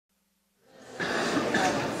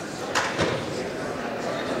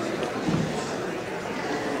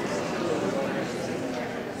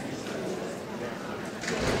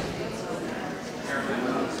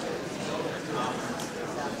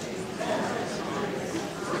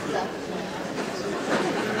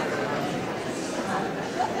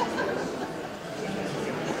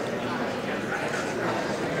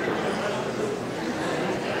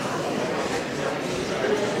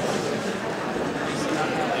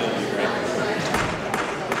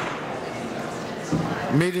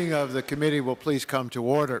Meeting of the committee will please come to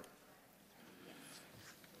order.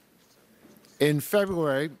 In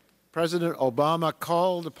February, President Obama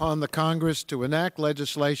called upon the Congress to enact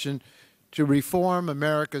legislation to reform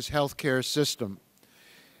America's health care system.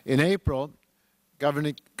 In April,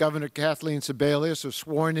 Governor Kathleen Sebelius was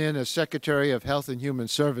sworn in as Secretary of Health and Human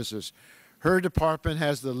Services. Her department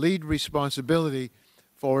has the lead responsibility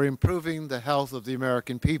for improving the health of the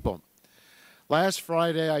American people. Last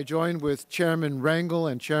Friday, I joined with Chairman Rangel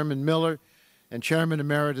and Chairman Miller and Chairman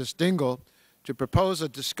Emeritus Dingell to propose a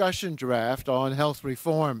discussion draft on health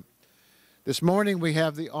reform. This morning, we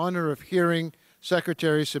have the honor of hearing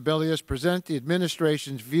Secretary Sebelius present the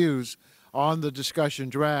administration's views on the discussion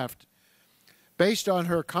draft. Based on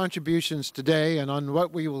her contributions today and on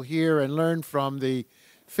what we will hear and learn from the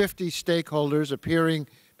 50 stakeholders appearing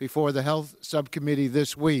before the Health Subcommittee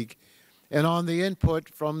this week, and on the input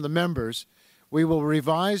from the members, we will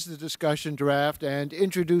revise the discussion draft and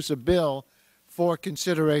introduce a bill for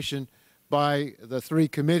consideration by the three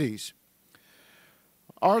committees.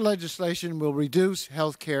 Our legislation will reduce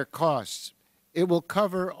health care costs. It will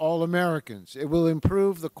cover all Americans. It will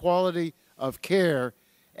improve the quality of care,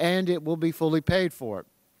 and it will be fully paid for.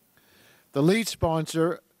 The lead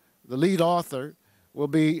sponsor, the lead author, will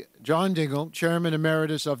be John Dingell, Chairman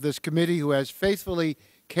Emeritus of this committee, who has faithfully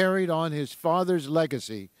carried on his father's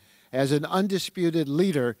legacy as an undisputed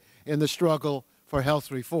leader in the struggle for health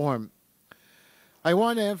reform. I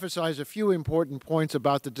want to emphasize a few important points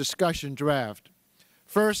about the discussion draft.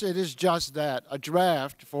 First, it is just that, a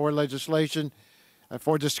draft for legislation,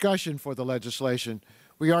 for discussion for the legislation.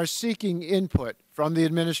 We are seeking input from the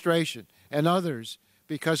administration and others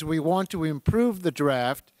because we want to improve the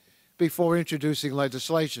draft before introducing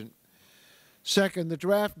legislation. Second, the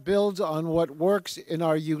draft builds on what works in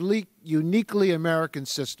our uniquely American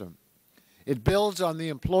system. It builds on the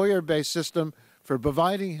employer-based system for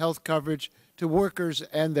providing health coverage to workers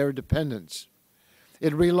and their dependents.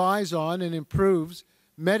 It relies on and improves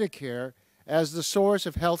Medicare as the source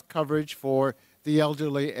of health coverage for the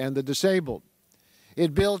elderly and the disabled.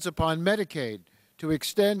 It builds upon Medicaid to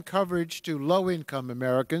extend coverage to low-income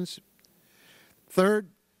Americans. Third,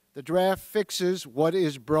 the draft fixes what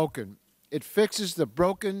is broken. It fixes the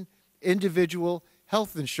broken individual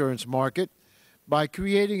health insurance market by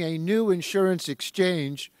creating a new insurance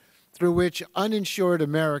exchange through which uninsured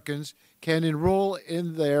Americans can enroll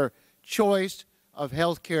in their choice of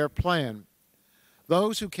health care plan.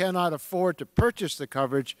 Those who cannot afford to purchase the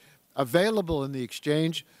coverage available in the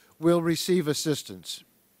exchange will receive assistance.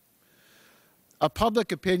 A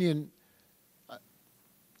public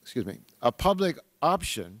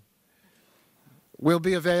option will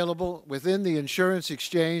be available within the insurance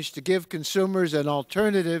exchange to give consumers an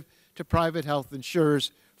alternative to private health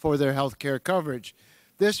insurers for their health care coverage.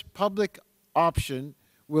 This public option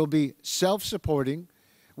will be self-supporting,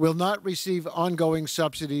 will not receive ongoing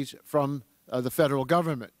subsidies from the federal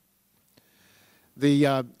government.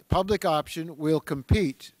 The public option will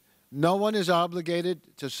compete. No one is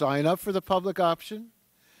obligated to sign up for the public option.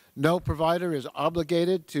 No provider is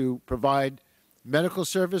obligated to provide medical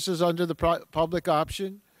services under the public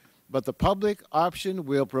option, but the public option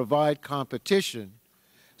will provide competition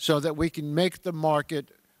so that we can make the market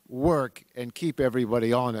work and keep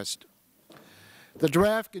everybody honest. The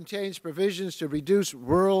draft contains provisions to reduce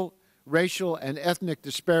rural, racial, and ethnic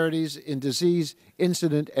disparities in disease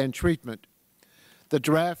incident and treatment. The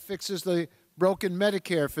draft fixes the broken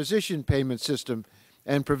Medicare physician payment system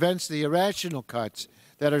and prevents the irrational cuts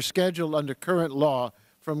that are scheduled under current law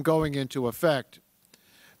from going into effect.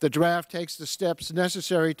 The draft takes the steps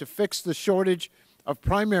necessary to fix the shortage of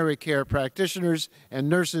primary care practitioners and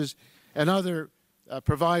nurses and other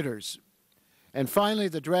providers. And finally,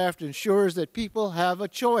 the draft ensures that people have a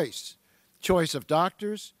choice of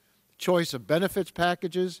doctors, choice of benefits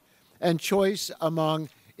packages, and choice among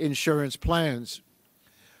insurance plans.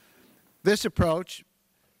 This approach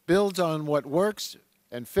builds on what works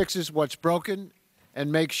and fixes what's broken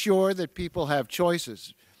and makes sure that people have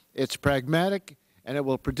choices. It's pragmatic, and it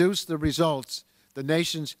will produce the results the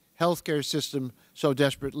nation's healthcare system so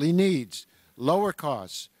desperately needs: lower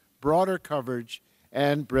costs, broader coverage,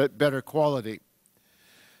 and better quality.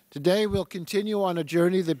 Today, we'll continue on a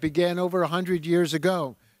journey that began over 100 years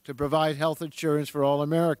ago to provide health insurance for all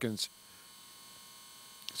Americans.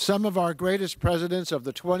 Some of our greatest presidents of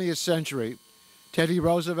the 20th century, Teddy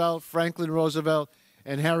Roosevelt, Franklin Roosevelt,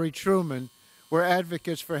 and Harry Truman, were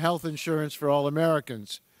advocates for health insurance for all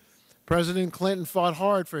Americans. President Clinton fought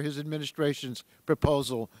hard for his administration's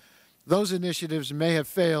proposal. Those initiatives may have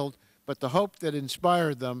failed, but the hope that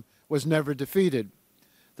inspired them was never defeated.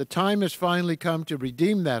 The time has finally come to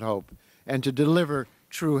redeem that hope and to deliver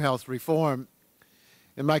true health reform.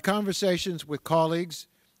 In my conversations with colleagues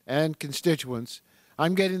and constituents,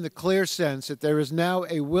 I'm getting the clear sense that there is now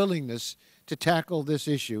a willingness to tackle this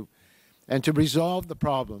issue and to resolve the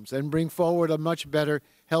problems and bring forward a much better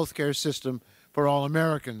health care system for all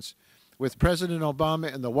Americans. With President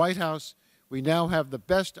Obama in the White House, we now have the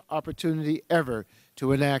best opportunity ever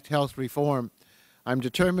to enact health reform. I'm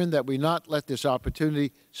determined that we not let this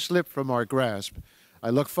opportunity slip from our grasp. I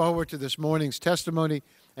look forward to this morning's testimony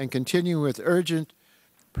and continue with urgent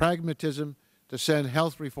pragmatism to send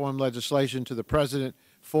health reform legislation to the President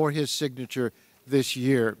for his signature this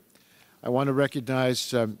year. I want to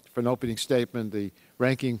recognize, for an opening statement, the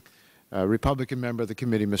ranking Republican member of the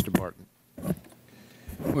committee, Mr. Barton.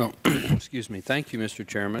 Well, excuse me. Thank you, Mr.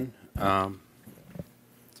 Chairman.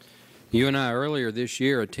 You and I earlier this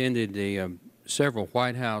year attended several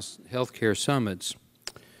White House health care summits.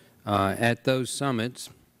 At those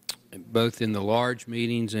summits, both in the large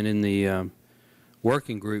meetings and in the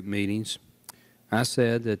working group meetings, I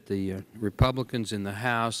said that the Republicans in the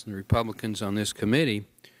House and the Republicans on this committee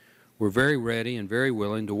were very ready and very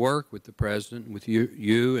willing to work with the President, with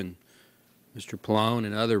you and Mr. Pallone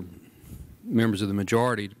and other members of the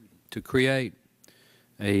majority to create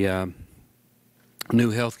a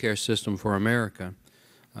new health care system for America.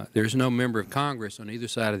 There's no member of Congress on either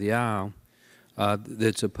side of the aisle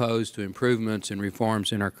that's opposed to improvements and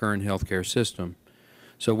reforms in our current health care system.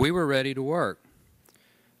 So we were ready to work.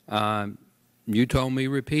 You told me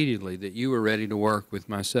repeatedly that you were ready to work with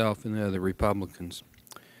myself and the other Republicans.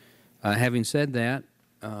 Having said that,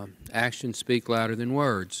 actions speak louder than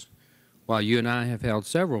words. While you and I have held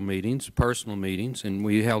several meetings, personal meetings, and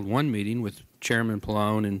we held one meeting with Chairman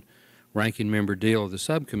Pallone and Ranking Member Deal of the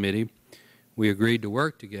subcommittee, we agreed to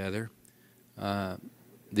work together.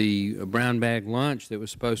 The brown bag lunch that was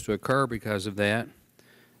supposed to occur because of that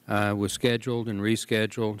was scheduled and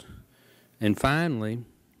rescheduled. And finally,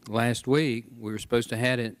 last week, we were supposed to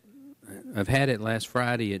have had it last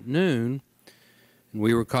Friday at noon, and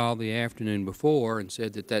we were called the afternoon before and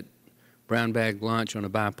said that that brown bag lunch on a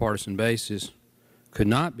bipartisan basis could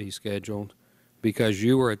not be scheduled because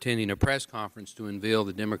you were attending a press conference to unveil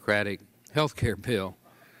the Democratic health care bill.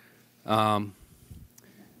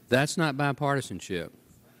 That's not bipartisanship.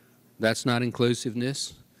 That's not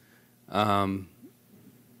inclusiveness.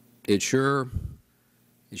 It sure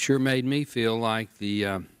made me feel like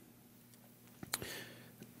the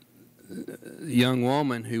young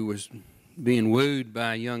woman who was being wooed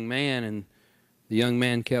by a young man, and the young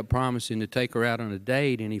man kept promising to take her out on a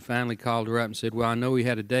date, and he finally called her up and said, well, I know we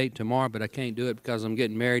had a date tomorrow, but I can't do it because I'm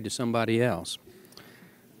getting married to somebody else.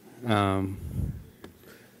 I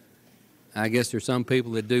guess there's some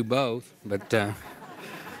people that do both, but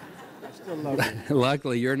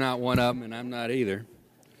luckily you're not one of them and I'm not either.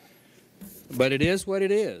 But it is what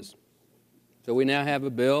it is. So we now have a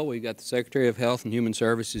bill. We've got the Secretary of Health and Human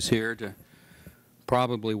Services here to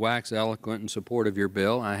probably wax eloquent in support of your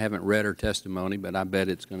bill. I haven't read her testimony, but I bet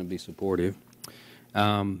it's going to be supportive.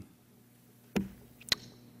 The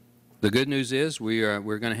good news is we're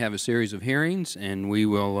going to have a series of hearings, and we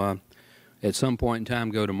will at some point in time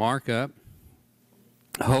go to markup.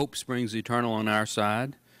 Hope springs eternal on our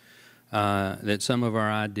side that some of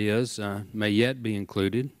our ideas may yet be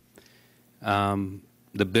included.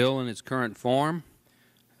 The bill in its current form,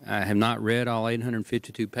 I have not read all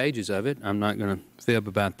 852 pages of it. I'm not going to fib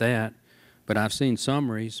about that. But I've seen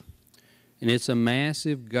summaries, and it's a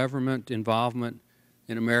massive government involvement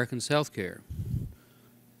in Americans' health care.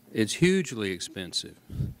 It's hugely expensive.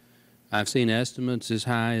 I've seen estimates as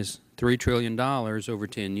high as $3 trillion over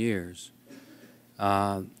 10 years.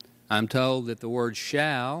 I'm told that the word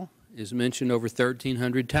shall is mentioned over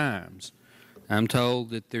 1,300 times. I'm told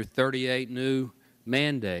that there are 38 new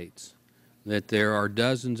mandates, that there are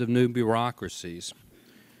dozens of new bureaucracies.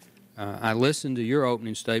 I listened to your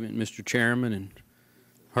opening statement, Mr. Chairman, and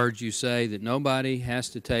heard you say that nobody has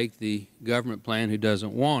to take the government plan who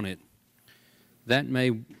doesn't want it. That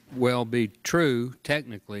may well be true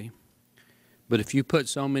technically, but if you put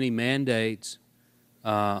so many mandates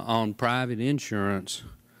on private insurance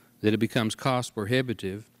that it becomes cost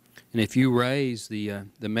prohibitive, and if you raise the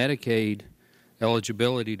Medicaid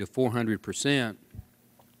eligibility to 400%,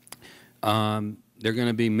 there are going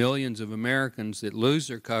to be millions of Americans that lose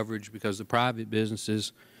their coverage because the private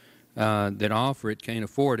businesses that offer it can't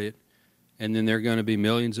afford it, and then there are going to be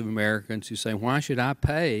millions of Americans who say, why should I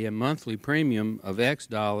pay a monthly premium of X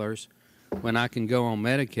dollars when I can go on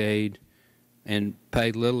Medicaid and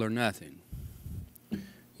pay little or nothing?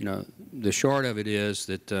 You know, the short of it is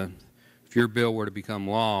that if your bill were to become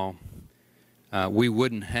law, we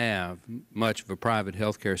wouldn't have much of a private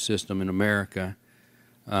health care system in America.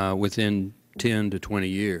 within 10 to 20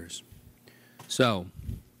 years. So,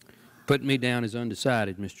 put me down as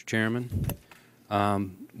undecided, Mr. Chairman.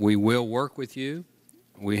 We will work with you.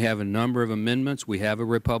 We have a number of amendments. We have a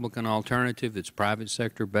Republican alternative that's private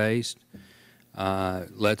sector based,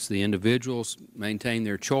 lets the individuals maintain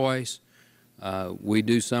their choice. We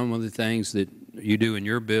do some of the things that you do in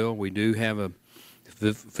your bill. We do have a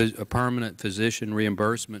permanent physician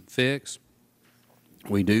reimbursement fix.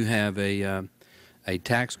 We do have a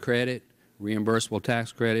tax credit, reimbursable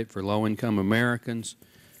tax credit for low-income Americans.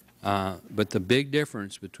 But the big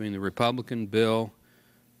difference between the Republican bill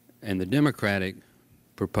and the Democratic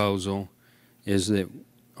proposal is that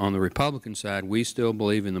on the Republican side, we still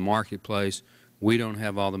believe in the marketplace. We don't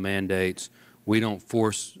have all the mandates. We don't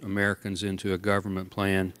force Americans into a government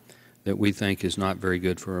plan that we think is not very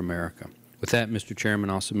good for America. With that, Mr.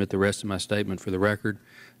 Chairman, I'll submit the rest of my statement for the record.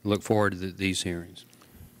 I look forward to these hearings.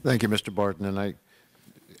 Thank you, Mr. Barton, and I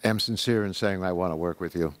am sincere in saying I want to work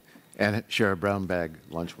with you and share a brown bag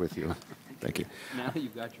lunch with you. Thank you. Now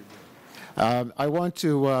you've got your bill. I want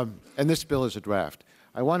to, and this bill is a draft,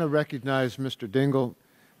 I want to recognize Mr. Dingell,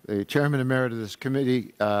 the Chairman Emeritus of this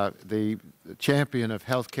committee, the champion of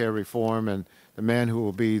health care reform, and the man who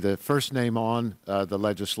will be the first name on the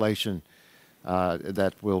legislation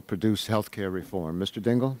that will produce health care reform. Mr.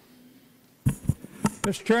 Dingell?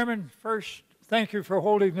 Mr. Chairman, first, thank you for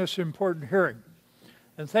holding this important hearing,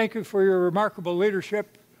 and thank you for your remarkable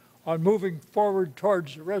leadership on moving forward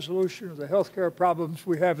towards the resolution of the health care problems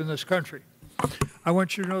we have in this country. I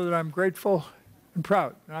want you to know that I'm grateful and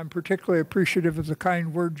proud, and I'm particularly appreciative of the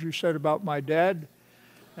kind words you said about my dad.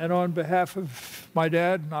 And on behalf of my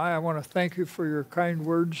dad and I want to thank you for your kind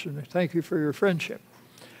words and thank you for your friendship.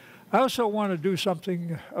 I also want to do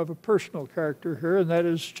something of a personal character here, and that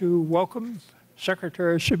is to welcome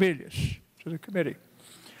Secretary Sebelius to the committee.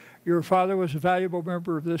 Your father was a valuable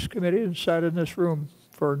member of this committee and sat in this room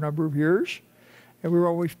for a number of years, and we were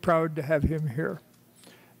always proud to have him here.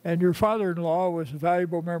 And your father-in-law was a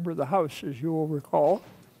valuable member of the House, as you will recall,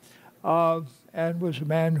 and was a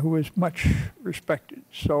man who was much respected.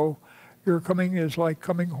 So your coming is like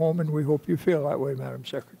coming home, and we hope you feel that way, Madam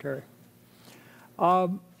Secretary.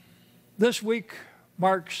 This week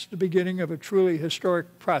marks the beginning of a truly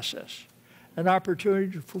historic process, an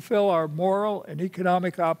opportunity to fulfill our moral and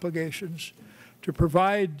economic obligations to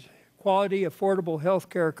provide quality, affordable health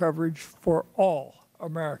care coverage for all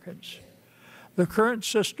Americans. The current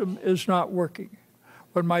system is not working.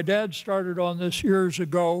 When my dad started on this years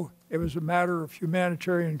ago, it was a matter of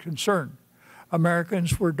humanitarian concern.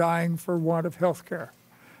 Americans were dying for want of health care,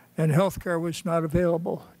 and health care was not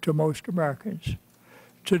available to most Americans.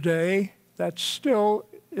 Today, that still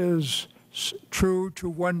is true to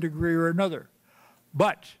one degree or another,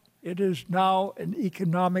 but it is now an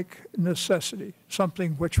economic necessity,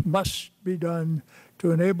 something which must be done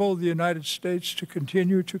to enable the United States to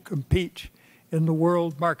continue to compete in the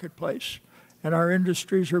world marketplace. And our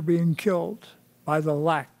industries are being killed by the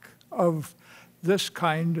lack of this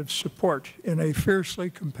kind of support in a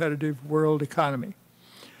fiercely competitive world economy.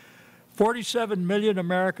 47 million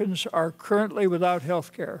Americans are currently without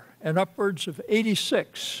health care, and upwards of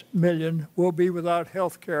 86 million will be without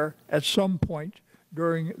health care at some point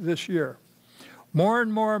during this year. More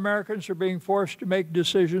and more Americans are being forced to make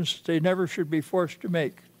decisions that they never should be forced to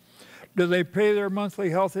make. Do they pay their monthly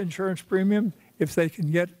health insurance premium if they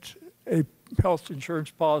can get a health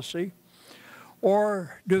insurance policy?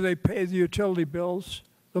 Or do they pay the utility bills,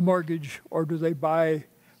 the mortgage, or do they buy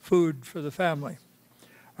food for the family?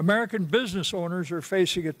 American business owners are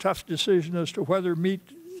facing a tough decision as to whether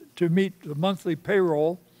to meet the monthly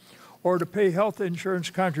payroll or to pay health insurance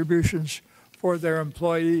contributions for their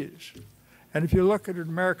employees. And if you look at an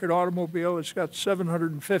American automobile, it's got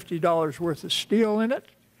 $750 worth of steel in it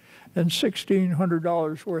and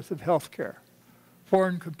 $1,600 worth of health care.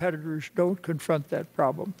 Foreign competitors don't confront that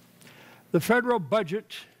problem. The federal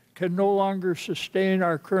budget can no longer sustain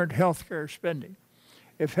our current health care spending.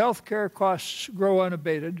 If health care costs grow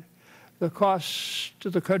unabated, the costs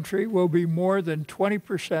to the country will be more than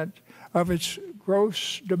 20% of its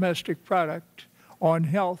gross domestic product on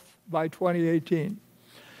health by 2018.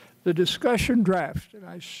 The discussion draft, and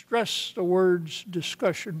I stress the words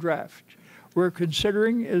discussion draft, we're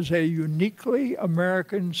considering is a uniquely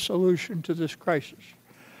American solution to this crisis.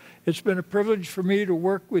 It's been a privilege for me to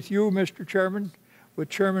work with you, Mr. Chairman, with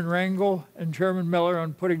Chairman Rangel and Chairman Miller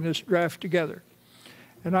on putting this draft together.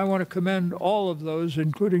 And I want to commend all of those,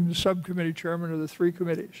 including the subcommittee chairman of the three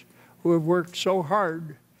committees, who have worked so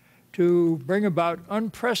hard to bring about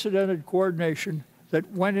unprecedented coordination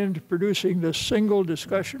that went into producing this single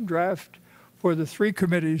discussion draft for the three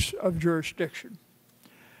committees of jurisdiction.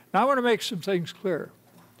 Now, I want to make some things clear.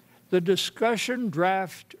 The discussion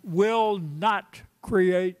draft will not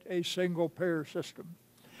create a single-payer system.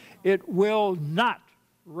 It will not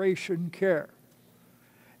ration care.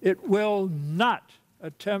 It will not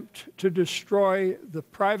attempt to destroy the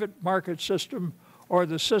private market system or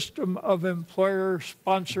the system of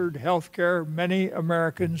employer-sponsored health care many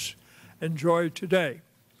Americans enjoy today.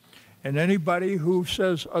 And anybody who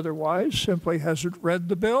says otherwise simply hasn't read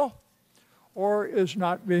the bill or is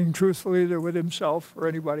not being truthful either with himself or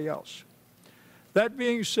anybody else. That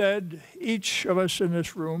being said, each of us in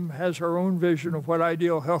this room has our own vision of what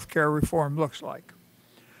ideal health care reform looks like.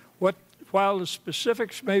 While the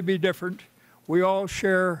specifics may be different, we all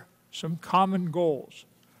share some common goals.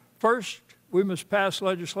 First, we must pass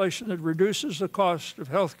legislation that reduces the cost of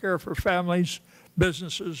health care for families,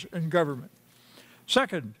 businesses, and government.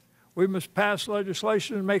 Second, we must pass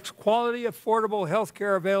legislation that makes quality, affordable health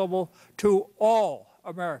care available to all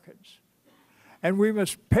Americans. And we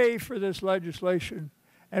must pay for this legislation,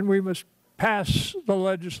 and we must pass the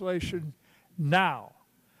legislation now.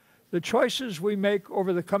 The choices we make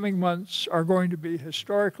over the coming months are going to be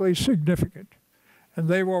historically significant, and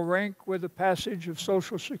they will rank with the passage of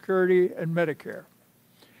Social Security and Medicare.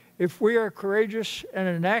 If we are courageous and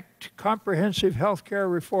enact comprehensive health care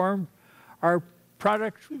reform, our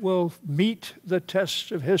product will meet the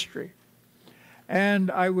tests of history. And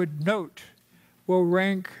I would note, will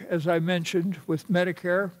rank, as I mentioned, with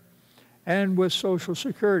Medicare and with Social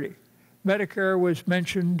Security. Medicare was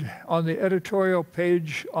mentioned on the editorial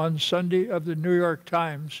page on Sunday of the New York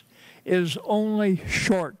Times, is only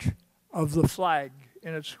short of the flag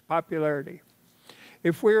in its popularity.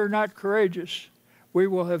 If we are not courageous, we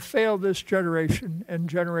will have failed this generation and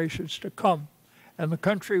generations to come, and the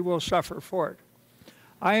country will suffer for it.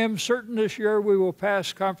 I am certain this year we will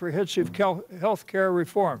pass comprehensive health care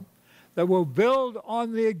reform that will build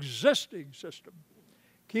on the existing system,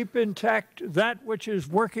 keep intact that which is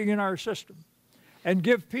working in our system, and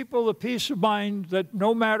give people the peace of mind that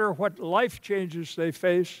no matter what life changes they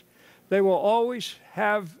face, they will always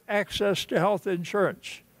have access to health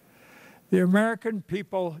insurance. The American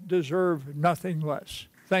people deserve nothing less.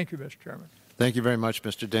 Thank you, Mr. Chairman. Thank you very much,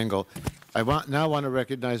 Mr. Dingell. I now want to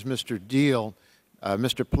recognize Mr. Deal.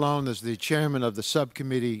 Mr. Plone, as the chairman of the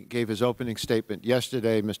subcommittee, gave his opening statement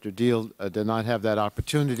yesterday. Mr. Deal did not have that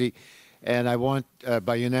opportunity. And I want,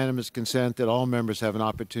 by unanimous consent, that all members have an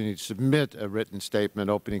opportunity to submit a written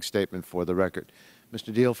statement, opening statement for the record.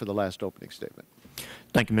 Mr. Deal for the last opening statement.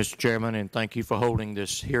 Thank you, Mr. Chairman, and thank you for holding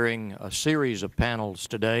this hearing, a series of panels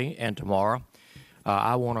today and tomorrow.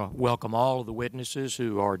 I want to welcome all of the witnesses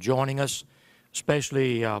who are joining us,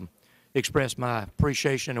 especially express my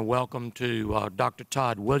appreciation and welcome to Dr.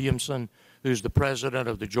 Todd Williamson, who's the president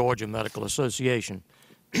of the Georgia Medical Association.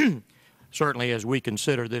 Certainly, as we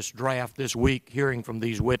consider this draft this week, hearing from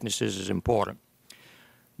these witnesses is important.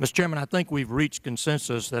 Mr. Chairman, I think we've reached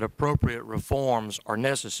consensus that appropriate reforms are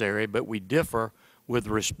necessary, but we differ with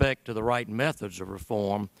respect to the right methods of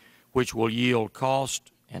reform, which will yield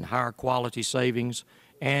cost and higher quality savings,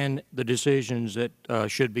 and the decisions that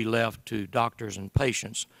should be left to doctors and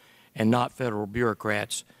patients and not federal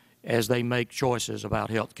bureaucrats as they make choices about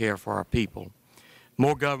health care for our people.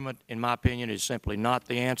 More government, in my opinion, is simply not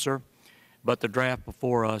the answer, but the draft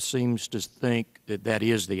before us seems to think that that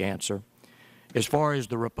is the answer. As far as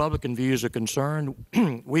the Republican views are concerned,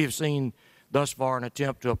 we have seen thus far an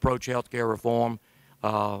attempt to approach health care reform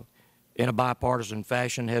in a bipartisan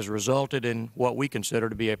fashion has resulted in what we consider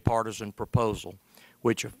to be a partisan proposal,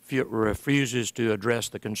 which refuses to address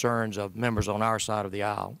the concerns of members on our side of the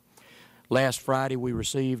aisle. Last Friday, we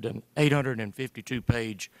received an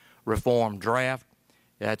 852-page reform draft.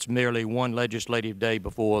 That's merely one legislative day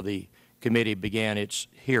before the committee began its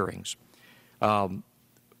hearings.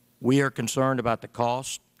 We are concerned about the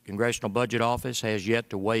cost. Congressional Budget Office has yet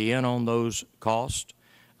to weigh in on those costs.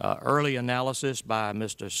 Early analysis by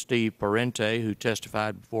Mr. Steve Parente, who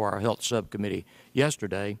testified before our Health Subcommittee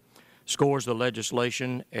yesterday, scores the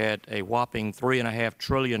legislation at a whopping $3.5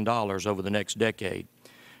 trillion over the next decade.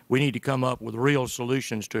 We need to come up with real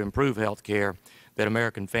solutions to improve health care that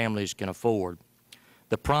American families can afford.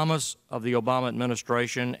 The promise of the Obama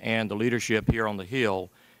administration and the leadership here on the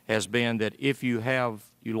Hill has been that if you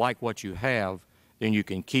like what you have, then you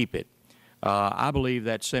can keep it. I believe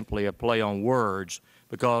that's simply a play on words,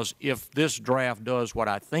 because if this draft does what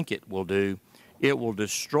I think it will do, it will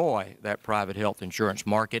destroy that private health insurance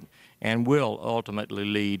market and will ultimately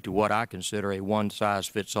lead to what I consider a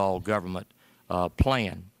one-size-fits-all government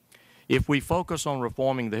plan. If we focus on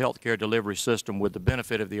reforming the health care delivery system with the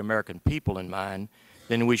benefit of the American people in mind,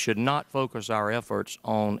 then we should not focus our efforts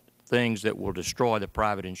on things that will destroy the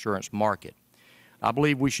private insurance market. I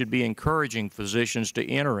believe we should be encouraging physicians to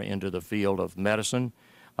enter into the field of medicine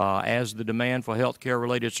as the demand for health care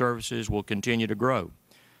related services will continue to grow.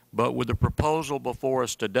 But with the proposal before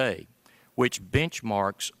us today, which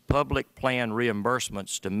benchmarks public plan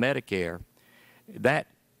reimbursements to Medicare, that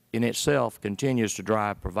in itself continues to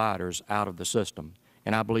drive providers out of the system.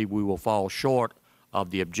 And I believe we will fall short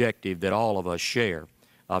of the objective that all of us share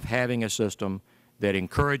of having a system that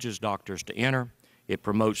encourages doctors to enter, it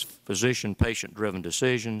promotes physician-patient-driven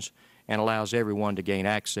decisions, and allows everyone to gain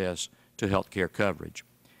access to health care coverage.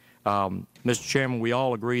 Mr. Chairman, we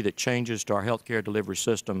all agree that changes to our health care delivery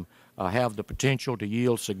system have the potential to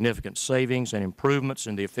yield significant savings and improvements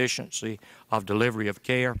in the efficiency of delivery of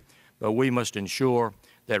care, but we must ensure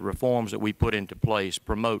that reforms that we put into place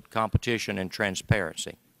promote competition and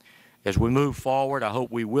transparency. As we move forward, I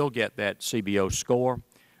hope we will get that CBO score.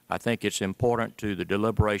 I think it's important to the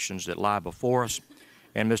deliberations that lie before us.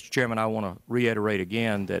 And, Mr. Chairman, I want to reiterate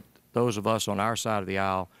again that those of us on our side of the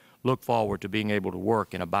aisle look forward to being able to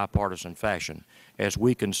work in a bipartisan fashion as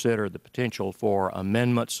we consider the potential for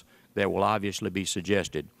amendments that will obviously be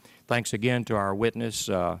suggested. Thanks again to our witness,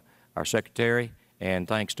 our Secretary, and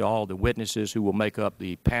thanks to all the witnesses who will make up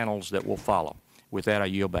the panels that will follow. With that, I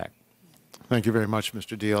yield back. Thank you very much,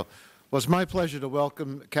 Mr. Deal. Well, it's my pleasure to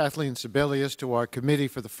welcome Kathleen Sebelius to our committee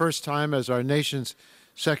for the first time as our nation's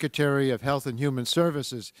Secretary of Health and Human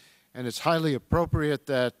Services, and it's highly appropriate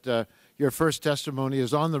that your first testimony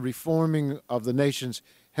is on the reforming of the nation's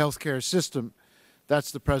health care system.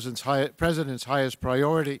 That's the President's highest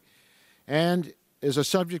priority, and is a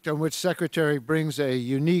subject on which Secretary brings a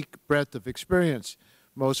unique breadth of experience,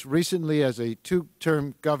 most recently as a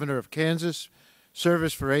two-term governor of Kansas,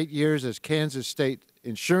 service for 8 years as Kansas State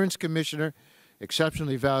Insurance Commissioner,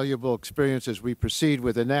 exceptionally valuable experience as we proceed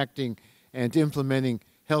with enacting and implementing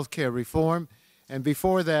health care reform, and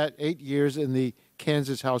before that, 8 years in the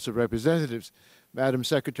Kansas House of Representatives. Madam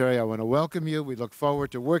Secretary, I want to welcome you. We look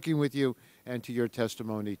forward to working with you and to your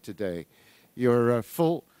testimony today. Your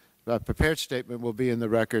full prepared statement will be in the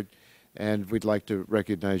record, and we'd like to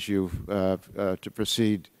recognize you to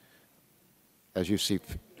proceed as you see.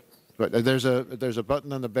 But there's a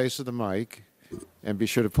button on the base of the mic, and be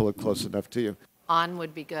sure to pull it close enough to you. On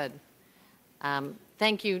would be good.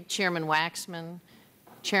 Thank you, Chairman Waxman,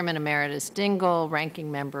 Chairman Emeritus Dingell,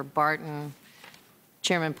 Ranking Member Barton,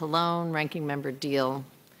 Chairman Pallone, Ranking Member Deal.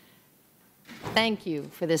 Thank you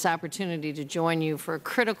for this opportunity to join you for a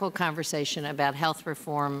critical conversation about health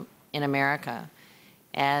reform in America.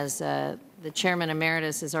 As the Chairman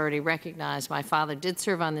Emeritus has already recognized, my father did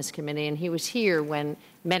serve on this committee, and he was here when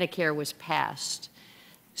Medicare was passed.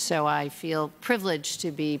 So I feel privileged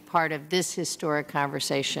to be part of this historic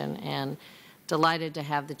conversation and delighted to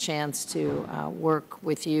have the chance to work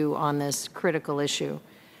with you on this critical issue.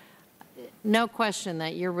 No question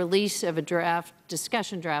that your release of a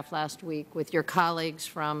discussion draft last week with your colleagues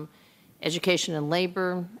from Education and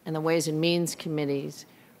Labor and the Ways and Means Committees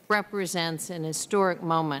represents an historic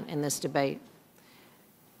moment in this debate.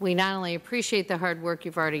 We not only appreciate the hard work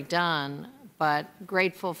you've already done, but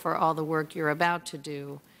grateful for all the work you're about to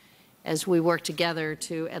do as we work together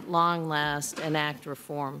to, at long last, enact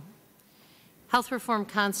reform. Health reform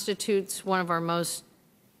constitutes one of our most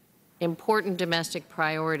important domestic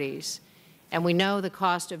priorities, and we know the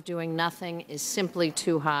cost of doing nothing is simply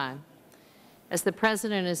too high. As the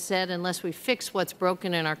President has said, unless we fix what's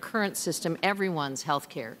broken in our current system, everyone's health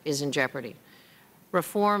care is in jeopardy.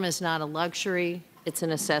 Reform is not a luxury, it's a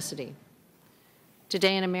necessity.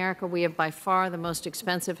 Today in America, we have by far the most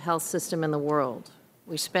expensive health system in the world.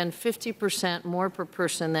 We spend 50% more per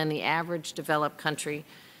person than the average developed country,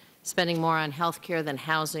 spending more on health care than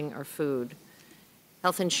housing or food.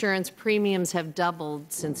 Health insurance premiums have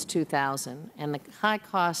doubled since 2000, and the high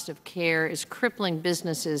cost of care is crippling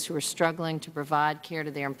businesses who are struggling to provide care to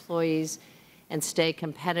their employees and stay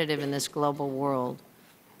competitive in this global world.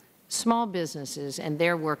 Small businesses and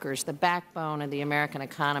their workers, the backbone of the American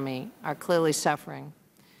economy, are clearly suffering.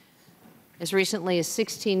 As recently as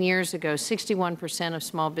 16 years ago, 61% of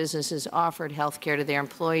small businesses offered health care to their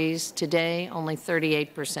employees. Today, only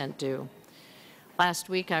 38% do. Last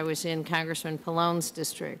week, I was in Congressman Pallone's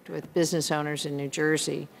district with business owners in New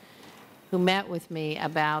Jersey who met with me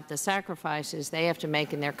about the sacrifices they have to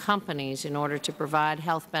make in their companies in order to provide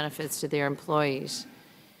health benefits to their employees.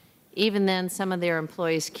 Even then, some of their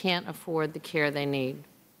employees can't afford the care they need.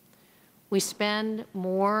 We spend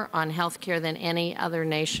more on health care than any other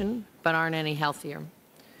nation, but aren't any healthier.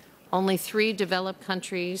 Only 3 developed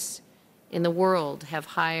countries in the world have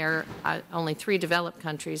higher,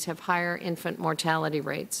 infant mortality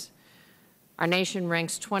rates. Our nation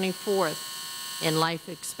ranks 24th in life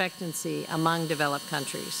expectancy among developed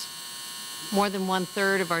countries. More than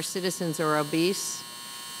 1/3 of our citizens are obese,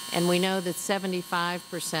 and we know that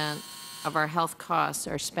 75% of our health costs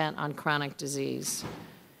are spent on chronic disease.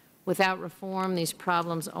 Without reform, these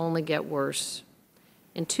problems only get worse.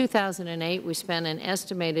 In 2008, we spent an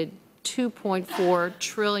estimated $2.4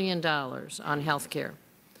 trillion on health care.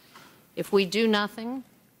 If we do nothing,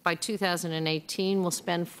 by 2018, we'll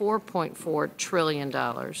spend $4.4 trillion.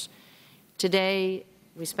 Today,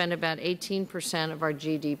 we spend about 18% of our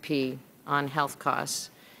GDP on health costs.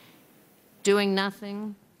 Doing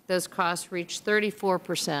nothing, those costs reach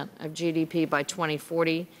 34% of GDP by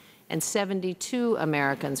 2040, and 72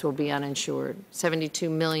 Americans will be uninsured. 72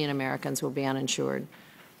 million Americans will be uninsured.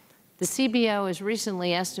 The CBO has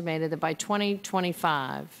recently estimated that by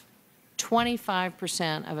 2025,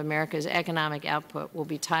 25% of America's economic output will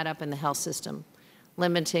be tied up in the health system,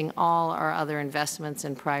 limiting all our other investments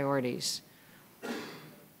and priorities.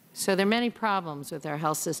 So there are many problems with our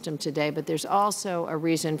health system today, but there's also a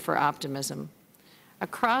reason for optimism.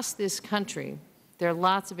 Across this country, there are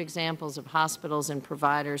lots of examples of hospitals and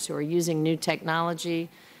providers who are using new technology,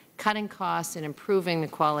 cutting costs, and improving the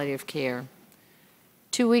quality of care.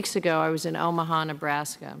 2 weeks ago, I was in Omaha,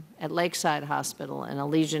 Nebraska, at Lakeside Hospital and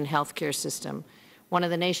Allegiant Healthcare System, one of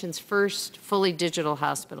the nation's first fully digital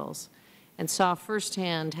hospitals, and saw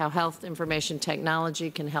firsthand how health information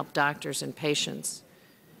technology can help doctors and patients.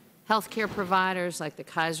 Healthcare providers like the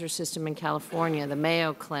Kaiser System in California, the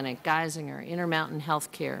Mayo Clinic, Geisinger, Intermountain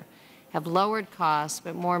Healthcare have lowered costs,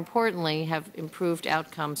 but more importantly, have improved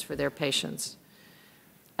outcomes for their patients.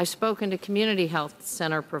 I've spoken to community health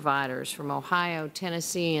center providers from Ohio,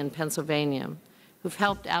 Tennessee, and Pennsylvania who've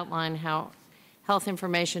helped outline how health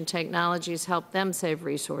information technologies help them save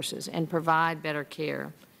resources and provide better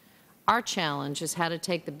care. Our challenge is how to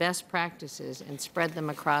take the best practices and spread them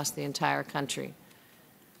across the entire country.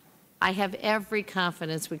 I have every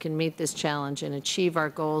confidence we can meet this challenge and achieve our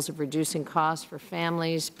goals of reducing costs for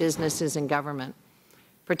families, businesses, and government,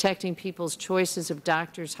 protecting people's choices of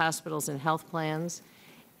doctors, hospitals, and health plans,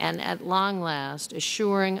 and at long last,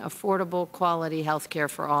 assuring affordable, quality health care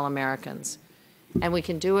for all Americans. And we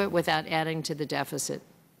can do it without adding to the deficit.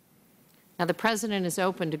 Now, the President is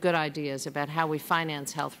open to good ideas about how we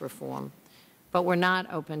finance health reform, but we're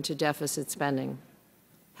not open to deficit spending.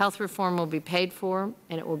 Health reform will be paid for,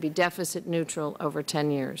 and it will be deficit neutral over 10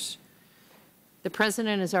 years. The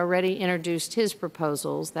President has already introduced his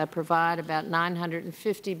proposals that provide about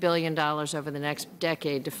 $950 billion over the next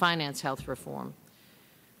decade to finance health reform.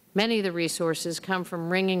 Many of the resources come from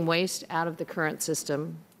wringing waste out of the current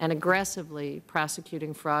system and aggressively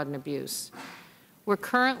prosecuting fraud and abuse. We're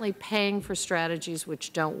currently paying for strategies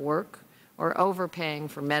which don't work or overpaying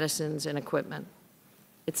for medicines and equipment.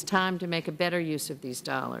 It's time to make a better use of these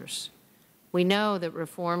dollars. We know that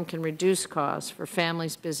reform can reduce costs for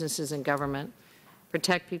families, businesses, and government,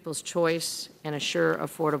 protect people's choice, and assure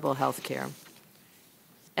affordable health care.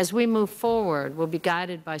 As we move forward, we'll be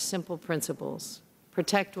guided by simple principles: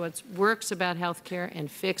 protect what works about health care and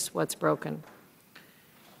fix what's broken.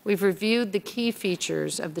 We've reviewed the key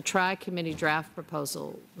features of the Tri-Committee draft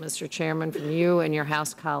proposal, Mr. Chairman, from you and your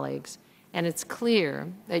House colleagues, and it's clear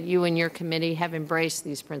that you and your committee have embraced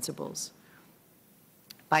these principles.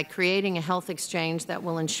 By creating a health exchange that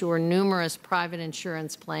will ensure numerous private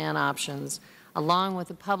insurance plan options, along with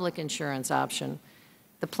a public insurance option,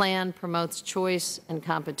 the plan promotes choice and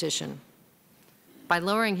competition. By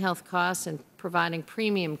lowering health costs and providing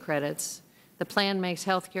premium credits, the plan makes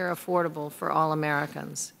health care affordable for all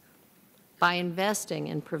Americans. By investing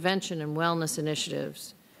in prevention and wellness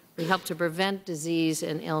initiatives, we help to prevent disease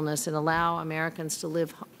and illness and allow Americans to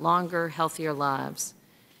live longer, healthier lives.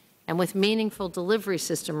 And with meaningful delivery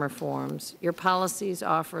system reforms, your policies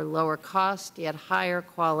offer lower cost yet higher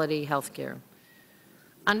quality health care.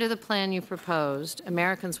 Under the plan you proposed,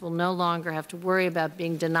 Americans will no longer have to worry about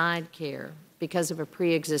being denied care because of a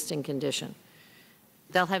pre-existing condition.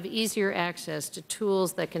 They'll have easier access to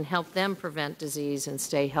tools that can help them prevent disease and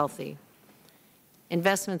stay healthy.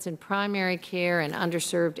 Investments in primary care and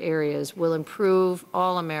underserved areas will improve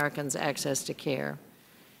all Americans' access to care.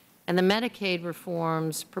 And the Medicaid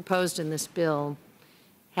reforms proposed in this bill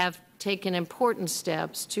have taken important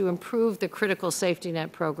steps to improve the critical safety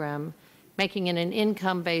net program, making it an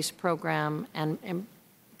income-based program and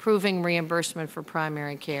improving reimbursement for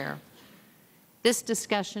primary care. This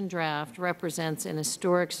discussion draft represents an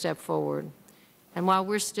historic step forward. And while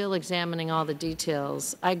we're still examining all the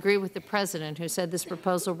details, I agree with the President, who said this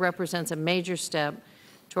proposal represents a major step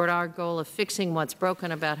toward our goal of fixing what's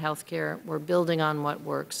broken about health care. We're building on what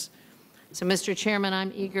works. So, Mr. Chairman,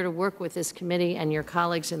 I'm eager to work with this committee and your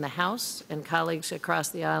colleagues in the House and colleagues across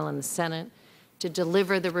the aisle in the Senate to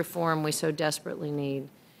deliver the reform we so desperately need.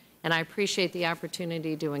 And I appreciate the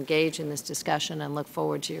opportunity to engage in this discussion and look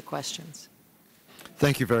forward to your questions.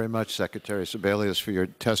 Thank you very much, Secretary Sebelius, for your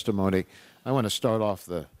testimony. I want to start off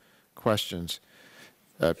the questions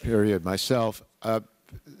period myself.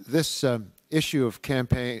 This issue of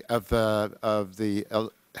the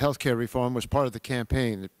health care reform was part of the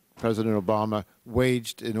campaign that President Obama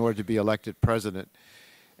waged in order to be elected president.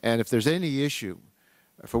 And if there's any issue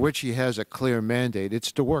for which he has a clear mandate,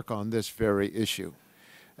 it's to work on this very issue.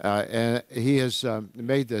 And he has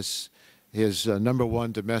made this his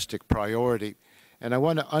 #1 domestic priority. And I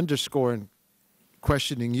want to underscore in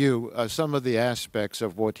questioning you some of the aspects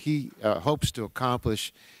of what he hopes to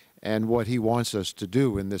accomplish and what he wants us to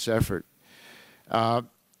do in this effort.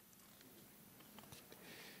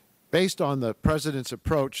 Based on the President's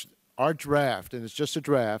approach, our draft, and it's just a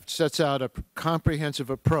draft, sets out a comprehensive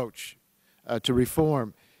approach to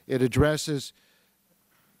reform. It addresses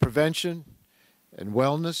prevention and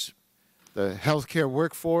wellness, the healthcare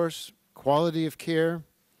workforce, quality of care,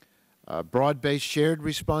 broad-based shared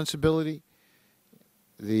responsibility,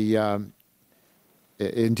 in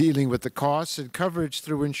dealing with the costs and coverage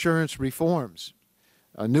through insurance reforms,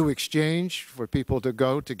 a new exchange for people to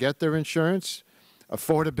go to get their insurance,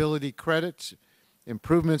 affordability credits,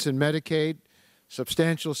 improvements in Medicaid,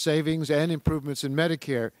 substantial savings and improvements in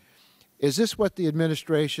Medicare. Is this what the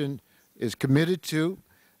administration is committed to,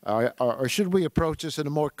 or should we approach this in a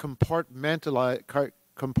more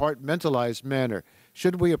compartmentalized manner?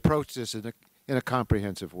 Should we approach this in a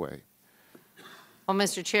comprehensive way? Well,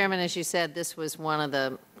 Mr. Chairman, as you said, this was one of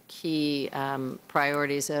the key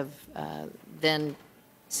priorities of then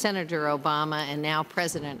Senator Obama and now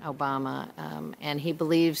President Obama, and he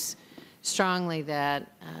believes strongly that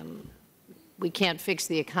we can't fix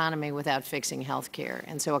the economy without fixing health care.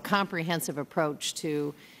 And so a comprehensive approach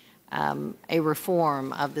to a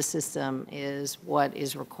reform of the system is what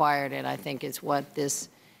is required, and I think it's what this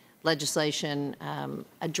legislation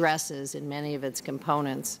addresses in many of its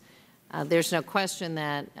components. There's no question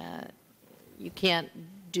that you can't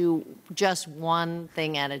do just one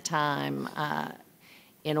thing at a time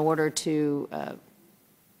in order to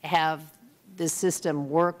have this system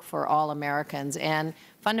work for all Americans and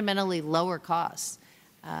fundamentally lower costs.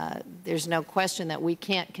 There's no question that we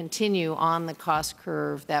can't continue on the cost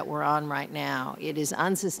curve that we're on right now. It is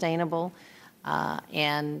unsustainable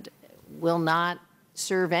and will not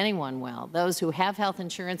serve anyone well. Those who have health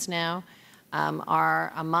insurance now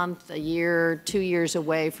are a month, a year, 2 years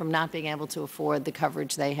away from not being able to afford the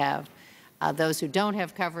coverage they have. Those who don't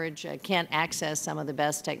have coverage can't access some of the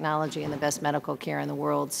best technology and the best medical care in the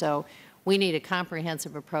world. So we need a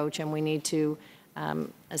comprehensive approach, and we need to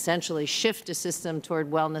essentially shift a system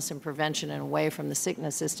toward wellness and prevention and away from the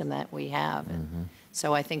sickness system that we have. And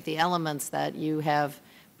so I think the elements that you have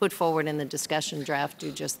put forward in the discussion draft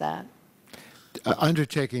do just that.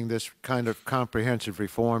 Undertaking this kind of comprehensive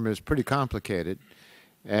reform is pretty complicated,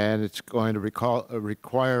 and it's going to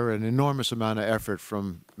require an enormous amount of effort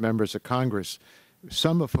from members of Congress,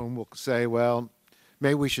 some of whom will say, well,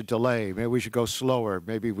 maybe we should delay, maybe we should go slower,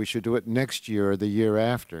 maybe we should do it next year or the year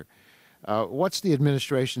after. What's the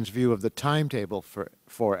administration's view of the timetable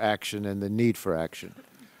for action and the need for action?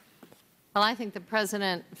 Well, I think the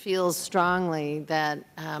President feels strongly that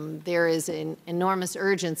there is an enormous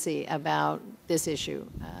urgency about this issue,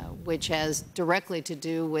 which has directly to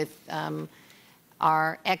do with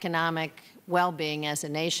our economic well-being as a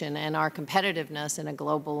nation and our competitiveness in a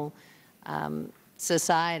global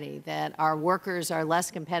society, that our workers are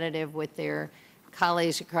less competitive with their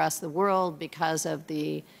colleagues across the world because of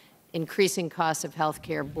the increasing costs of health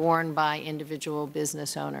care borne by individual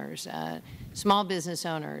business owners, small business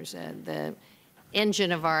owners, the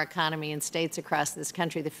engine of our economy in states across this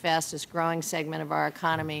country, the fastest growing segment of our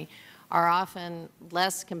economy, are often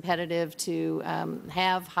less competitive to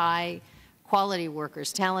have high quality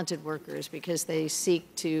workers, talented workers, because they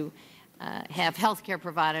seek to have health care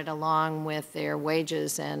provided along with their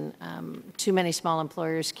wages, and too many small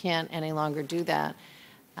employers can't any longer do that.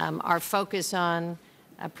 Our focus on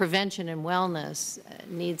prevention and wellness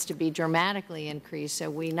needs to be dramatically increased, so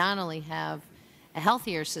we not only have a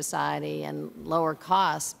healthier society and lower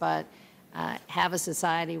costs, but have a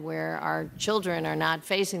society where our children are not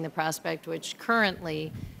facing the prospect which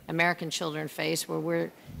currently American children face, where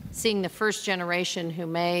we're seeing the first generation who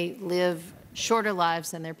may live shorter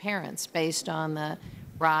lives than their parents based on the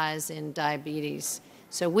rise in diabetes.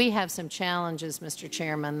 So we have some challenges, Mr.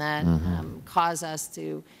 Chairman, that cause us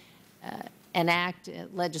to enact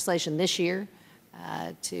legislation this year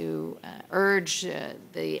urge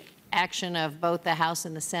the action of both the House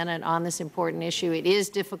and the Senate on this important issue. It is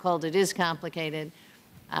difficult. It is complicated.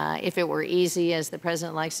 If it were easy, as the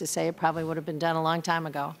President likes to say, it probably would have been done a long time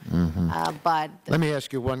ago. But let me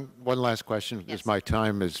ask you one last question, yes, because my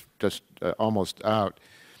time is just almost out.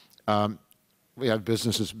 We have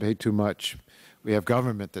businesses that pay too much. We have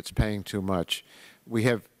government that's paying too much. We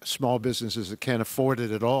have small businesses that can't afford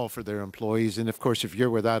it at all for their employees. And, of course, if you're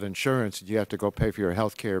without insurance and you have to go pay for your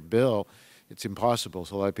health care bill, it's impossible.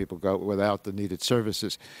 So a lot of people go without the needed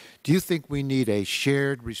services. Do you think we need a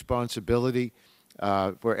shared responsibility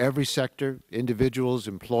where every sector, individuals,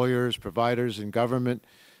 employers, providers, and government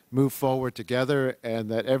move forward together, and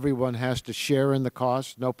that everyone has to share in the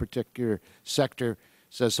cost? No particular sector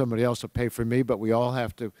says somebody else will pay for me, but we all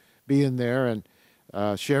have to be in there and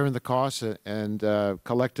share in the costs, and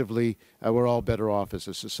collectively we're all better off as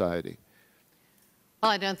a society.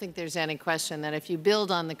 Well, I don't think there's any question that if you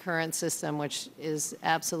build on the current system, which is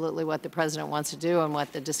absolutely what the President wants to do and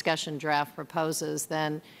what the discussion draft proposes,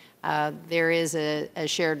 then there is a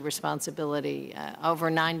shared responsibility. Over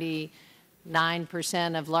 99%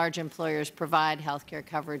 of large employers provide health care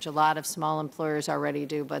coverage. A lot of small employers already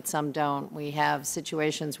do, but some don't. We have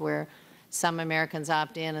situations where some Americans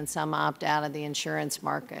opt in and some opt out of the insurance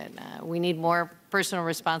market. We need more personal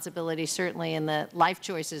responsibility, certainly in the life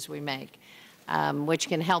choices we make, which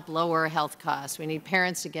can help lower health costs. We need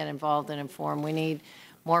parents to get involved and informed. We need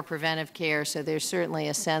more preventive care. So there's certainly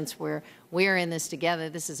a sense where we are in this together.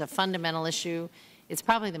 This is a fundamental issue. It's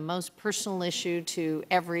probably the most personal issue to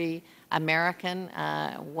every American,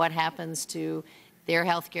 what happens to their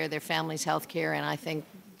health care, their family's health care, and I think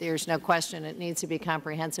there's no question it needs to be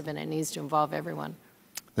comprehensive and it needs to involve everyone.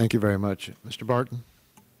 Thank you very much. Mr. Barton.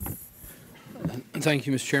 Thank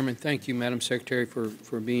you, Mr. Chairman. Thank you, Madam Secretary,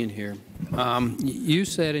 for being here. You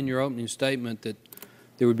said in your opening statement that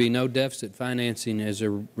there would be no deficit financing as a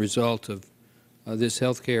result of this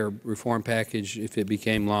health care reform package if it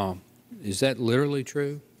became law. Is that literally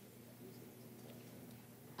true?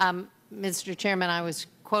 Mr. Chairman, I was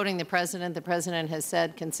quoting the President. The President has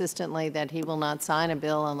said consistently that he will not sign a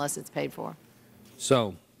bill unless it's paid for.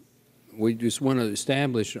 So we just want to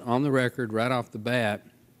establish on the record right off the bat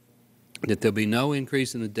that there will be no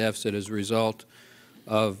increase in the deficit as a result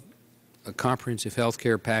of a comprehensive health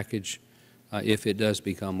care package if it does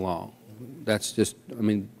become law. That's just, I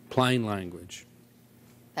mean, plain language.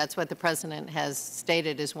 That's what the President has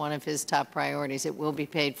stated as one of his top priorities. It will be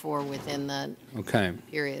paid for within the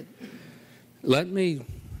period. Let me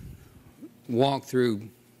walk through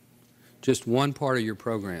just one part of your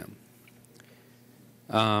program.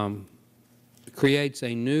 It creates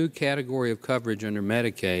a new category of coverage under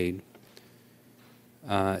Medicaid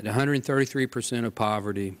at 133% of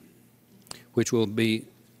poverty, which will be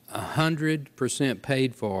 100%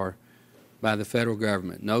 paid for by the federal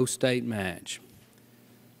government, no state match,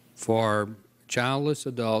 for childless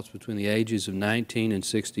adults between the ages of 19 and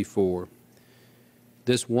 64.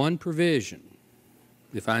 This one provision,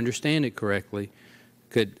 if I understand it correctly,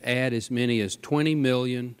 could add as many as 20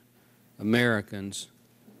 million Americans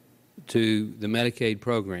to the Medicaid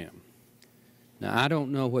program. Now, I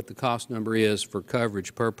don't know what the cost number is for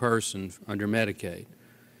coverage per person under Medicaid,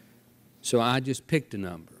 so I just picked a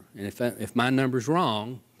number. And if my number's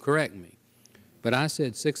wrong, correct me. But I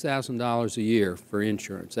said $6,000 a year for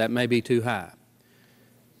insurance. That may be too high.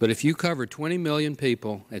 But if you cover 20 million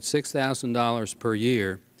people at $6,000 per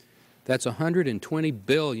year, that's $120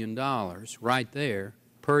 billion right there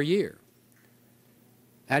per year.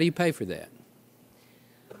 How do you pay for that?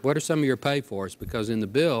 What are some of your pay-fors? Because in the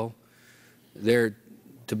bill, they're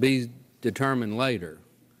to be determined later.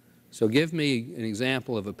 So give me an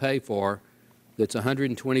example of a pay-for that's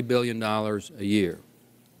 $120 billion a year.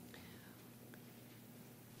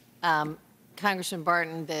 Congressman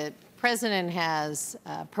Barton, the President has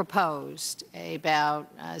proposed about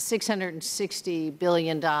 $660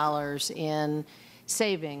 billion in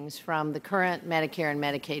savings from the current Medicare and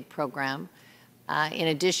Medicaid program. In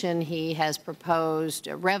addition, he has proposed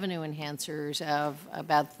revenue enhancers of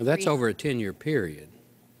about That's over a 10-year period.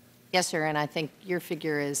 Yes, sir, and I think your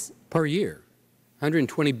figure is? Per year,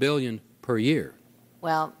 $120 billion per year.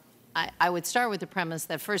 Well, I would start with the premise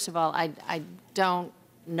that, first of all, I don't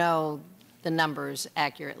know the numbers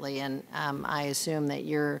accurately, and I assume that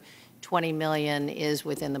your 20 million is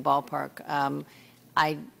within the ballpark.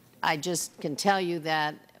 I just can tell you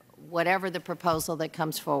that whatever the proposal that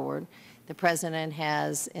comes forward, the President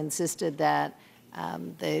has insisted that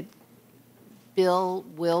the bill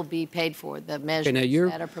will be paid for. The measures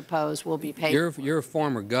that are proposed will be paid for. You're a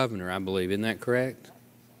former governor, I believe. Isn't that correct?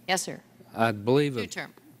 Yes, sir. I believe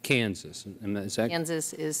Kansas. Is that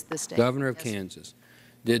Kansas is the state. Governor of Yes. Kansas.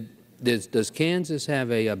 Does Kansas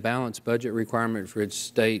have a balanced budget requirement for its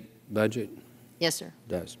state budget? Yes, sir. It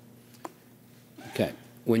does. Okay.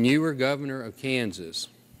 When you were governor of Kansas,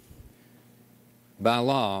 by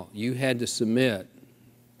law, you had to submit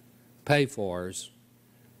pay-fors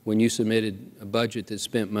when you submitted a budget that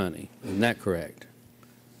spent money. Isn't that correct?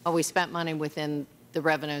 Oh, we spent money within the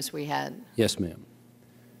revenues we had. Yes, ma'am.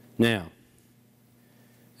 Now,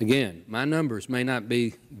 again, my numbers may not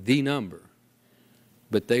be the number,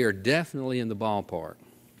 but they are definitely in the ballpark.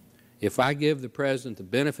 If I give the President the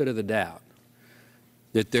benefit of the doubt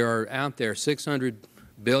that there are out there $600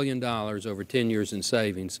 billion over 10 years in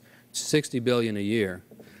savings, $60 billion a year,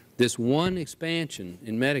 this one expansion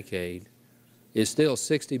in Medicaid is still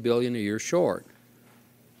 $60 billion a year short.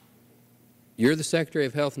 You're the Secretary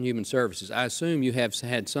of Health and Human Services. I assume you have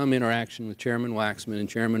had some interaction with Chairman Waxman and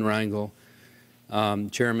Chairman Rangel,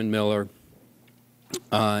 Chairman Miller,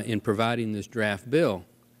 in providing this draft bill.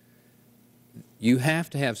 You have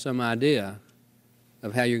to have some idea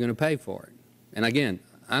of how you're going to pay for it. And again,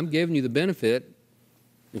 I'm giving you the benefit.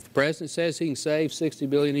 If the President says he can save $60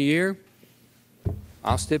 billion a year,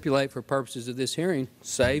 I'll stipulate for purposes of this hearing,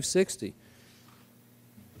 save 60.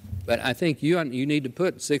 But I think you need to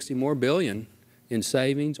put $60 more billion in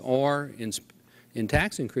savings or in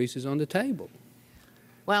tax increases on the table.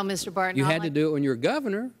 Well, Mr. Barton, You had to do it when you were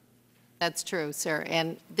governor. That's true, sir.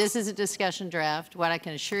 And this is a discussion draft. What I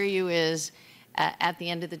can assure you is, at the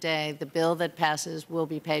end of the day, the bill that passes will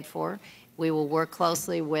be paid for. We will work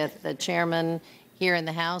closely with the chairman here in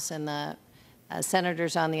the House and the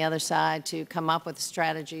senators on the other side to come up with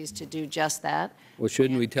strategies to do just that. Well,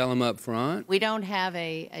 shouldn't we tell them up front? We don't have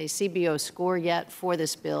a CBO score yet for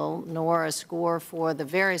this bill, nor a score for the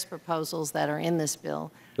various proposals that are in this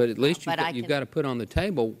bill. But at least But you've got to put on the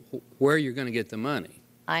table where you're going to get the money.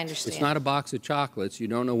 I understand. It's not a box of chocolates. You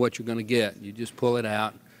don't know what you're going to get. You just pull it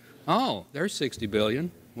out. Oh, there's $60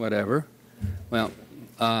 billion, whatever. Well,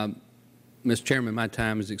 Mr. Chairman, my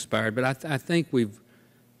time has expired, but I think we've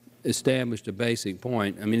established a basic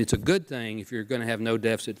point. I mean, it's a good thing if you're going to have no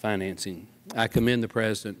deficit financing. I commend the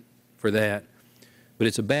President for that. But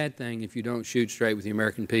it's a bad thing if you don't shoot straight with the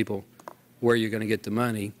American people where you're going to get the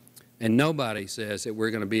money. And nobody says that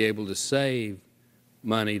we're going to be able to save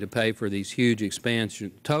money to pay for these huge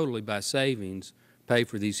expansions, totally by savings, pay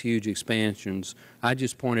for these huge expansions. I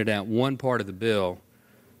just pointed out one part of the bill,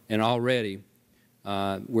 and already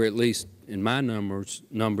we're at least, in my numbers,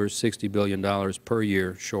 $60 billion per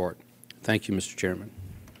year short. Thank you, Mr. Chairman.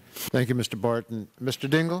 Thank you, Mr. Barton. Mr.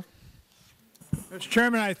 Dingell? Mr.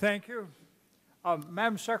 Chairman, I thank you.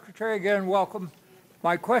 Madam Secretary, again, welcome.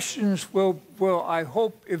 My questions will, I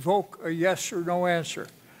hope, evoke a yes or no answer.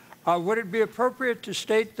 Would it be appropriate to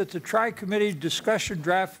state that the Tri-Committee discussion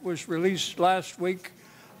draft was released last week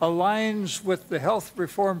aligns with the health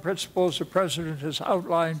reform principles the President has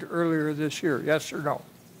outlined earlier this year? Yes or no?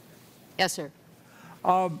 Yes, sir.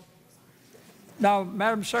 Now,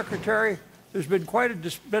 Madam Secretary, there's been quite a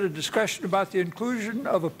bit of discussion about the inclusion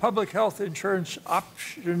of a public health insurance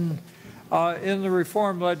option in the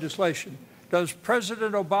reform legislation. Does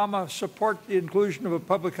President Obama support the inclusion of a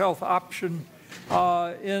public health option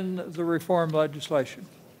in the reform legislation?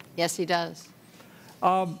 Yes, he does.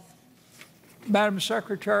 Madam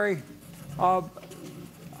Secretary,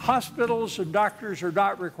 hospitals and doctors are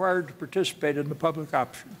not required to participate in the public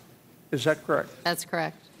option. Is that correct? That's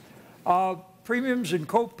correct. Premiums and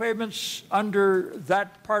co-payments under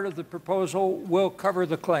that part of the proposal will cover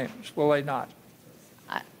the claims, will they not?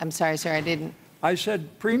 I'm sorry, sir, I didn't. I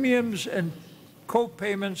said premiums and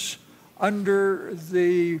co-payments under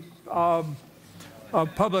the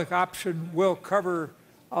public option will cover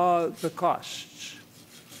the costs.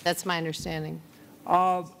 That's my understanding.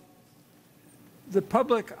 The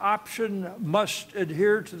public option must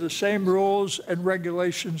adhere to the same rules and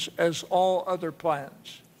regulations as all other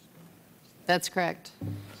plans. That's correct.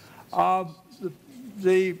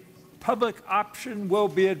 The public option will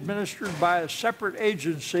be administered by a separate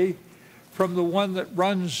agency from the one that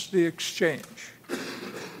runs the exchange.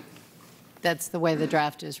 That's the way the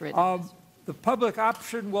draft is written. The public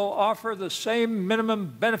option will offer the same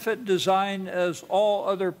minimum benefit design as all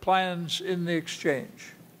other plans in the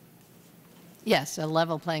exchange. Yes, a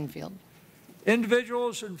level playing field.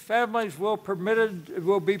 Individuals and families will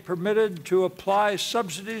be permitted to apply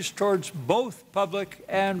subsidies towards both public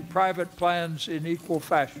and private plans in equal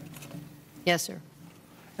fashion. Yes, sir.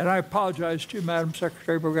 And I apologize to you, Madam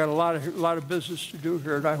Secretary, but we've got a lot of business to do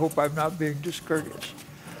here, and I hope I'm not being discourteous.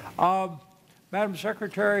 Madam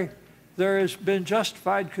Secretary, there has been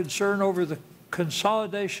justified concern over the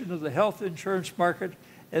consolidation of the health insurance market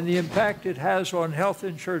and the impact it has on health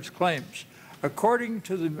insurance claims. According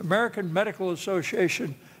to the American Medical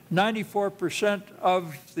Association, 94%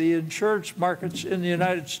 of the insurance markets in the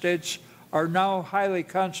United States are now highly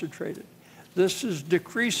concentrated. This has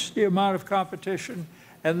decreased the amount of competition,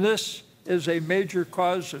 and this is a major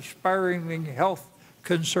cause of spiraling health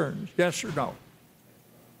concerns. Yes or no?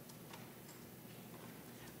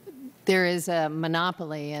 There is a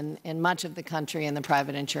monopoly in much of the country in the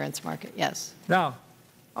private insurance market, yes. Now,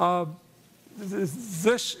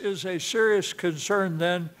 this is a serious concern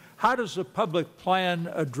then. How does the public plan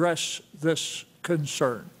address this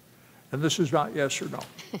concern? And this is not yes or no.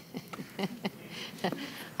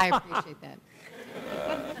 I appreciate that.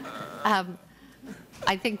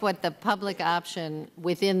 I think what the public option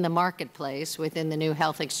within the marketplace, within the new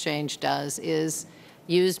health exchange does is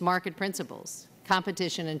use market principles,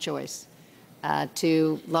 competition and choice,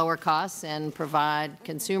 to lower costs and provide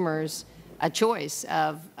consumers a choice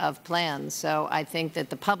of plans. So I think that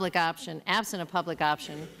the public option, absent a public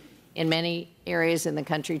option in many areas in the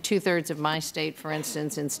country, 2/3 of my state, for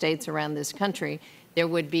instance, in states around this country, there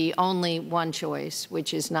would be only one choice,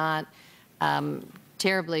 which is not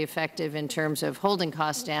terribly effective in terms of holding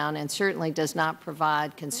costs down and certainly does not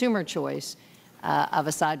provide consumer choice of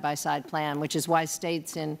a side-by-side plan, which is why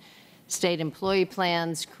states in state employee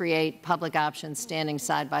plans create public options standing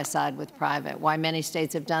side-by-side with private, why many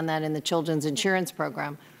states have done that in the children's insurance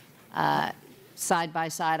program,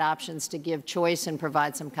 side-by-side options to give choice and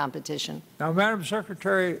provide some competition. Now, Madam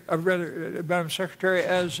Secretary,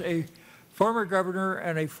 as a former governor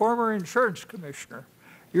and a former insurance commissioner,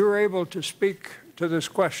 you were able to speak to this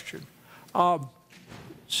question.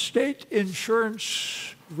 State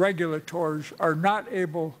insurance regulators are not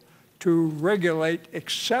able to regulate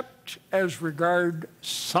except as regard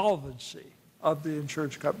solvency of the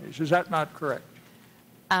insurance companies. Is that not correct?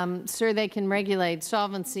 Sir, they can regulate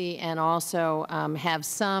solvency and also have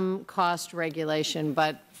some cost regulation,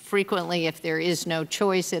 but frequently if there is no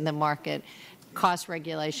choice in the market, cost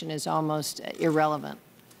regulation is almost irrelevant.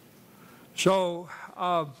 So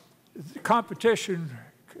competition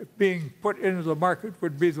being put into the market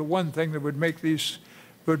would be the one thing that would make these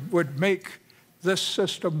would make this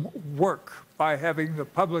system work by having the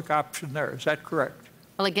public option there. Is that correct?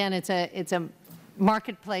 Well, again, it's a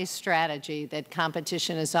marketplace strategy that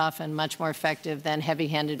competition is often much more effective than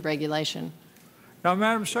heavy-handed regulation. Now,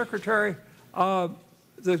 Madam Secretary, there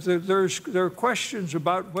are questions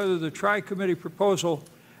about whether the Tri-Committee proposal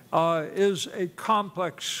is a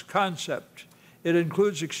complex concept. It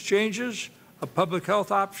includes exchanges, a public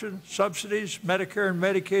health option, subsidies, Medicare and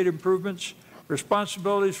Medicaid improvements,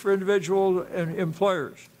 responsibilities for individual and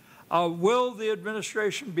employers. Will the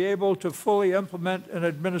administration be able to fully implement and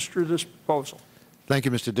administer this proposal? Thank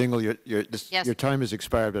you, Mr. Dingell. Yes. Your time has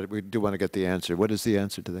expired, but we do want to get the answer. What is the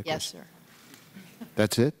answer to that Yes, question? sir.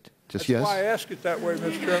 That's it? Just That's yes? why I ask it that way,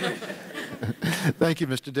 Mr. Chairman. Thank you,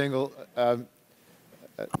 Mr. Dingell.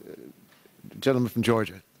 Gentleman from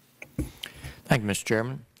Georgia. Thank you, Mr.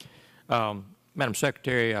 Chairman. Madam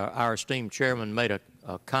Secretary, our esteemed chairman made a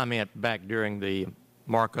comment back during the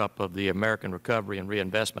markup of the American Recovery and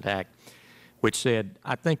Reinvestment Act, which said,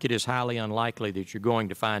 I think it is highly unlikely that you're going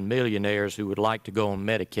to find millionaires who would like to go on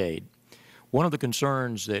Medicaid. One of the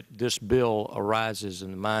concerns that this bill arises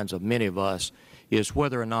in the minds of many of us is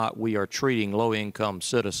whether or not we are treating low-income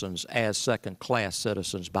citizens as second-class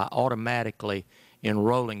citizens by automatically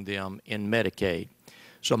enrolling them in Medicaid.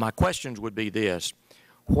 So my questions would be this.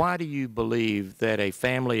 Why do you believe that a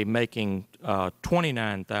family making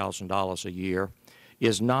 $29,000 a year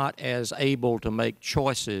is not as able to make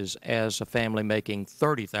choices as a family making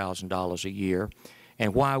 $30,000 a year?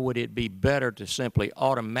 And why would it be better to simply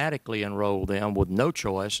automatically enroll them with no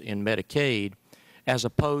choice in Medicaid as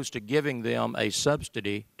opposed to giving them a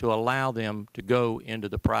subsidy to allow them to go into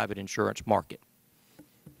the private insurance market?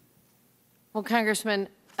 Well, Congressman,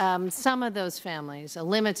 some of those families, a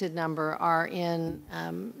limited number, are in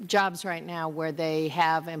jobs right now where they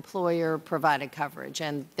have employer-provided coverage,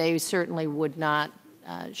 and they certainly would not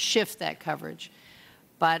shift that coverage.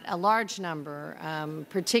 But a large number,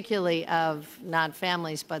 particularly of not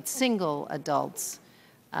families but single adults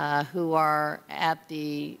who are at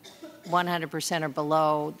the 100% or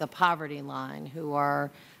below the poverty line, who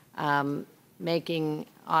are making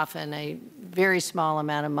often a very small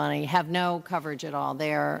amount of money, have no coverage at all.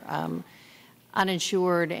 They are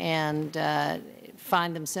uninsured and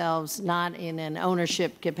find themselves not in an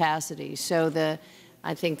ownership capacity. So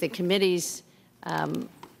I think the committee's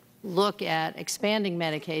look at expanding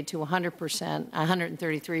Medicaid to 100%,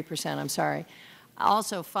 133%, I'm sorry,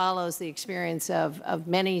 also follows the experience of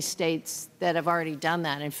many states that have already done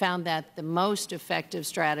that and found that the most effective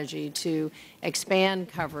strategy to expand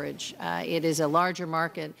coverage. It is a larger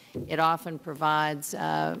market. It often provides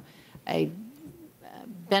a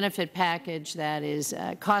benefit package that is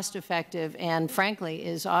cost-effective and, frankly,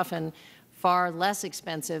 is often far less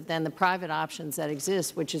expensive than the private options that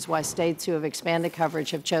exist, which is why states who have expanded coverage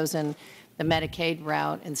have chosen the Medicaid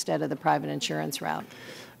route instead of the private insurance route.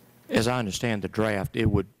 As I understand the draft, it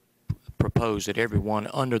would propose that everyone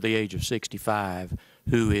under the age of 65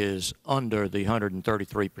 who is under the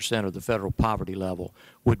 133% of the federal poverty level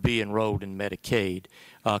would be enrolled in Medicaid.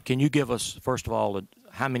 Can you give us, first of all,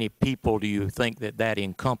 how many people do you think that that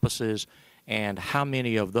encompasses, and how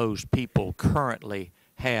many of those people currently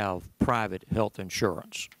have private health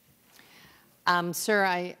insurance? Sir,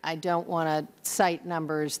 I don't want to cite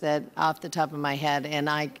numbers that off the top of my head, and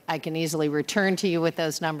I can easily return to you with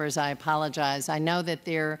those numbers. I apologize. I know that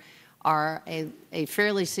there are a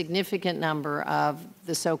fairly significant number of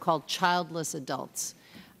the so-called childless adults,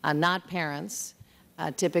 not parents,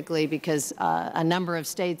 typically because a number of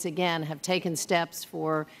states, again, have taken steps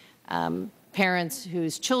for parents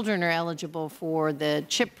whose children are eligible for the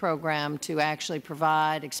CHIP program to actually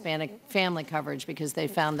provide expanded family coverage, because they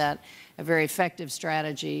found that a very effective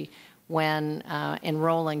strategy when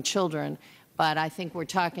enrolling children. But I think we're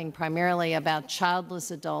talking primarily about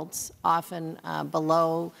childless adults, often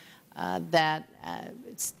below that.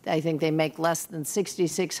 I think they make less than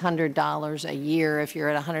 $6,600 a year if you're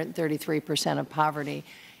at 133% of poverty.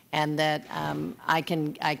 And that I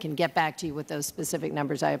can get back to you with those specific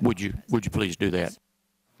numbers. Would you please do that?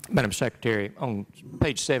 Madam Secretary, on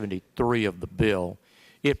page 73 of the bill,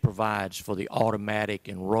 it provides for the automatic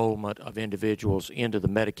enrollment of individuals into the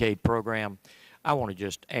Medicaid program. I want to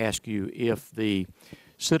just ask you if the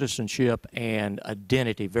citizenship and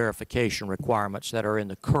identity verification requirements that are in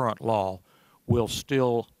the current law will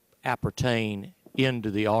still appertain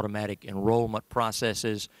into the automatic enrollment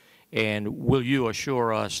processes. And will you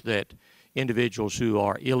assure us that individuals who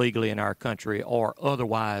are illegally in our country or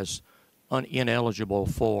otherwise ineligible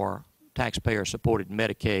for taxpayer-supported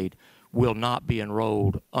Medicaid will not be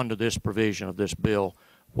enrolled under this provision of this bill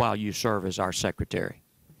while you serve as our Secretary?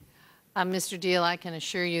 Mr. Deal, I can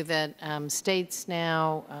assure you that states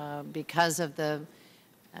now, because of the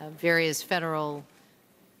various federal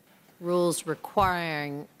rules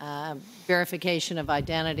requiring verification of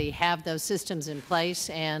identity, have those systems in place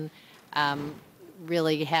and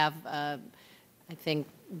really have, I think,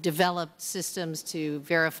 developed systems to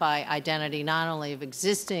verify identity not only of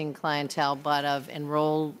existing clientele but of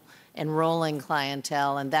enrolling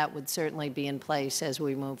clientele, and that would certainly be in place as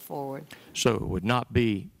we move forward. So it would not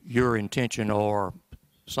be your intention or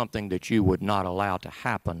something that you would not allow to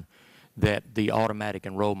happen that the automatic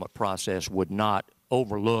enrollment process would not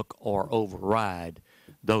overlook or override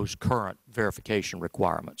those current verification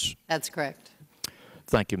requirements? That's correct.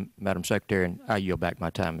 Thank you, Madam Secretary, and I yield back my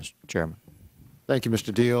time, Mr. Chairman. Thank you,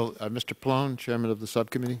 Mr. Deal. Mr. Pallone, Chairman of the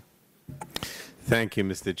subcommittee. Thank you,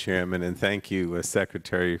 Mr. Chairman, and thank you,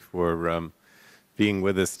 Secretary, for being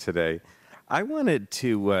with us today. I wanted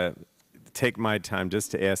to take my time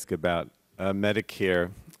just to ask about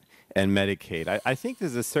Medicare and Medicaid. I think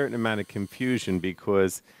there's a certain amount of confusion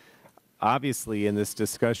because obviously in this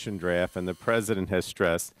discussion draft, and the President has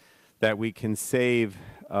stressed that we can save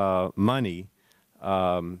money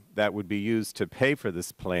that would be used to pay for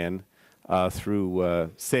this plan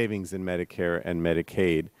through savings in Medicare and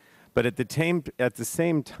Medicaid. But at the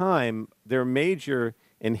same time, there are major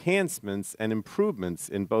enhancements and improvements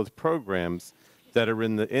in both programs that are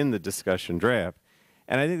in the discussion draft.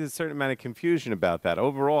 And I think there's a certain amount of confusion about that.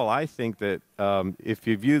 Overall, I think that if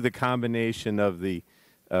you view the combination of the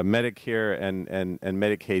Medicare and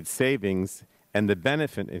Medicaid savings and the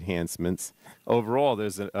benefit enhancements, overall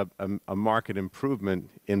there's a market improvement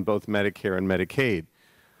in both Medicare and Medicaid.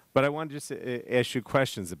 But I want to just ask you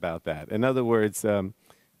questions about that. In other words,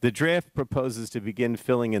 the draft proposes to begin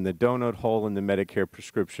filling in the donut hole in the Medicare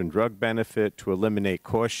prescription drug benefit, to eliminate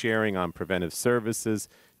cost sharing on preventive services,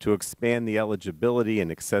 to expand the eligibility and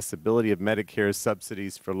accessibility of Medicare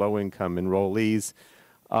subsidies for low-income enrollees.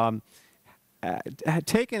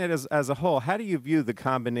 Taking it as a whole, how do you view the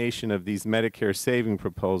combination of these Medicare saving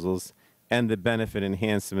proposals and the benefit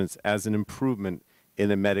enhancements as an improvement in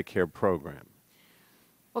the Medicare program?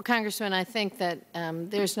 Well, Congressman, I think that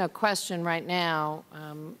there's no question right now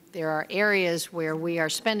there are areas where we are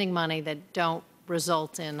spending money that don't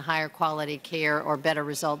result in higher quality care or better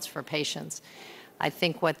results for patients. I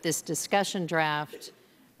think what this discussion draft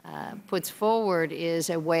puts forward is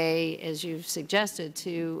a way, as you've suggested,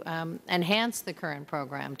 to enhance the current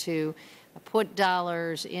program, to put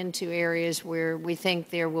dollars into areas where we think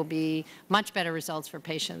there will be much better results for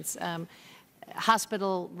patients.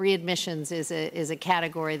 Hospital readmissions is a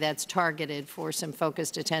category that's targeted for some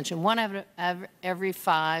focused attention. One out of every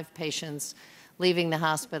 5 patients leaving the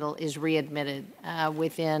hospital is readmitted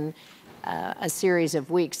within a series of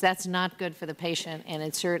weeks. That's not good for the patient, and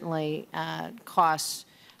it certainly costs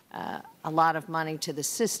a lot of money to the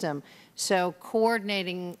system. So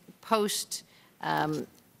coordinating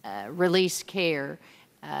post-release care,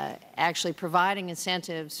 actually providing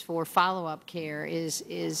incentives for follow-up care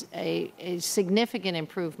is a significant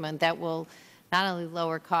improvement that will not only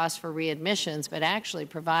lower costs for readmissions, but actually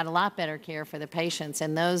provide a lot better care for the patients.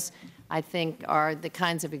 And those, I think, are the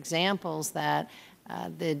kinds of examples that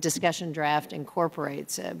the discussion draft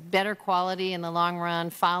incorporates. Better quality in the long run,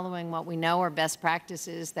 following what we know are best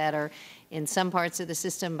practices that are in some parts of the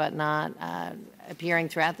system but not appearing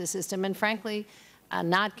throughout the system, and frankly,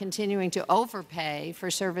 not continuing to overpay for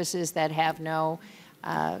services that have no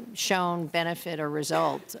shown benefit or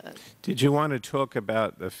result. Did you want to talk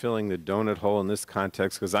about filling the donut hole in this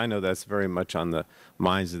context? Because I know that's very much on the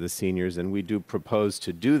minds of the seniors, and we do propose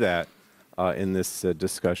to do that in this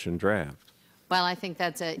discussion draft. Well, I think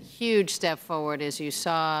that's a huge step forward. As you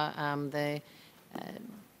saw, the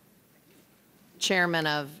chairman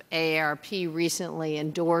of AARP recently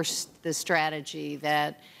endorsed the strategy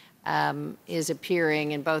that is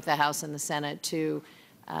appearing in both the House and the Senate to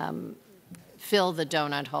fill the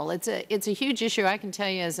donut hole. It's a huge issue. I can tell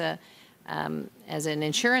you as an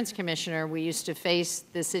insurance commissioner, we used to face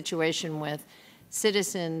this situation with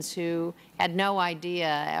citizens who had no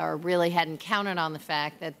idea or really hadn't counted on the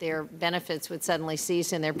fact that their benefits would suddenly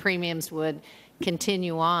cease and their premiums would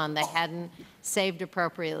continue on. They hadn't saved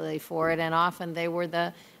appropriately for it, and often they were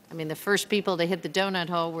the first people to hit the donut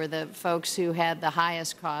hole were the folks who had the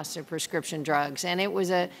highest costs of prescription drugs. And it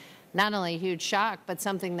was not only a huge shock, but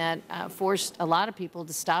something that forced a lot of people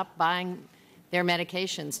to stop buying their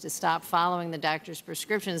medications, to stop following the doctor's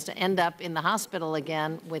prescriptions, to end up in the hospital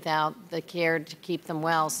again without the care to keep them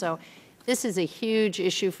well. So this is a huge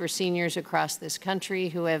issue for seniors across this country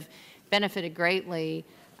who have benefited greatly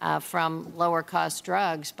from lower cost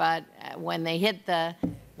drugs, but when they hit the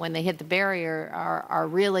barrier are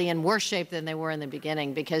really in worse shape than they were in the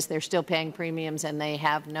beginning because they're still paying premiums and they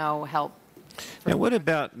have no help. Now, what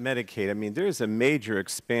about Medicaid? I mean, there's a major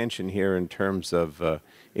expansion here in terms of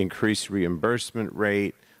increased reimbursement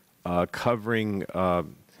rate, covering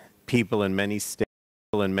people in many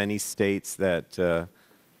states that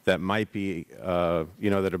that might be,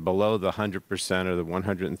 that are below the 100% or the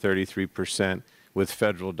 133% with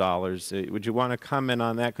federal dollars. Would you want to comment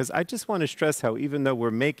on that? Because I just want to stress how even though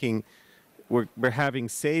we're having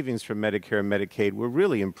savings from Medicare and Medicaid, we're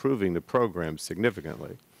really improving the program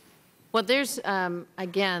significantly. Well, there's,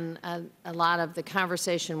 again, a lot of the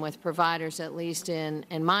conversation with providers, at least in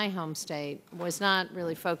my home state, was not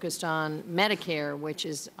really focused on Medicare, which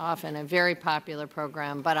is often a very popular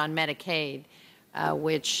program, but on Medicaid,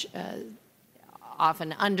 which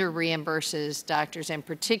often under-reimburses doctors and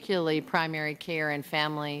particularly primary care and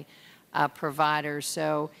family providers.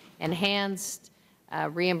 So enhanced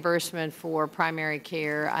reimbursement for primary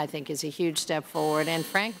care, I think, is a huge step forward. And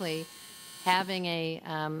frankly, having a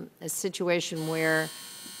situation where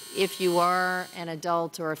if you are an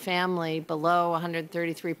adult or a family below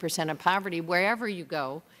 133% of poverty, wherever you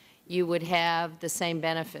go, you would have the same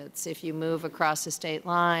benefits. If you move across the state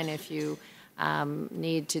line, if you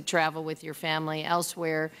need to travel with your family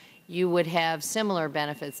elsewhere, you would have similar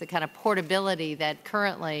benefits, the kind of portability that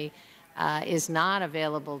currently is not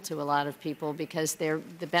available to a lot of people because the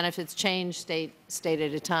benefits change state at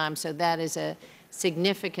a time. So that is a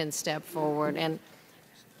significant step forward. And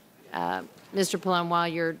Mr. Pallone, while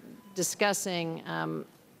you're discussing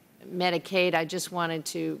Medicaid, I just wanted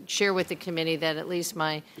to share with the committee that at least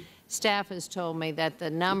my staff has told me that the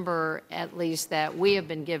number, at least that we have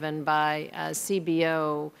been given by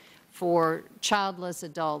CBO for childless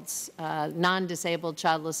adults, non-disabled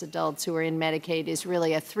childless adults who are in Medicaid is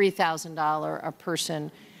really a $3,000 a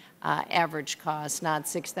person average cost, not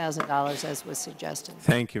 $6,000 as was suggested.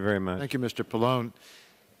 Thank you very much. Thank you, Mr. Pallone.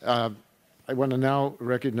 I want to now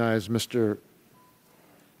recognize Mr.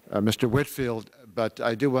 Whitfield, but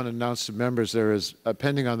I do want to announce to members there is,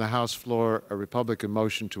 pending on the House floor, a Republican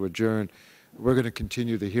motion to adjourn. We're going to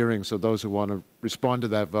continue the hearing, so those who want to respond to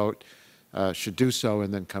that vote should do so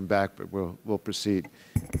and then come back, but we'll proceed.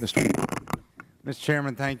 Mr.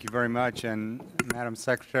 Chairman, thank you very much, and Madam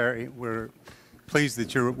Secretary, we're pleased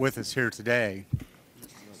that you're with us here today.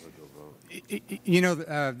 You know,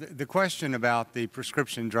 the question about the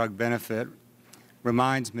prescription drug benefit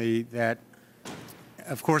reminds me that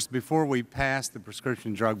of course, before we passed the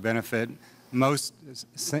prescription drug benefit, most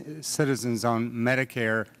citizens on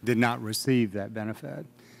Medicare did not receive that benefit.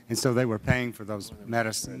 And so they were paying for those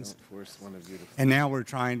medicines. And now we're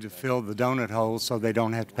trying to fill the donut hole so they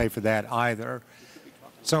don't have to pay for that either.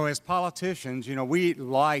 So as politicians, you know, we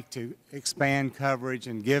like to expand coverage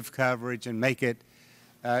and give coverage and make it,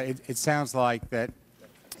 it sounds like that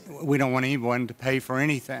we don't want anyone to pay for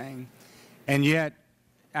anything. And yet,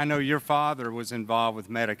 I know your father was involved with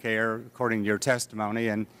Medicare, according to your testimony,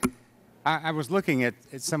 and I was looking at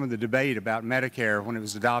some of the debate about Medicare when it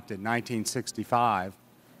was adopted in 1965,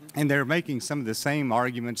 and they're making some of the same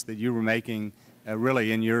arguments that you were making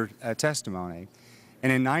really in your testimony.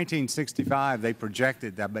 And in 1965, they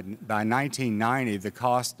projected that by 1990, the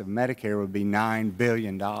cost of Medicare would be $9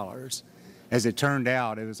 billion. As it turned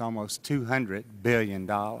out, it was almost $200 billion.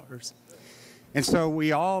 And so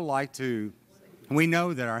we all like to, we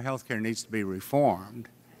know that our health care needs to be reformed.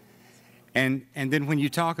 And then when you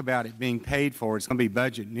talk about it being paid for, it's going to be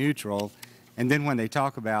budget neutral. And then when they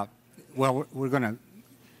talk about, well, we're going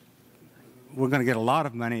to get a lot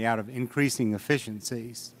of money out of increasing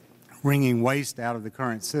efficiencies, wringing waste out of the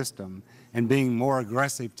current system, and being more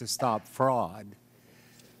aggressive to stop fraud.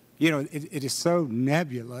 You know, it is so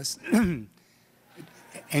nebulous.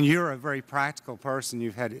 And you're a very practical person.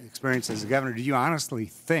 You've had experience as a governor. Do you honestly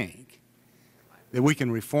think that we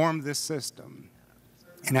can reform this system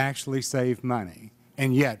and actually save money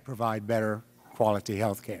and yet provide better quality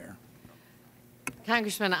health care?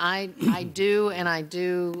 Congressman, I do, and I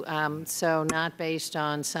do so not based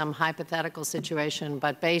on some hypothetical situation,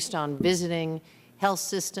 but based on visiting health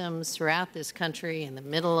systems throughout this country, in the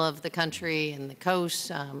middle of the country, and the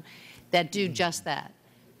coast, that do just that,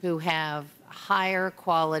 who have higher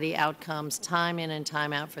quality outcomes time in and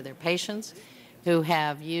time out for their patients, who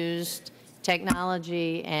have used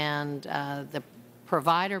technology and the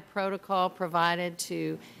provider protocol provided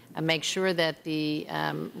to make sure that the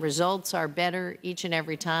results are better each and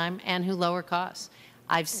every time, and who lower costs.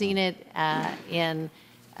 I've seen it in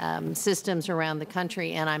systems around the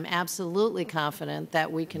country, and I'm absolutely confident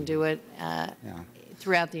that we can do it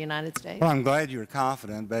throughout the United States. Well, I'm glad you're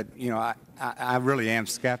confident, but, you know, I really am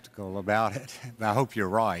skeptical about it. I hope you're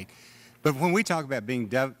right. But when we talk about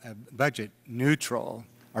being budget neutral,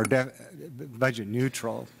 or budget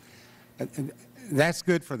neutral, that's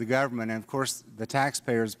good for the government, and of course the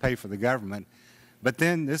taxpayers pay for the government. But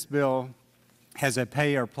then this bill has a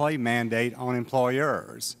pay or play mandate on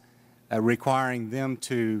employers, requiring them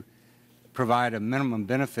to provide a minimum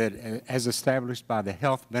benefit as established by the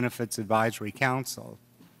Health Benefits Advisory Council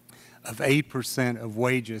of 8% of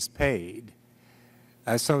wages paid.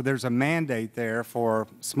 So there's a mandate there for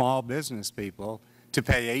small business people to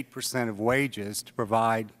pay 8% of wages to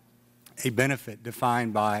provide a benefit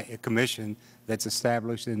defined by a commission that's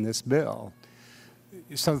established in this bill.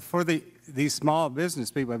 So for these small business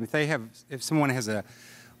people, I mean, if someone has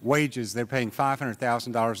wages, they're paying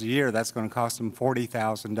 $500,000 a year, that's going to cost them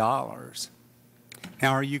 $40,000.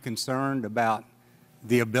 Now, are you concerned about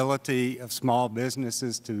the ability of small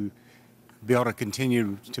businesses to be able to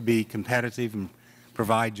continue to be competitive and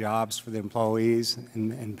provide jobs for the employees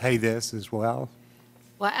and pay this as well?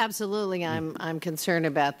 Well, absolutely. I'm concerned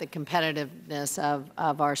about the competitiveness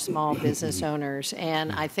of our small business owners,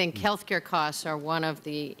 and I think healthcare costs are one of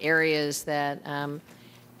the areas that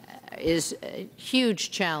is a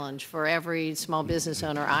huge challenge for every small business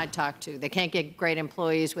owner I talk to. They can't get great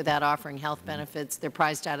employees without offering health benefits. They're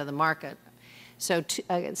priced out of the market. So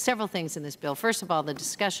several things in this bill. First of all, the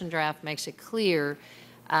discussion draft makes it clear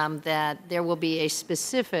that there will be a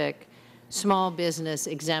specific small business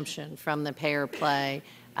exemption from the pay or play,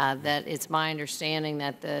 that it's my understanding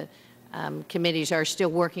that the committees are still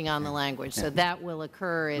working on the language. So that will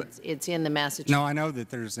occur. It's in the Massachusetts. No, I know that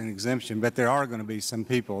there's an exemption, but there are going to be some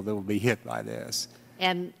people that will be hit by this.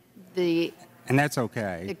 And that's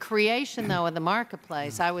okay. The creation, though, of the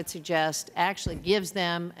marketplace, I would suggest, actually gives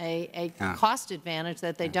them a cost advantage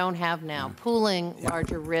that they don't have now, pooling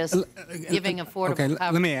larger risk, giving affordable coverage.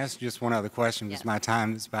 Let me ask just one other question because my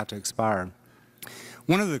time is about to expire.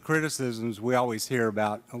 One of the criticisms we always hear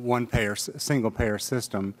about a single-payer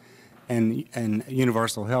system and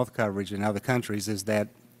universal health coverage in other countries is that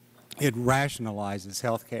it rationalizes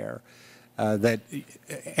health care.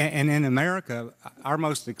 And in America, our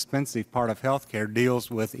most expensive part of health care deals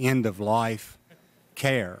with end-of-life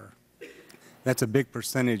care. That's a big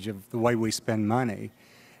percentage of the way we spend money.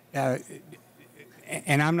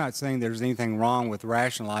 And I'm not saying there's anything wrong with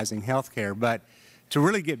rationalizing health care, but to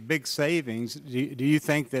really get big savings, do you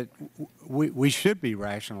think that we should be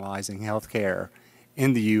rationalizing health care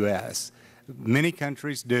in the U.S.? Many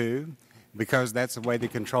countries do. because that's the way they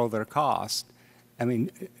control their cost. I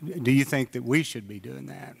mean, do you think that we should be doing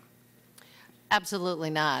that? Absolutely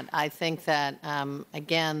not. I think that,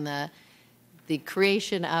 again, the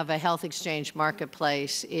creation of a health exchange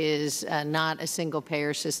marketplace is not a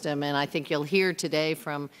single-payer system, and I think you'll hear today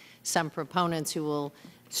from some proponents who will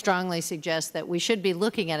strongly suggest that we should be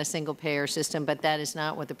looking at a single-payer system, but that is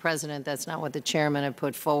not what the President, that's not what the Chairman have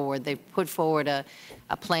put forward. They've put forward a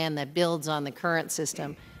plan that builds on the current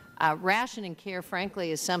system. Rationing care,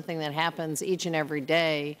 frankly, is something that happens each and every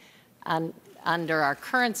day under our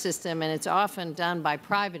current system, and it's often done by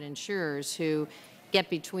private insurers who get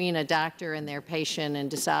between a doctor and their patient and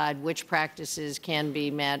decide which practices can be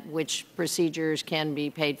met, which procedures can be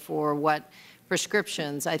paid for, what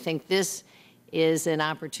prescriptions. I think this is an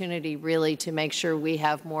opportunity really to make sure we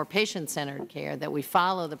have more patient-centered care, that we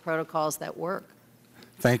follow the protocols that work.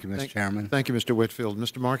 Thank you, Mr. Chairman. Thank you, Mr. Whitfield.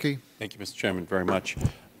 Mr. Markey? Thank you, Mr. Chairman, very much.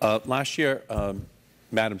 Last year,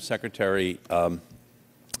 Madam Secretary,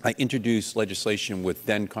 I introduced legislation with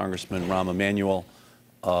then Congressman Rahm Emanuel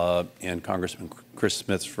and Congressman Chris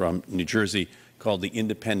Smith from New Jersey called the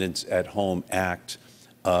Independence at Home Act.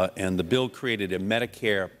 And the bill created a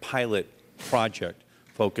Medicare pilot project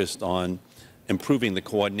focused on improving the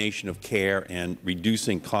coordination of care and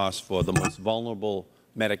reducing costs for the most vulnerable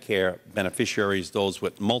Medicare beneficiaries, those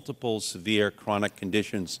with multiple severe chronic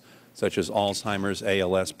conditions such as Alzheimer's,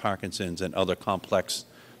 ALS, Parkinson's, and other complex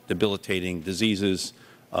debilitating diseases,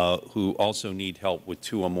 who also need help with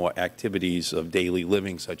 2 or more activities of daily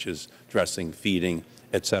living, such as dressing, feeding,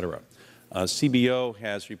 etc. CBO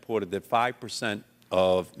has reported that 5%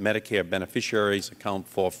 of Medicare beneficiaries account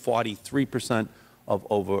for 43% of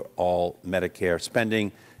overall Medicare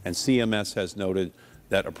spending, and CMS has noted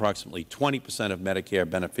that approximately 20% of Medicare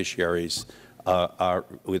beneficiaries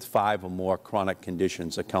with 5 or more chronic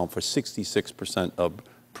conditions account for 66% of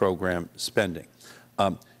program spending.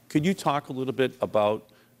 Could you talk a little bit about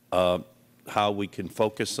how we can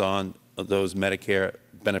focus on those Medicare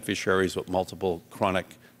beneficiaries with multiple chronic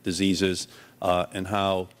diseases, and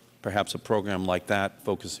how perhaps a program like that,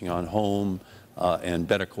 focusing on home and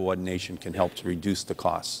better coordination, can help to reduce the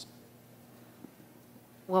costs?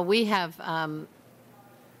 Well, we have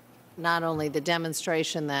not only the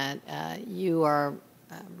demonstration that you are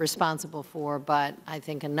responsible for, but I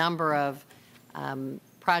think a number of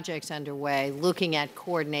projects underway looking at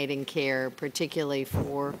coordinating care, particularly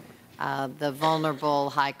for the vulnerable,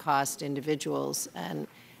 high-cost individuals. And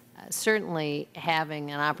certainly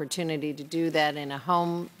having an opportunity to do that in a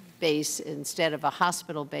home base instead of a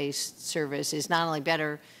hospital-based service is not only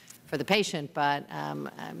better for the patient, but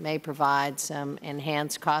may provide some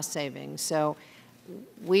enhanced cost savings. So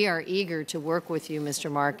we are eager to work with you,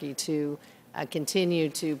 Mr. Markey, to continue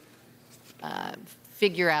to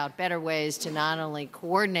figure out better ways to not only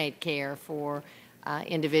coordinate care for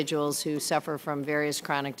individuals who suffer from various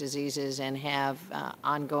chronic diseases and have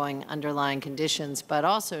ongoing underlying conditions, but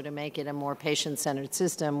also to make it a more patient-centered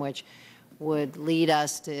system, which would lead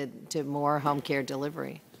us to more home care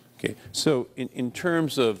delivery. Okay. So in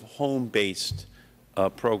terms of home-based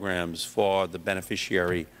programs for the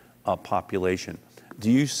beneficiary population, do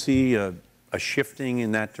you see a shifting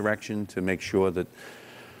in that direction to make sure that,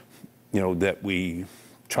 that we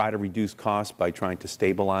try to reduce costs by trying to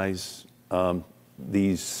stabilize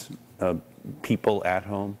these people at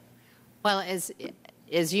home? Well,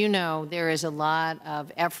 as you know, there is a lot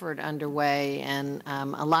of effort underway, and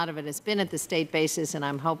a lot of it has been at the state basis, and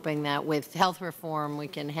I'm hoping that with health reform we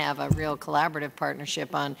can have a real collaborative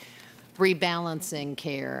partnership on rebalancing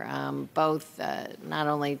care, both not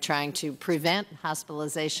only trying to prevent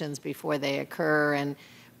hospitalizations before they occur and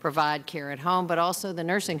provide care at home, but also the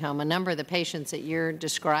nursing home. A number of the patients that you're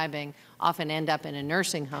describing often end up in a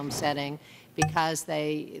nursing home setting because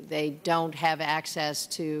they don't have access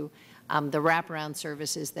to the wraparound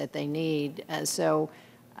services that they need. So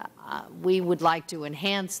we would like to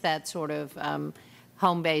enhance that sort of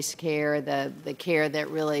home-based care, the care that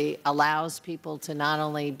really allows people to not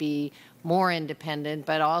only be more independent,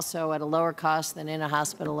 but also at a lower cost than in a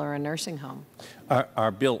hospital or a nursing home.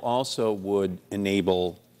 Our bill also would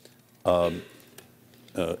enable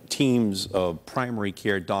teams of primary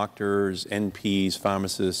care doctors, NPs,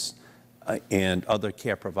 pharmacists, and other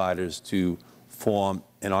care providers to form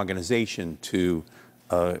an organization to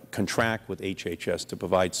contract with HHS to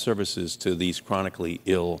provide services to these chronically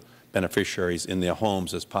ill beneficiaries in their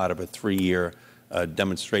homes as part of a 3-year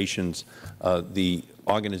demonstrations. The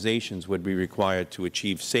organizations would be required to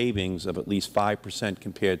achieve savings of at least 5%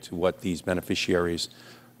 compared to what these beneficiaries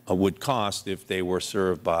would cost if they were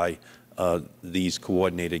served by these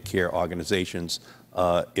coordinated care organizations.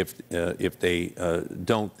 If they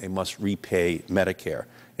don't, they must repay Medicare.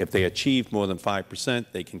 If they achieve more than 5%,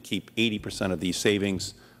 they can keep 80% of these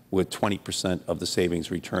savings, with 20% of the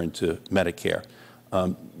savings returned to Medicare.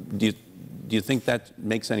 Do you think that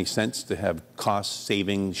makes any sense, to have cost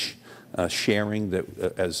savings sharing that,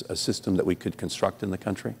 as a system that we could construct in the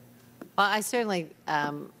country? Well, I certainly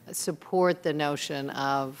support the notion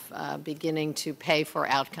of beginning to pay for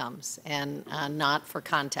outcomes and not for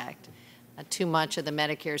contact. Too much of the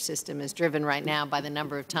Medicare system is driven right now by the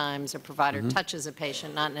number of times a provider touches a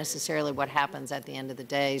patient, not necessarily what happens at the end of the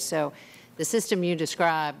day. So the system you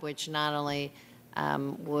described, which not only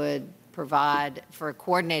would provide for a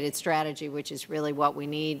coordinated strategy, which is really what we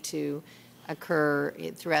need to occur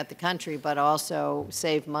throughout the country, but also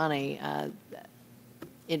save money,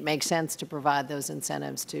 it makes sense to provide those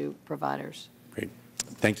incentives to providers. Great.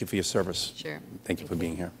 Thank you for your service. Sure. Thank you for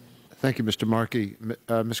being here. Thank you, Mr. Markey.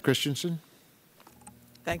 Ms. Christensen?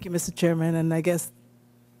 Thank you, Mr. Chairman. And I guess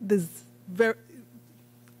there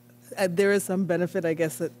is some benefit, I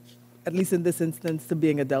guess, at least in this instance, to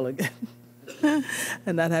being a delegate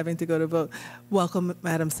and not having to go to vote. Welcome,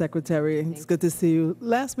 Madam Secretary. It's good to see you.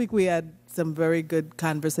 Last week we had some very good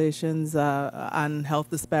conversations on health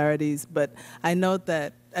disparities, but I note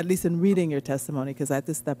that, at least in reading your testimony, because I had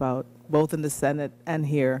to step out both in the Senate and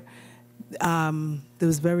here, there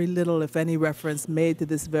was very little, if any, reference made to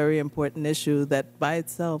this very important issue that by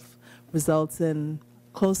itself results in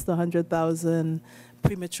close to 100,000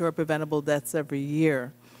 premature preventable deaths every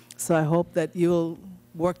year. So I hope that you'll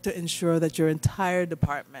work to ensure that your entire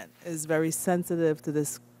department is very sensitive to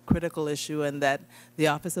this critical issue, and that the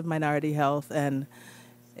Office of Minority Health, and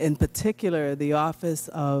in particular the Office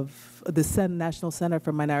of the National Center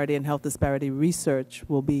for Minority and Health Disparity Research,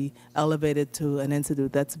 will be elevated to an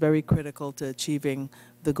institute that's very critical to achieving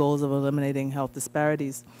the goals of eliminating health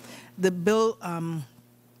disparities. The bill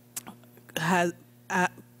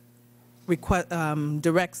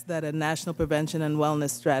directs that a national prevention and wellness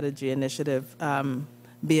strategy initiative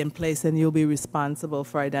be in place, and you'll be responsible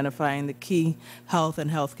for identifying the key health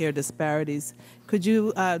and healthcare disparities. Could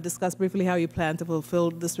you discuss briefly how you plan to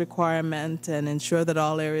fulfill this requirement and ensure that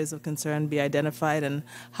all areas of concern be identified, and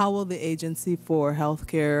how will the Agency for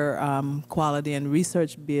Healthcare Quality and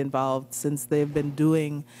Research be involved, since they've been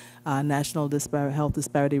doing national health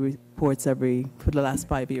disparity reports for the last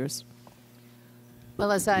 5 years?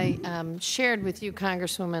 Well, as I shared with you,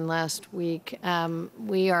 Congresswoman, last week,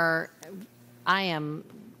 I am,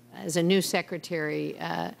 as a new secretary,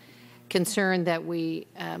 concerned that we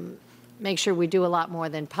make sure we do a lot more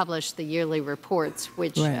than publish the yearly reports,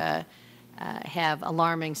 which have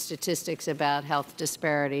alarming statistics about health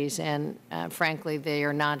disparities, and frankly, they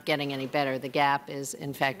are not getting any better. The gap is,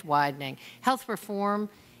 in fact, widening. Health reform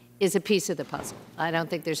is a piece of the puzzle. I don't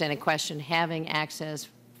think there's any question having access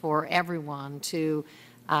for everyone to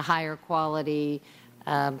higher quality,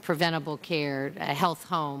 preventable care, a health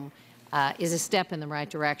home, is a step in the right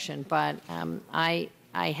direction. But I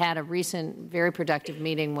had a recent very productive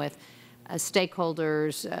meeting with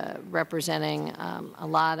stakeholders representing a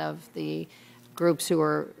lot of the groups who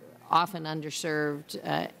are often underserved,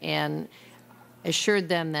 and assured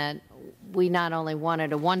them that we not only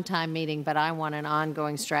wanted a one-time meeting, but I want an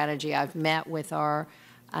ongoing strategy. I've met with our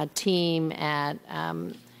team at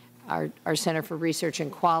our Center for Research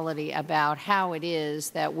and Quality about how it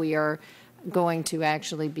is that we are going to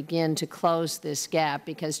actually begin to close this gap,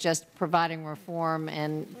 because just providing reform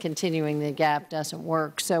and continuing the gap doesn't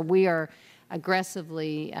work. So we are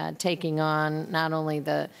aggressively taking on not only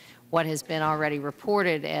what has been already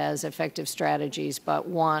reported as effective strategies, but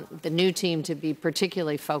want the new team to be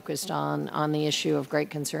particularly focused on the issue of great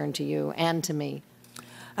concern to you and to me.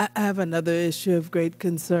 I have another issue of great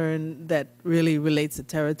concern that really relates to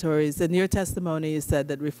territories. In your testimony, you said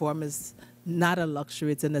that reform is not a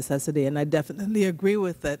luxury, it's a necessity, and I definitely agree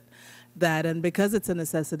with that. And because it's a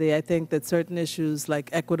necessity, I think that certain issues like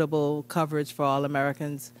equitable coverage for all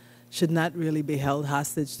Americans should not really be held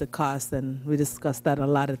hostage to cost, and we discussed that a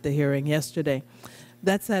lot at the hearing yesterday.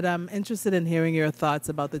 That said, I'm interested in hearing your thoughts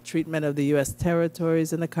about the treatment of the U.S.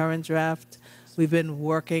 territories in the current draft. We've been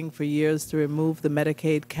working for years to remove the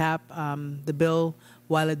Medicaid cap. The bill,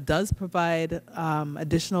 while it does provide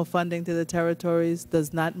additional funding to the territories,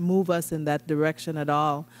 does not move us in that direction at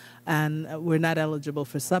all, and we're not eligible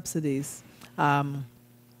for subsidies.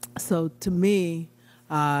 So to me,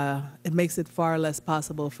 it makes it far less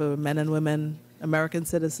possible for men and women, American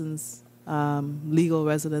citizens, legal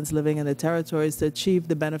residents living in the territories to achieve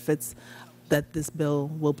the benefits that this bill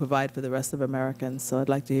will provide for the rest of Americans. So I'd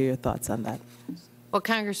like to hear your thoughts on that. Well,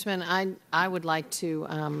 Congressman, I would like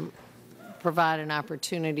to provide an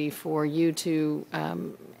opportunity for you to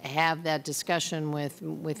have that discussion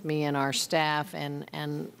with me and our staff,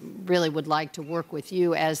 and really would like to work with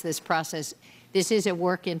you as this process. This is a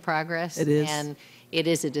work in progress. It is. And it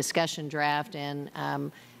is a discussion draft, and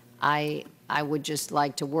I would just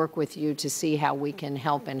like to work with you to see how we can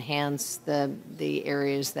help enhance the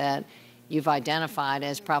areas that you've identified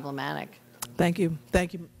as problematic. Thank you.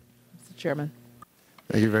 Thank you, Mr. Chairman.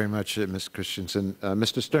 Thank you very much, Ms. Christensen.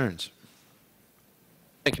 Mr. Stearns.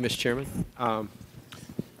 Thank you, Mr. Chairman.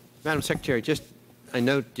 Madam Secretary, I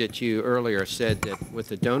note that you earlier said that with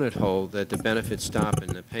the donut hole that the benefits stop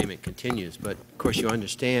and the payment continues, but of course you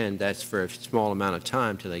understand that's for a small amount of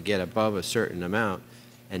time till they get above a certain amount,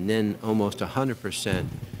 and then almost 100%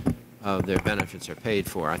 of their benefits are paid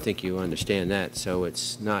for. I think you understand that, so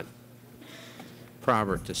it's not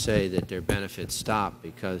proper to say that their benefits stop,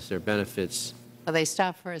 because their benefits... Well, they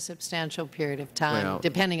stop for a substantial period of time, Well,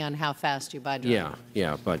 depending on how fast you buy drugs.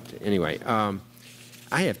 Yeah, but anyway,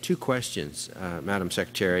 I have two questions, Madam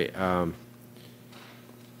Secretary.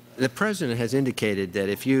 The President has indicated that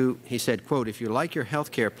he said, quote, if you like your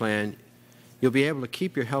health care plan, you'll be able to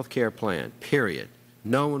keep your health care plan, period.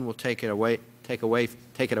 No one will take it away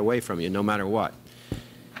from you, no matter what.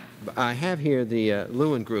 I have here the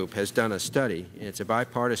Lewin Group has done a study, and it's a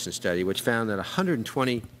bipartisan study, which found that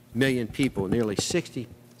 120 million people, nearly 67%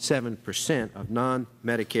 of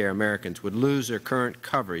non-Medicare Americans, would lose their current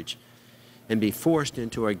coverage and be forced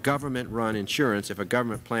into a government-run insurance if a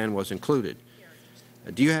government plan was included.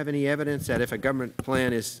 Do you have any evidence that if a government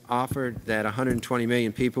plan is offered, that 120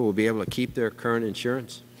 million people will be able to keep their current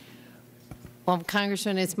insurance? Well,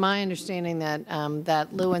 Congressman, it's my understanding that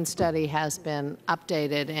that Lewin study has been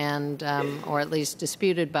updated and, or at least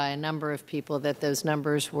disputed by a number of people, that those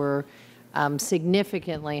numbers were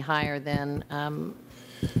significantly higher than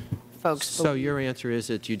folks So believe. your answer is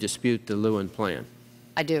that you dispute the Lewin plan?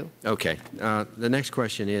 I do. Okay. The next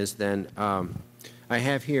question is then, I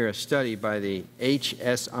have here a study by the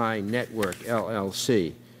HSI Network,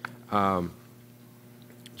 LLC,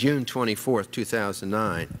 June 24,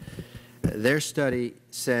 2009. Their study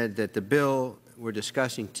said that the bill we're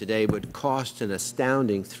discussing today would cost an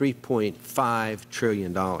astounding $3.5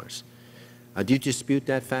 trillion. Do you dispute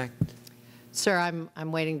that fact? Sir,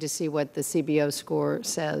 I'm waiting to see what the CBO score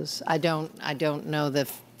says. I don't know the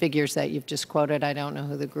figures that you've just quoted. I don't know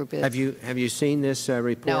who the group is. Have you seen this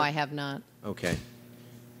report? No, I have not. Okay.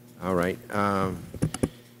 All right.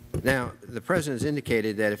 Now, the President has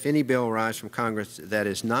indicated that if any bill arrives from Congress that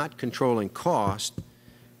is not controlling cost,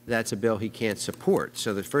 that's a bill he can't support.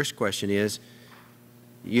 So the first question is,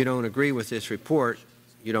 you don't agree with this report,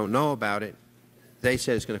 you don't know about it, they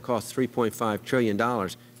said it's going to cost $3.5 trillion.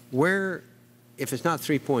 Where, if it's not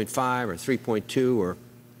 3.5 or 3.2 or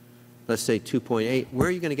let's say 2.8, where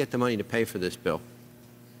are you going to get the money to pay for this bill?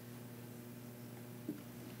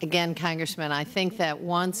 Again, Congressman, I think that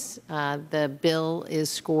once the bill is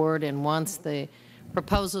scored and once the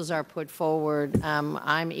proposals are put forward,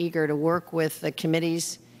 I'm eager to work with the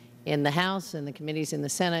committees in the House and the committees in the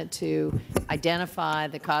Senate to identify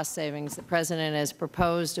the cost savings. The President has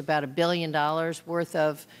proposed about $1 billion worth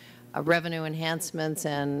of revenue enhancements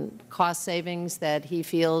and cost savings that he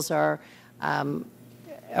feels are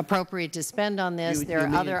appropriate to spend on this. There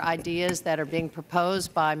are other ideas that are being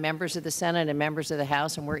proposed by members of the Senate and members of the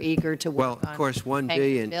House, and we're eager to work on. Well, of course, $1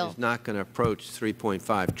 billion is not going to approach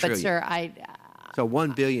 $3.5 trillion. But, sir, so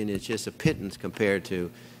 $1 billion is just a pittance compared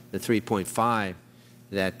to the $3.5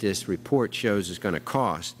 that this report shows is going to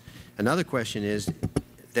cost. Another question is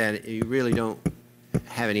that you really don't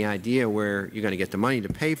have any idea where you're going to get the money to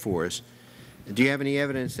pay for us. Do you have any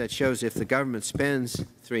evidence that shows if the government spends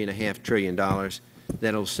 $3.5 trillion, that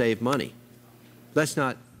it'll save money? Let's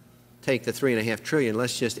not take the $3.5 trillion.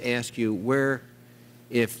 Let's just ask you where,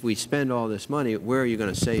 if we spend all this money, where are you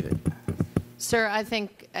going to save it? Sir, I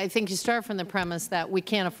think you start from the premise that we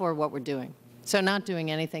can't afford what we're doing. So not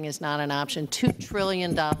doing anything is not an option. $2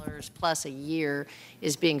 trillion plus a year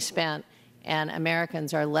is being spent, and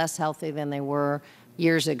Americans are less healthy than they were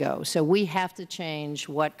years ago. So we have to change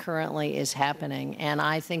what currently is happening. And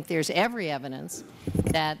I think there's every evidence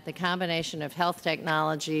that the combination of health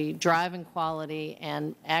technology, driving quality,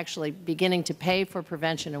 and actually beginning to pay for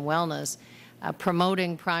prevention and wellness,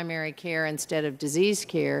 promoting primary care instead of disease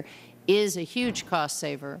care, is a huge cost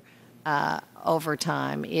saver over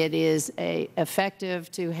time. It is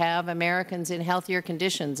effective to have Americans in healthier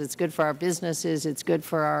conditions. It's good for our businesses. It's good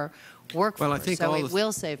for our workforce. Well, I think so it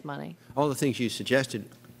will save money. All the things you suggested,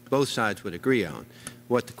 both sides would agree on.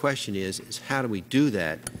 What the question is how do we do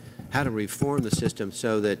that? How to reform the system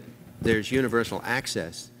so that there's universal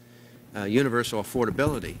access, universal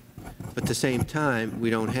affordability, but at the same time, we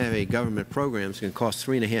don't have a government program that's going to cost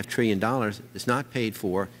 $3.5 trillion that's not paid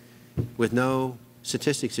for, with no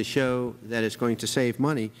statistics to show that it's going to save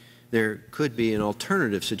money. There could be an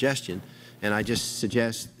alternative suggestion, and I just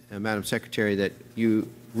suggest, Madam Secretary, that you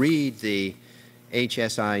read the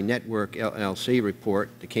HSI Network LLC report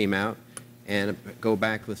that came out and go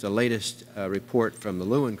back with the latest report from the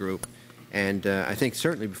Lewin Group. And I think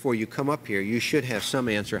certainly before you come up here, you should have some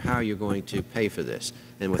answer how you're going to pay for this.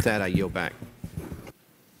 And with that, I yield back.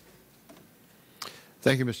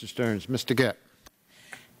 Thank you, Mr. Stearns. Mr. Gett.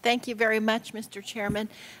 Thank you very much, Mr. Chairman.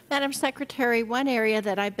 Madam Secretary, one area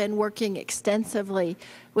that I've been working extensively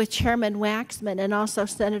with Chairman Waxman and also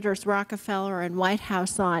Senators Rockefeller and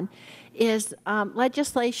Whitehouse on is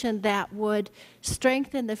legislation that would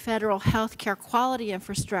strengthen the federal health care quality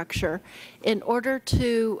infrastructure in order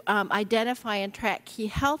to identify and track key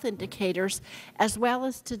health indicators, as well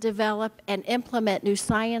as to develop and implement new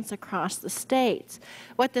science across the states.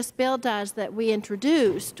 What this bill does that we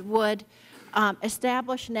introduced would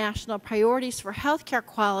establish national priorities for health care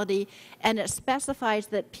quality, and it specifies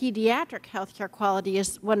that pediatric health care quality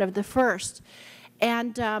is one of the first.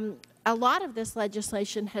 And a lot of this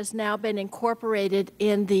legislation has now been incorporated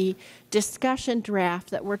in the discussion draft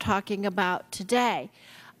that we're talking about today.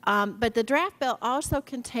 But the draft bill also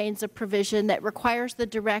contains a provision that requires the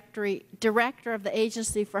director of the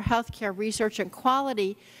Agency for Healthcare Research and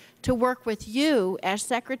Quality to work with you as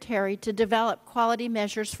Secretary to develop quality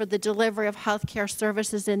measures for the delivery of health care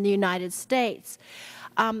services in the United States.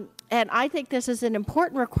 And I think this is an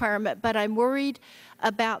important requirement, but I'm worried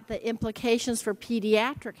about the implications for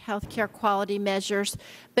pediatric health care quality measures,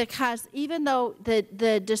 because even though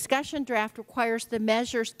the discussion draft requires the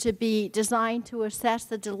measures to be designed to assess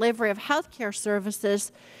the delivery of health care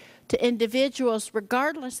services to individuals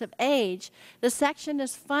regardless of age, the section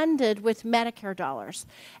is funded with Medicare dollars.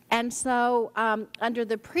 And so under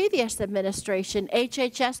the previous administration,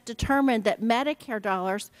 HHS determined that Medicare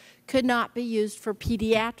dollars could not be used for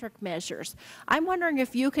pediatric measures. I'm wondering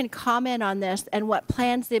if you can comment on this and what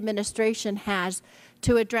plans the administration has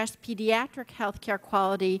to address pediatric health care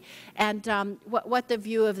quality, and what the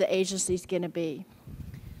view of the agency is going to be.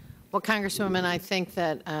 Well, Congresswoman, I think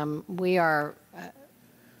that we are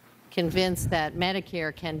convinced that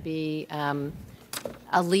Medicare can be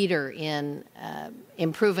a leader in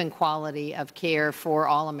improving quality of care for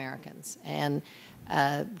all Americans. And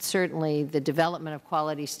certainly the development of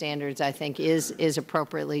quality standards, I think, is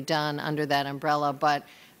appropriately done under that umbrella. But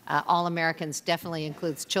all Americans definitely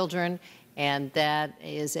includes children, and that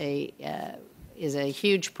is a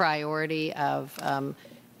huge priority of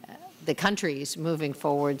the country's moving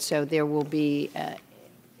forward. So there will be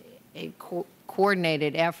a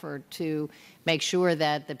coordinated effort to make sure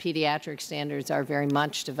that the pediatric standards are very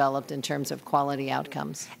much developed in terms of quality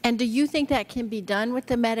outcomes. And do you think that can be done with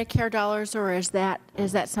the Medicare dollars, or is that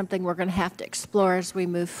something we're going to have to explore as we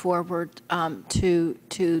move forward to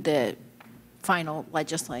the final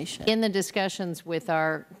legislation? In the discussions with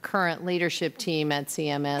our current leadership team at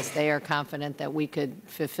CMS, they are confident that we could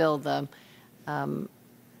fulfill the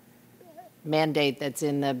mandate that's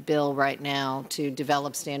in the bill right now to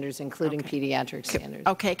develop standards, including pediatric standards.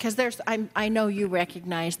 Okay, because I know you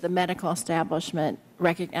recognize the medical establishment,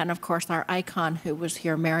 and of course our icon who was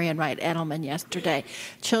here, Marian Wright Edelman, yesterday.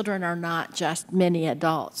 Children are not just mini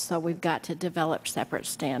adults, so we've got to develop separate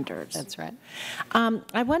standards. That's right.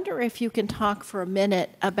 I wonder if you can talk for a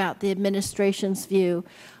minute about the administration's view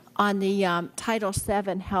on the Title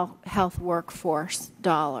VII health workforce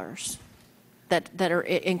dollars that are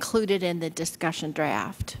included in the discussion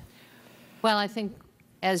draft. Well, I think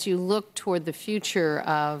as you look toward the future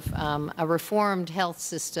of a reformed health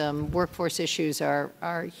system, workforce issues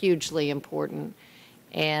are hugely important.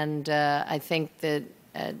 And I think that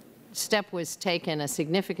a step was taken, a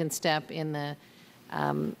significant step in the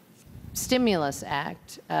Stimulus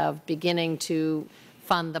Act of beginning to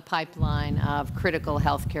fund the pipeline of critical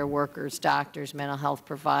health care workers, doctors, mental health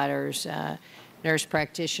providers, nurse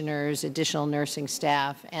practitioners, additional nursing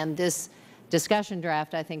staff. And this discussion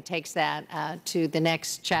draft, I think, takes that to the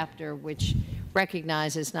next chapter, which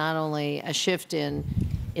recognizes not only a shift in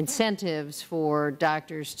incentives for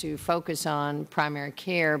doctors to focus on primary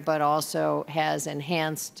care, but also has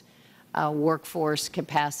enhanced workforce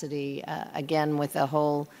capacity, again, with a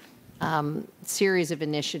whole series of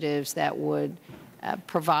initiatives that would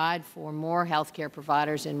provide for more health care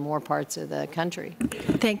providers in more parts of the country.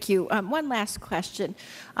 Thank you. One last question.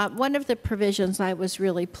 One of the provisions I was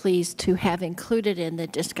really pleased to have included in the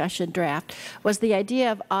discussion draft was the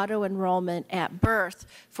idea of auto-enrollment at birth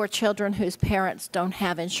for children whose parents don't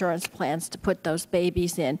have insurance plans to put those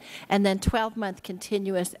babies in, and then 12-month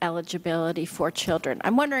continuous eligibility for children.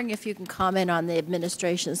 I'm wondering if you can comment on the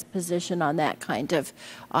administration's position on that kind of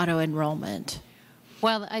auto-enrollment.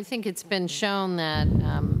 Well, I think it's been shown that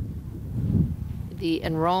the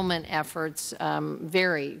enrollment efforts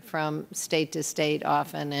vary from state to state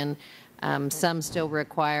often, and some still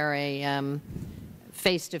require a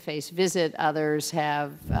face-to-face visit. Others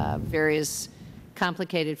have various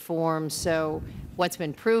complicated forms. So what's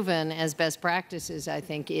been proven as best practices, I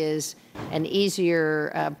think, is an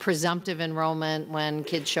easier presumptive enrollment when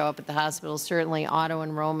kids show up at the hospital. Certainly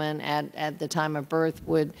auto-enrollment at the time of birth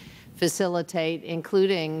would facilitate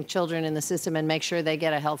including children in the system and make sure they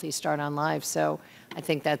get a healthy start on life. So I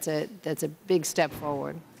think that's a big step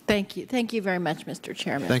forward. Thank you. Thank you very much, Mr.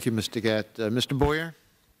 Chairman. Thank you, Mr. Gatt. Mr. Boyer?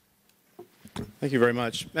 Thank you very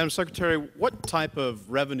much. Madam Secretary, what type of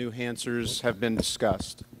revenue enhancers have been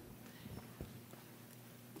discussed?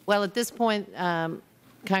 Well, at this point,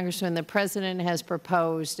 Congressman, the President has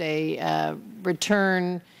proposed a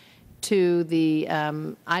return to the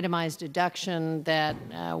itemized deduction that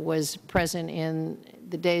was present in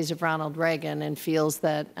the days of Ronald Reagan, and feels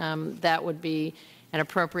that that would be an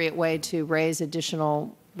appropriate way to raise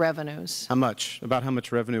additional revenues. How much? About how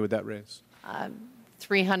much revenue would that raise?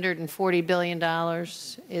 $340 billion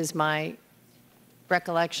is my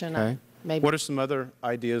recollection. Okay. Maybe. What are some other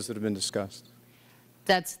ideas that have been discussed?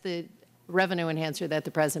 That's the revenue enhancer that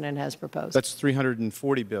the President has proposed. That's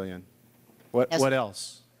 $340 billion. What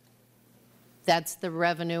else? That's the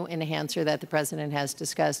revenue enhancer that the President has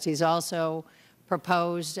discussed. He's also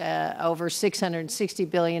proposed over $660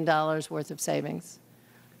 billion worth of savings.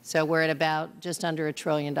 So we're at about just under $1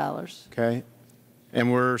 trillion. Okay.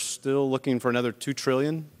 And we're still looking for another $2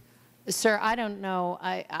 trillion? Sir, I don't know.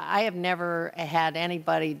 I have never had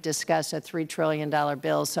anybody discuss a $3 trillion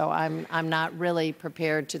bill, so I'm not really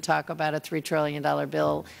prepared to talk about a $3 trillion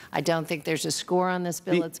bill. I don't think there's a score on this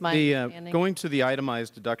bill. It's my understanding. Going to the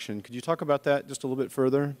itemized deduction, could you talk about that just a little bit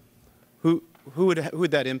further? Who would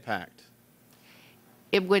that impact?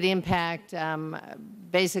 It would impact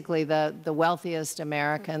basically the wealthiest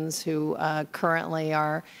Americans who currently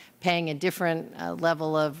are paying a different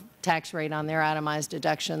level of tax rate on their itemized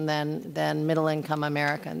deduction than middle-income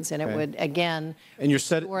Americans, and it would again. And you're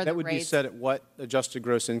set. That would be set at what adjusted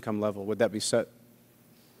gross income level would that be set?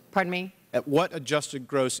 Pardon me? At what adjusted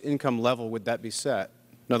gross income level would that be set?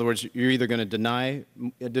 In other words, you're either going to deny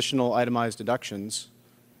additional itemized deductions.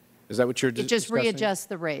 Is that what you're discussing? It just readjusts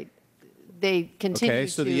the rate. They continue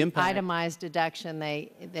so to the impact, itemize deduction.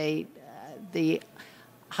 The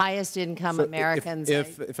highest income Americans.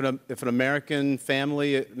 If an American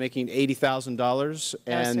family making $80,000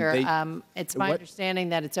 and no, sir. It's my understanding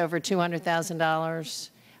that it's over $200,000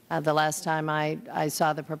 the last time I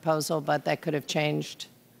saw the proposal, but that could have changed.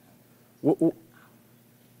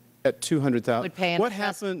 At $200,000. Would pay what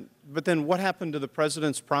happened? But then what happened to the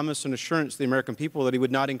President's promise and assurance to the American people that he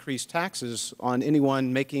would not increase taxes on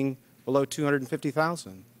anyone making below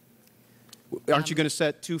 $250,000? Aren't you going to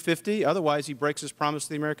set $250,000? Otherwise, he breaks his promise to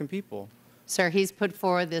the American people. Sir, he's put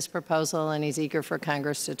forward this proposal, and he's eager for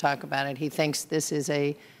Congress to talk about it. He thinks this is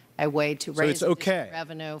a way to raise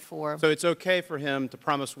revenue for. So it's okay for him to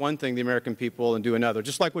promise one thing to the American people and do another,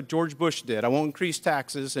 just like what George Bush did. I won't increase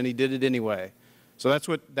taxes, and he did it anyway. So that's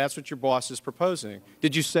what your boss is proposing.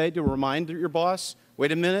 Did you say to remind your boss,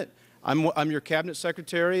 wait a minute, I'm your cabinet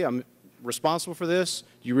secretary, I'm responsible for this?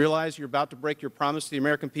 Do you realize you're about to break your promise to the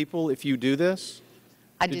American people if you do this?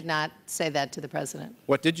 I did not say that to the President.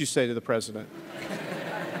 What did you say to the President?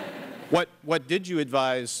 What did you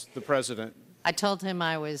advise the President? I told him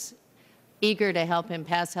I was eager to help him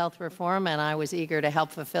pass health reform, and I was eager to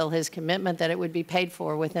help fulfill his commitment that it would be paid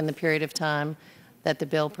for within the period of time that the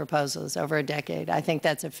bill proposes, over a decade. I think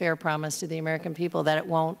that's a fair promise to the American people, that it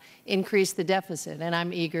won't increase the deficit. And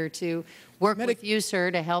I'm eager to work with you,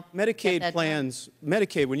 sir, to help Medicaid plans.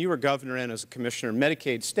 Medicaid, when you were governor and as a commissioner,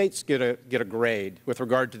 Medicaid, states get a grade with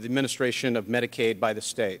regard to the administration of Medicaid by the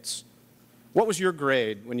states. What was your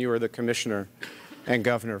grade when you were the commissioner and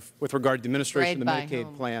governor with regard to the administration of the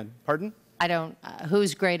Medicaid plan? Pardon? I don't.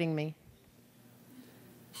 Who's grading me?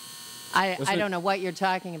 I don't know what you're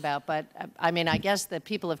talking about, but I mean, I guess the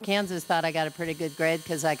people of Kansas thought I got a pretty good grade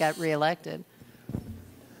because I got reelected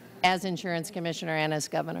as insurance commissioner and as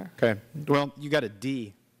governor. Okay. Well, you got a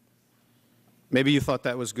D. Maybe you thought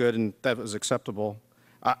that was good and that was acceptable.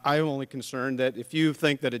 I'm only concerned that if you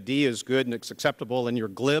think that a D is good and it's acceptable and you're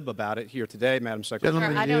glib about it here today, Madam Secretary.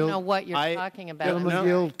 Gentlemen, I don't know what you're talking about. Gentlemen,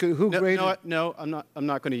 yield. Who graded? No, I'm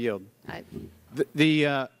not going to yield.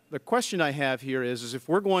 The question I have here is if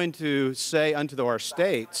we're going to say unto our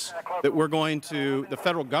states that the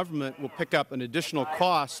federal government will pick up an additional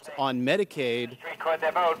cost on Medicaid,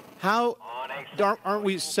 aren't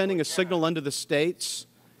we sending a signal unto the states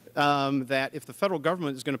that if the federal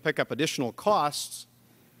government is going to pick up additional costs,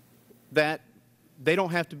 that they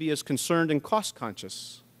don't have to be as concerned and cost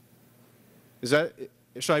conscious? Should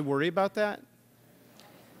I worry about that?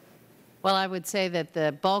 Well, I would say that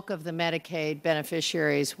the bulk of the Medicaid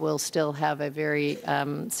beneficiaries will still have a very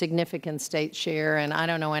significant state share, and I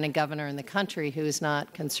don't know any governor in the country who is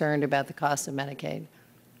not concerned about the cost of Medicaid.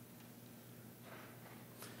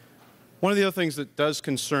 One of the other things that does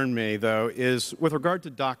concern me, though, is with regard to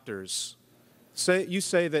doctors. You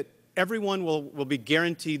say that everyone will be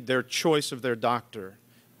guaranteed their choice of their doctor,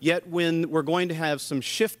 yet when we're going to have some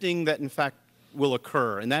shifting that, in fact, will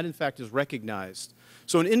occur, and that, in fact, is recognized.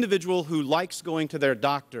 So an individual who likes going to their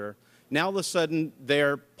doctor, now all of a sudden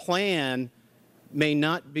their plan may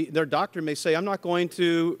not be, their doctor may say, I'm not going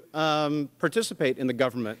to participate in the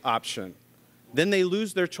government option. Then they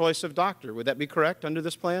lose their choice of doctor. Would that be correct under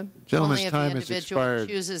this plan? Gentleman's Only time if the has individual expired.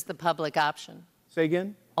 chooses the public option. Say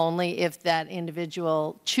again? Only if that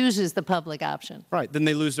individual chooses the public option. Right. Then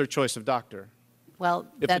they lose their choice of doctor. Well,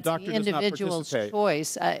 If the that's the doctor does not individual's participate.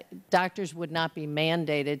 choice. Doctors would not be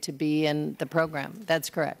mandated to be in the program. That's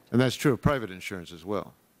correct. And that's true of private insurance as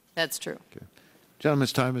well. That's true. Okay.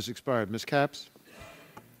 Gentleman's time has expired. Ms. Capps?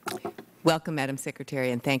 Welcome, Madam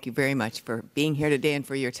Secretary, and thank you very much for being here today and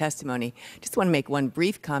for your testimony. Just want to make one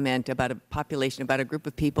brief comment about a population, about a group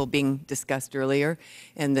of people being discussed earlier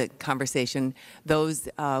in the conversation, those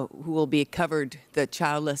who will be covered, the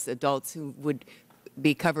childless adults who would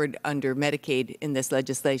be covered under Medicaid in this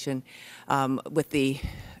legislation with the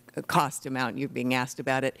cost amount you're being asked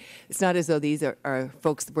about it. It's not as though these are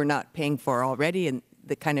folks that we're not paying for already and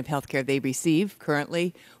the kind of health care they receive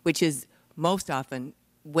currently, which is most often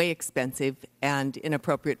way expensive and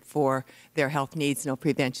inappropriate for their health needs, no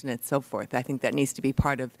prevention and so forth. I think that needs to be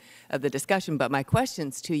part of the discussion. But my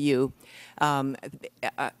questions to you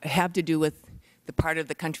have to do with the part of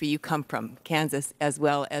the country you come from, Kansas, as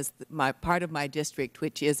well as part of my district,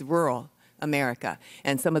 which is rural America,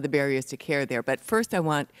 and some of the barriers to care there. But first I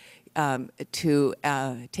want to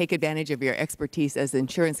take advantage of your expertise as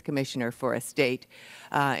insurance commissioner for a state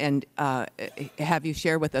and have you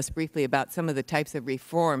share with us briefly about some of the types of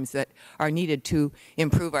reforms that are needed to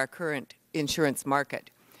improve our current insurance market.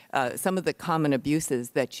 Some of the common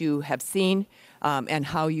abuses that you have seen and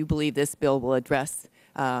how you believe this bill will address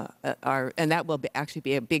and that will actually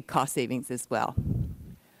be a big cost savings as well.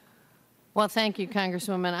 Well, thank you,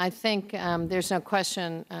 Congresswoman. I think there's no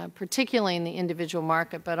question, particularly in the individual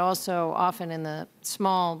market, but also often in the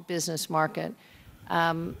small business market,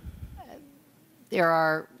 there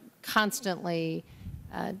are constantly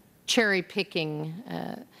cherry-picking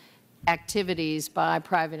activities by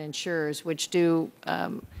private insurers which do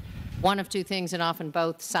one of two things and often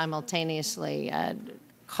both simultaneously.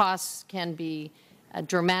 Costs can be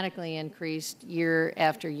dramatically increased year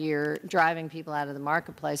after year, driving people out of the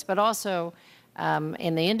marketplace, but also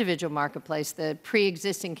in the individual marketplace, the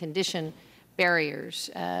pre-existing condition barriers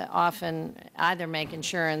often either make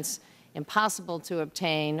insurance impossible to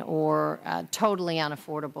obtain or totally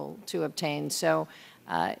unaffordable to obtain. So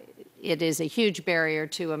it is a huge barrier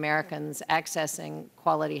to Americans accessing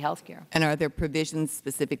quality health care. And are there provisions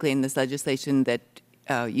specifically in this legislation that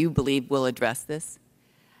you believe will address this?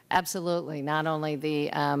 Absolutely. Not only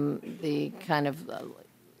the kind of,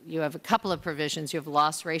 you have a couple of provisions. You have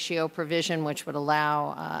loss ratio provision, which would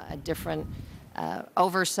allow a different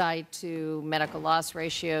oversight to medical loss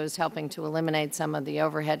ratios, helping to eliminate some of the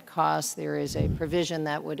overhead costs. There is a provision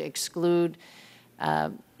that would exclude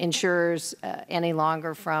insurers any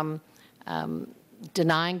longer from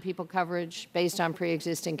denying people coverage based on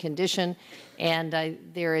pre-existing condition. And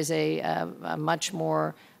there is a much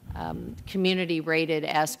more community-rated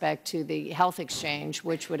aspect to the health exchange,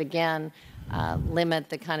 which would again limit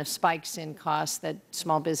the kind of spikes in costs that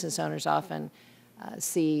small business owners often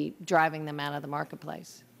see driving them out of the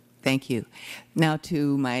marketplace. Thank you. Now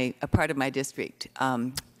to a part of my district.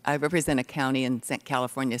 I represent a county in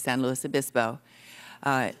California, San Luis Obispo,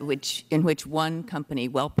 in which one company,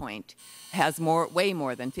 WellPoint, has way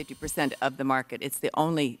more than 50% of the market. It's the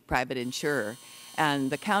only private insurer.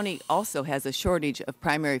 And the county also has a shortage of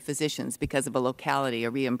primary physicians because of a locality, a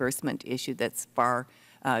reimbursement issue that's far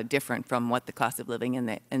different from what the cost of living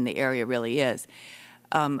in the area really is.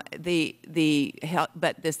 But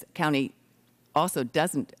this county also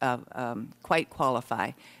doesn't quite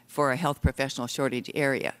qualify for a health professional shortage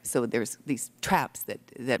area. So there's these traps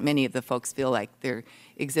that many of the folks feel like they're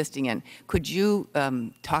existing in. Could you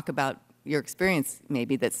talk about your experience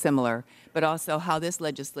maybe that's similar, but also how this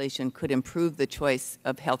legislation could improve the choice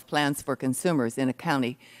of health plans for consumers in a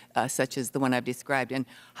county such as the one I've described, and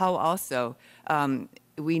how also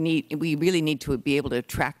we really need to be able to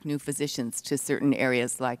attract new physicians to certain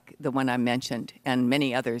areas like the one I mentioned and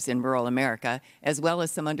many others in rural America, as well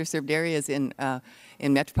as some underserved areas in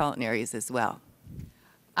metropolitan areas as well.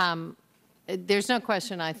 There's no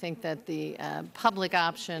question, I think, that the public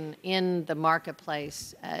option in the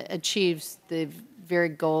marketplace achieves the very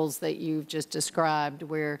goals that you've just described,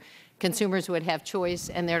 where consumers would have choice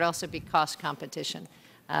and there'd also be cost competition.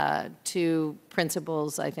 Two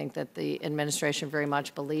principles I think that the administration very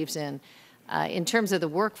much believes in. In terms of the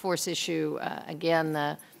workforce issue, again,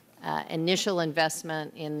 the initial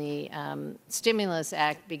investment in the Stimulus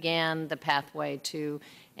Act began the pathway to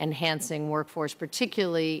enhancing workforce,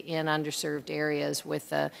 particularly in underserved areas with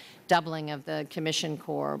the doubling of the commission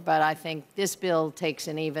corps. But I think this bill takes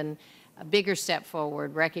an even bigger step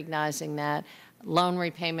forward, recognizing that loan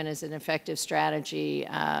repayment is an effective strategy.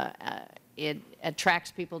 It attracts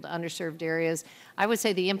people to underserved areas. I would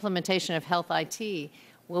say the implementation of health IT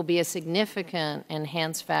will be a significant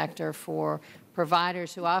enhanced factor for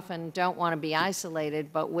providers who often don't want to be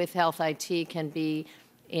isolated, but with health IT can be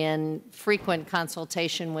in frequent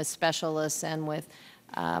consultation with specialists and with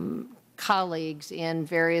colleagues in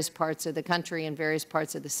various parts of the country and various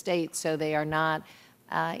parts of the state, so they are not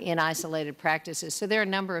in isolated practices. So there are a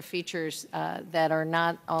number of features that are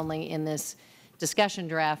not only in this discussion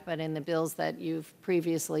draft, but in the bills that you've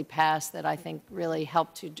previously passed that I think really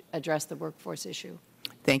help to address the workforce issue.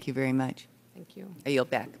 Thank you very much. Thank you. I yield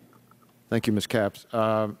back. Thank you, Ms. Capps.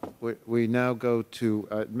 We now go to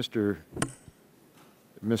Mr.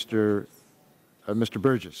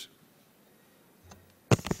 Burgess.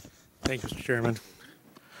 Thank you, Mr. Chairman.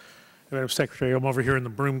 Madam Secretary, I'm over here in the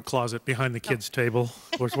broom closet behind the kids' table,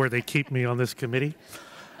 where they keep me on this committee.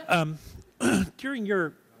 During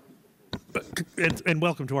your and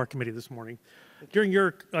welcome to our committee this morning. During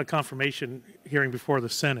your confirmation hearing before the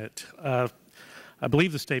Senate, I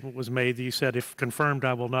believe the statement was made that you said, if confirmed,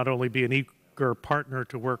 I will not only be an eager partner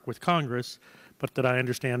to work with Congress, but that I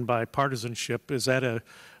understand bipartisanship. Is that a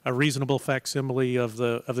reasonable facsimile of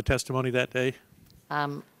the testimony that day?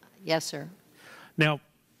 Yes, sir. Now,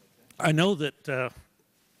 I know that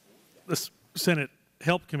the Senate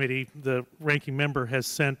Help Committee, the ranking member, has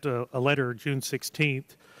sent a letter June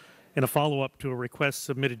 16th in a follow-up to a request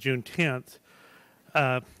submitted June 10th,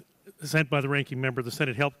 sent by the ranking member of the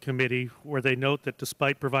Senate Help Committee, where they note that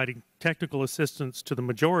despite providing technical assistance to the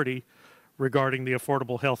majority regarding the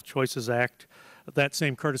Affordable Health Choices Act, that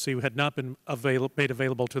same courtesy had not been made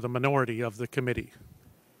available to the minority of the committee.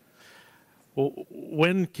 Well,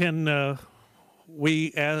 when can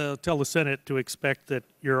we tell the Senate to expect that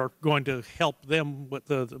you're going to help them with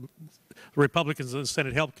the Republicans in the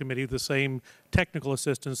Senate Help Committee, the same technical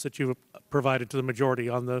assistance that you provided to the majority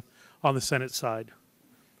on the Senate side?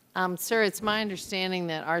 Sir, it's my understanding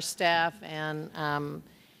that our staff and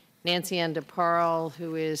Nancy Ann DeParle,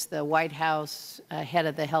 who is the White House head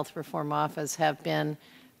of the Health Reform Office, have been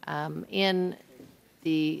in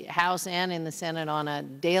the House and in the Senate on a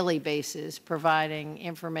daily basis, providing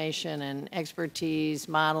information and expertise,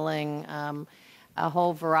 modeling a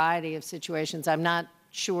whole variety of situations. I'm not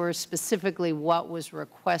sure specifically what was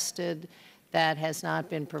requested that has not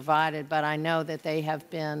been provided, but I know that they have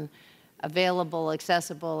been available,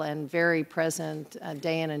 accessible, and very present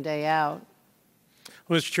day in and day out.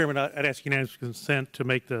 Well, Mr. Chairman, I'd ask unanimous consent to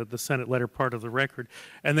make the Senate letter part of the record.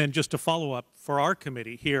 And then just to follow up, for our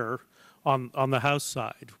committee here on the House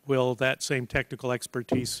side, will that same technical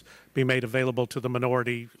expertise be made available to the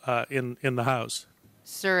minority in the House?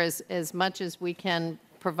 Sir, as much as we can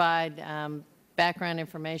provide background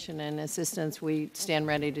information and assistance, we stand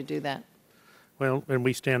ready to do that. Well, and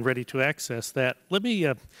we stand ready to access that. Let me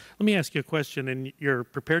ask you a question. In your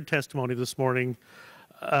prepared testimony this morning,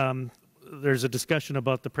 there's a discussion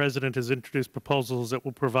about the President has introduced proposals that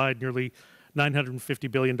will provide nearly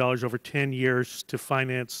 $950 billion over 10 years to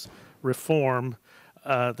finance reform.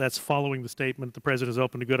 That's following the statement the President is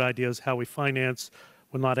open to good ideas. How we finance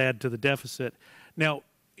will not add to the deficit. Now,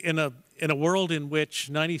 in a world in which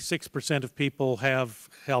 96% of people have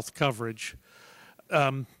health coverage,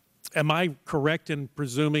 am I correct in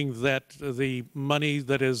presuming that the money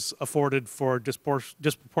that is afforded for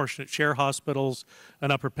disproportionate share hospitals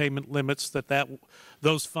and upper payment limits,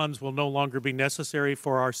 those funds will no longer be necessary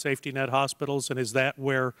for our safety net hospitals? And is that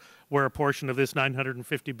where a portion of this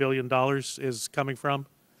 $950 billion is coming from?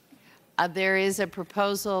 There is a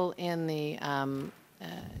proposal in the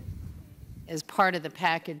as part of the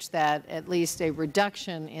package that at least a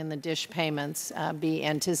reduction in the DSH payments be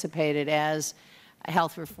anticipated as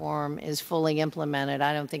health reform is fully implemented.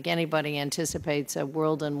 I don't think anybody anticipates a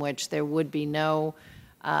world in which there would be no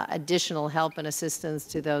additional help and assistance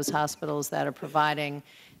to those hospitals that are providing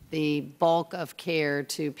the bulk of care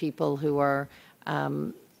to people who are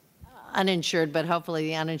uninsured, but hopefully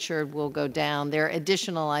the uninsured will go down. There are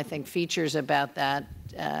additional, I think, features about that,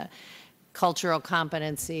 cultural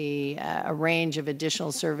competency, a range of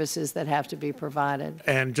additional services that have to be provided.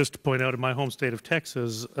 And just to point out, in my home state of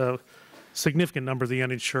Texas, a significant number of the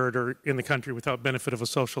uninsured are in the country without benefit of a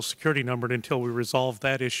Social Security number, and until we resolve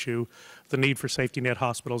that issue, the need for safety net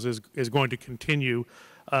hospitals is going to continue,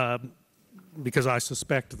 because I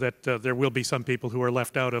suspect that there will be some people who are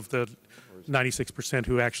left out of the 96%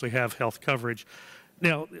 who actually have health coverage.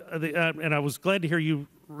 Now, and I was glad to hear you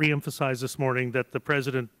reemphasize this morning that the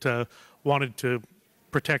President wanted to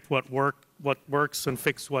protect what works and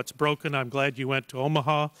fix what's broken. I'm glad you went to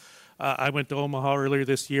Omaha. I went to Omaha earlier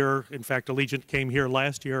this year. In fact, Allegiant came here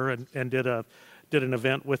last year and did an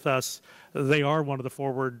event with us. They are one of the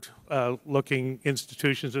forward-looking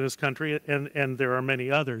institutions in this country, and there are many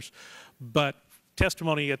others. But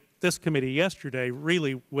testimony at this committee yesterday,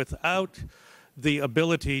 really without the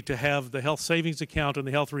ability to have the health savings account and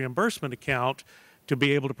the health reimbursement account to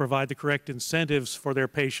be able to provide the correct incentives for their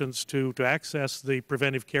patients to access the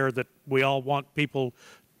preventive care that we all want people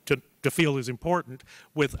to feel is important.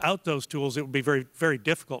 Without those tools, it would be very, very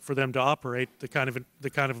difficult for them to operate the kind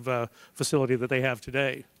of facility that they have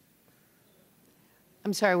today.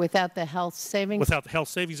 I'm sorry, without the health savings? Without the health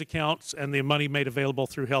savings accounts and the money made available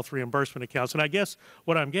through health reimbursement accounts. And I guess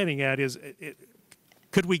what I'm getting at is,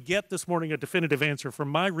 could we get this morning a definitive answer? From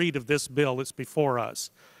my read of this bill that's before us,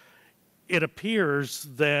 it appears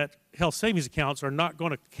that health savings accounts are not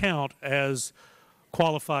going to count as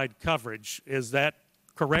qualified coverage. Is that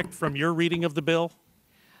correct from your reading of the bill?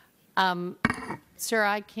 Sir,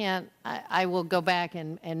 I can't. I will go back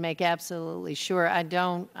and make absolutely sure. I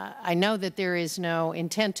know that there is no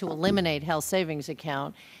intent to eliminate health savings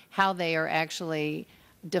account. How they are actually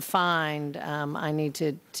defined, I need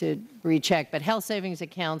to recheck. But health savings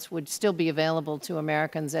accounts would still be available to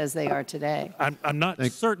Americans as they are today. I'm not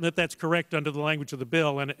certain that that's correct under the language of the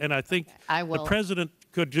bill, and I think the President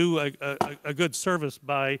could do a good service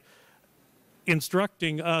by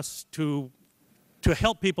instructing us to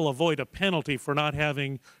help people avoid a penalty for not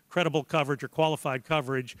having credible coverage or qualified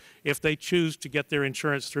coverage if they choose to get their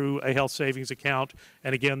insurance through a health savings account,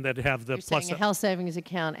 and again, that have the You're saying a health savings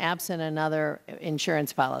account absent another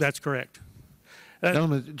insurance policy. That's correct.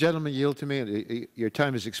 Gentlemen, yield to me. Your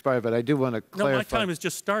time has expired, but I do want to clarify. No, my time is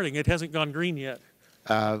just starting. It hasn't gone green yet.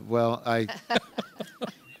 Well, I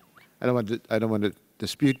don't want to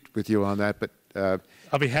dispute with you on that, but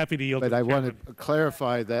I'll be happy to yield. But I want to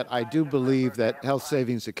clarify that I do believe that health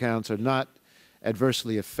savings accounts are not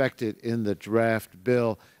adversely affected in the draft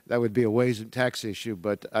bill. That would be a ways and tax issue,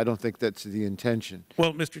 but I don't think that's the intention.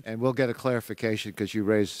 Well, and we'll get a clarification because you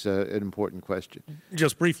raised an important question.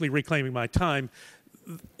 Just briefly reclaiming my time,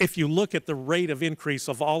 if you look at the rate of increase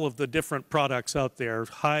of all of the different products out there,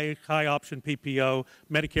 high option PPO,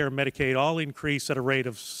 Medicare, Medicaid, all increase at a rate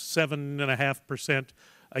of 7.5%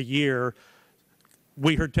 a year.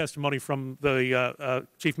 We heard testimony from the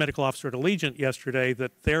Chief Medical Officer at Allegiant yesterday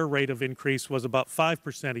that their rate of increase was about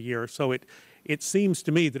 5% a year. So it seems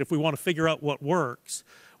to me that if we want to figure out what works,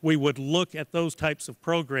 we would look at those types of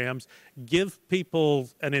programs, give people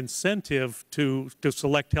an incentive to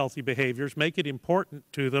select healthy behaviors, make it important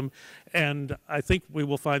to them, and I think we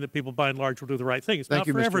will find that people by and large will do the right thing. It's not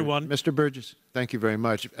for everyone. Mr. Burgess, thank you very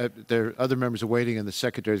much. There are other members are waiting, and the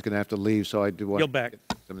Secretary is going to have to leave, so I do want to get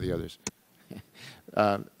some of the others.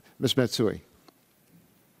 Ms. Matsui.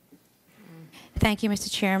 Thank you,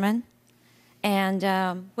 Mr. Chairman. And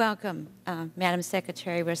welcome, Madam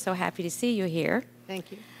Secretary. We're so happy to see you here.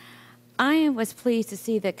 Thank you. I was pleased to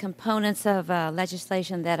see the components of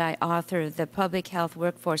legislation that I authored, the Public Health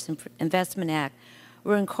Workforce Investment Act,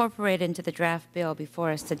 were incorporated into the draft bill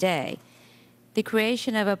before us today. The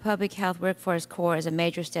creation of a Public Health Workforce Corps is a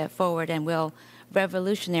major step forward and will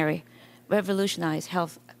revolutionize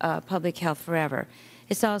public health forever.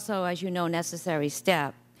 It's also, as you know, a necessary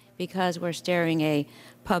step because we're staring a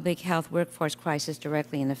public health workforce crisis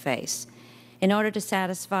directly in the face. In order to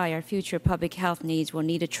satisfy our future public health needs, we'll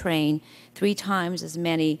need to train 3 times as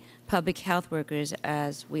many public health workers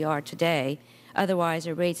as we are today. Otherwise,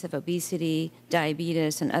 our rates of obesity,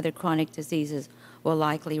 diabetes, and other chronic diseases will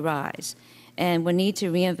likely rise. And we need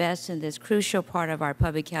to reinvest in this crucial part of our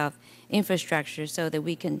public health infrastructure so that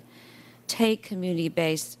we can take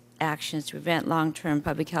community-based actions to prevent long-term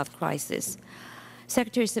public health crisis.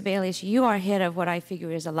 Secretary Sebelius, you are head of what I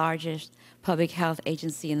figure is the largest public health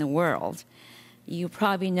agency in the world. You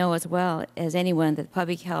probably know as well as anyone that the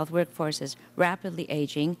public health workforce is rapidly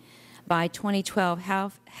aging. By 2012,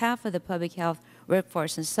 half of the public health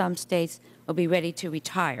workforce in some states will be ready to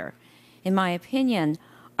retire. In my opinion,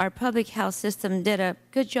 our public health system did a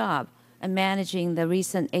good job of managing the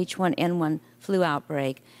recent H1N1 flu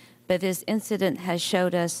outbreak, but this incident has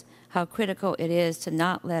showed us how critical it is to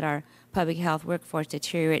not let our public health workforce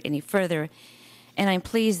deteriorate any further, and I'm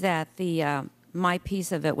pleased that my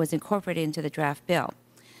piece of it was incorporated into the draft bill.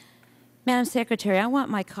 Madam Secretary, I want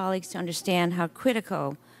my colleagues to understand how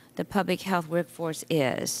critical the public health workforce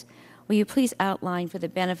is. Will you please outline for the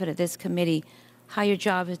benefit of this committee how your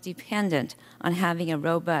job is dependent on having a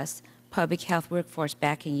robust public health workforce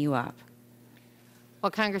backing you up?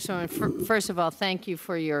 Well, Congresswoman, first of all, thank you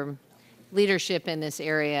for your leadership in this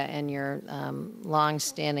area and your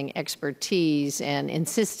long-standing expertise and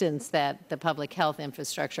insistence that the public health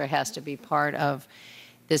infrastructure has to be part of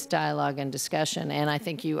this dialogue and discussion. And I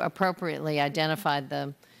think you appropriately identified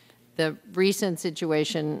the recent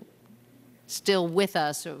situation still with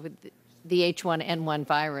us with the H1N1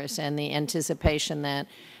 virus and the anticipation that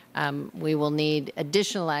we will need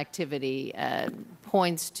additional activity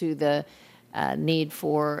points to the need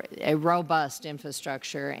for a robust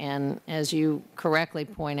infrastructure. And as you correctly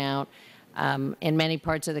point out, in many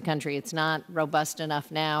parts of the country, it's not robust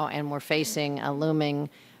enough now, and we're facing a looming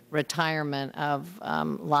retirement of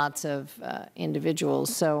lots of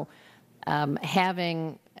individuals. So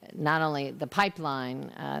having not only the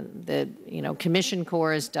pipeline, the Commission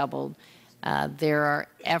Corps has doubled. There are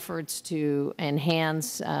efforts to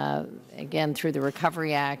enhance, again, through the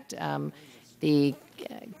Recovery Act, the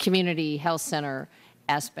community health center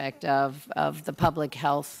aspect of the public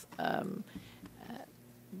health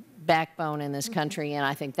backbone in this country, and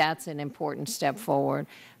I think that's an important step forward.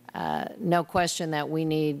 No question that we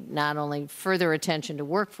need not only further attention to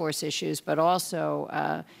workforce issues, but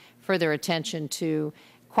also further attention to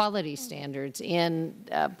quality standards in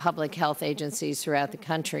public health agencies throughout the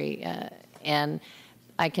country. And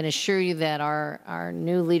I can assure you that our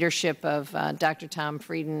new leadership of Dr. Tom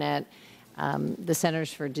Frieden at the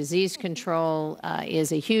Centers for Disease Control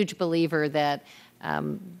is a huge believer that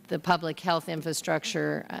the public health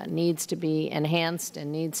infrastructure needs to be enhanced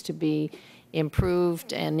and needs to be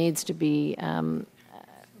improved and needs to be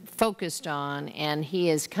focused on. And he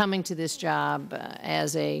is coming to this job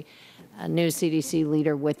as a new CDC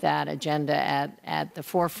leader with that agenda at the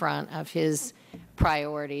forefront of his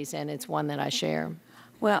priorities, and it's one that I share.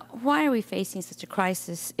 Well, why are we facing such a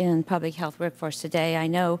crisis in public health workforce today? I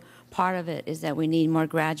know part of it is that we need more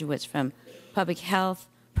graduates from public health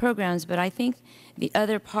programs, but I think the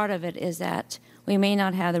other part of it is that we may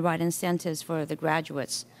not have the right incentives for the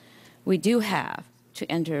graduates we do have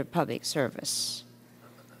to enter public service.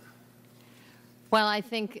 Well, I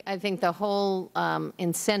think the whole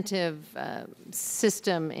incentive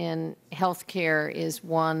system in healthcare is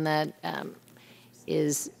one that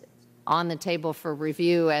is on the table for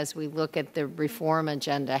review as we look at the reform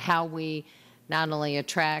agenda, how we not only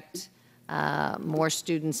attract more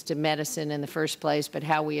students to medicine in the first place, but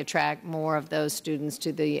how we attract more of those students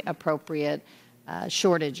to the appropriate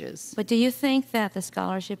shortages. But do you think that the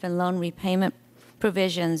scholarship and loan repayment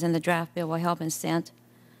provisions in the draft bill will help incent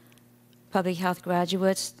public health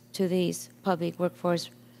graduates to these public workforce?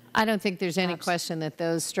 I don't think there's any question that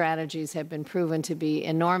those strategies have been proven to be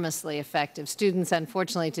enormously effective. Students,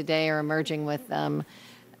 unfortunately, today are emerging with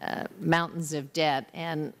mountains of debt,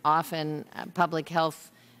 and often public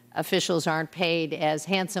health officials aren't paid as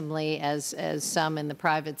handsomely as some in the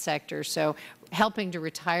private sector. So helping to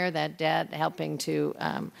retire that debt, helping to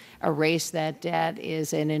erase that debt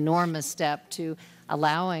is an enormous step to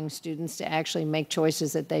allowing students to actually make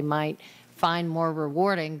choices that they might find more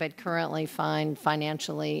rewarding, but currently find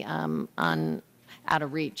financially out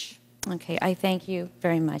of reach. Okay, I thank you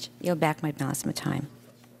very much. Yield back my balance of my time.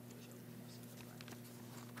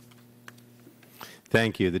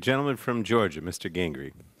 Thank you. The gentleman from Georgia, Mr.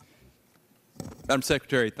 Gingrey. Madam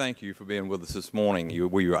Secretary, thank you for being with us this morning.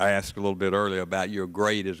 We were asked a little bit earlier about your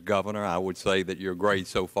grade as governor. I would say that your grade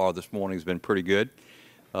so far this morning has been pretty good.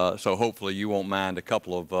 So hopefully you won't mind a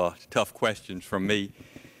couple of tough questions from me.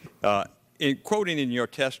 quoting in your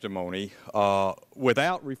testimony,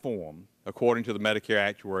 without reform, according to the Medicare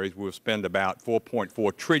actuaries, we'll spend about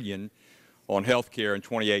 $4.4 trillion on health care in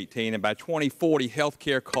 2018, and by 2040, health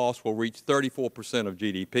care costs will reach 34% of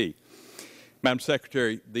GDP. Madam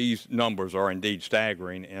Secretary, these numbers are indeed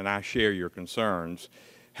staggering, and I share your concerns.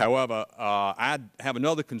 However, I have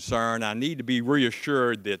another concern. I need to be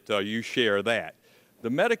reassured that you share that. The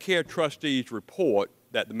Medicare trustees report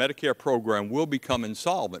that the Medicare program will become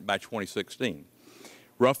insolvent by 2016.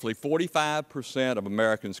 Roughly 45% of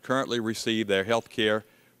Americans currently receive their health care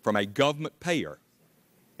from a government payer,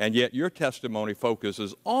 and yet your testimony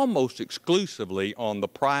focuses almost exclusively on the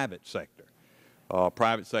private sector,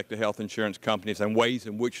 private sector health insurance companies and ways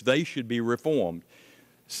in which they should be reformed.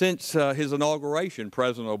 Since his inauguration,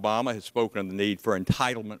 President Obama has spoken of the need for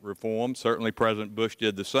entitlement reform. Certainly President Bush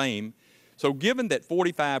did the same. So given that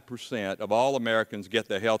 45% of all Americans get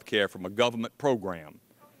their health care from a government program,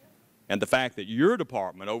 and the fact that your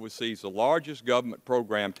department oversees the largest government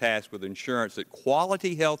program tasked with ensuring that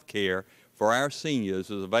quality health care for our seniors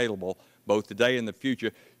is available both today and the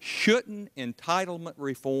future, shouldn't entitlement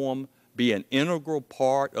reform be an integral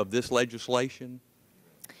part of this legislation?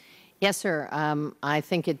 Yes, sir. I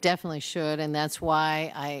think it definitely should, and that's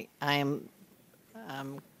why I am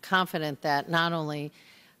confident that not only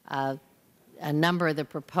a number of the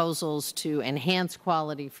proposals to enhance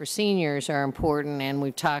quality for seniors are important, and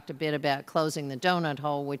we've talked a bit about closing the donut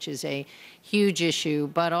hole, which is a huge issue,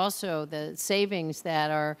 but also the savings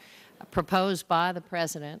that are proposed by the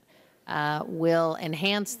President will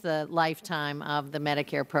enhance the lifetime of the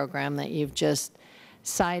Medicare program that you've just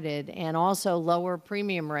cited, and also lower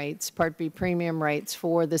premium rates, Part B premium rates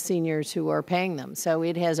for the seniors who are paying them. So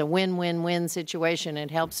it has a win-win-win situation.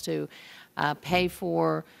 It helps to pay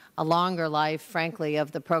for a longer life, frankly,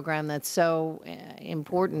 of the program that's so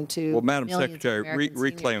important to Well, Madam millions Secretary, of American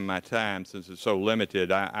reclaiming my time since it's so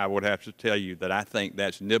limited, I would have to tell you that I think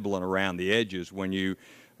that's nibbling around the edges when you,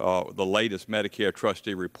 the latest Medicare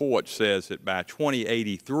trustee report says that by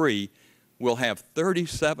 2083, we'll have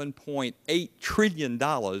 $37.8 trillion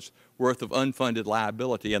worth of unfunded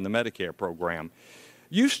liability in the Medicare program.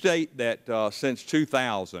 You state that since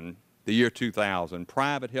 2000, the year 2000,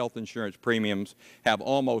 private health insurance premiums have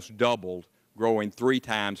almost doubled, growing 3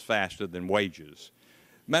 times faster than wages.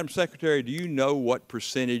 Madam Secretary, do you know what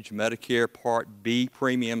percentage Medicare Part B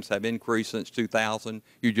premiums have increased since 2000?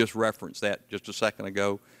 You just referenced that just a second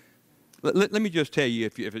ago. Let me just tell you,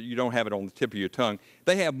 if you don't have it on the tip of your tongue,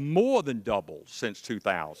 they have more than doubled since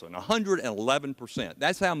 2000, 111%.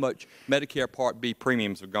 That's how much Medicare Part B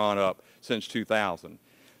premiums have gone up since 2000.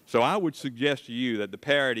 So I would suggest to you that the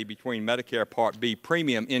parity between Medicare Part B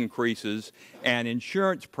premium increases and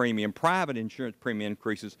insurance premium, private insurance premium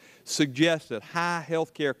increases, suggests that high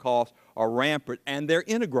health care costs are rampant and they're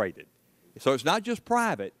integrated. So it's not just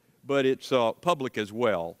private, but it's public as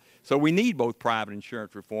well. So we need both private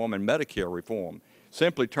insurance reform and Medicare reform.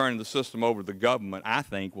 Simply turning the system over to the government, I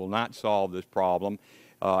think, will not solve this problem.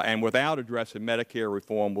 And without addressing Medicare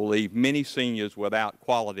reform, will leave many seniors without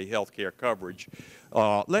quality health care coverage.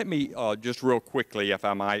 Let me just real quickly, if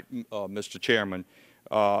I might, Mr. Chairman,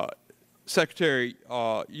 Secretary,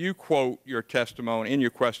 you quote your testimony, in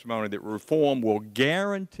your testimony, that reform will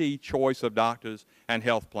guarantee choice of doctors and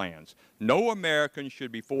health plans. No American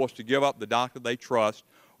should be forced to give up the doctor they trust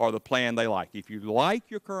or the plan they like. If you like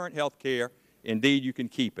your current health care, indeed you can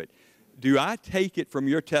keep it. Do I take it from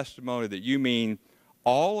your testimony that you mean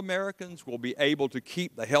all Americans will be able to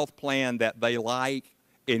keep the health plan that they like,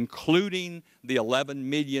 including the 11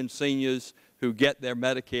 million seniors who get their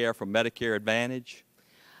Medicare from Medicare Advantage?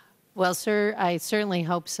 Well, sir, I certainly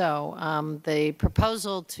hope so. The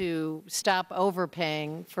proposal to stop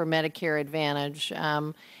overpaying for Medicare Advantage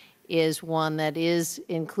is one that is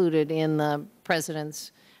included in the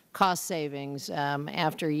President's cost savings.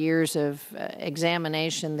 After years of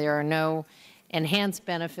examination, there are no enhanced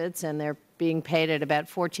benefits, and they're being paid at about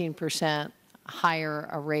 14% higher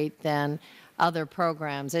a rate than other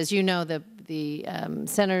programs. As you know, the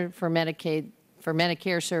Center for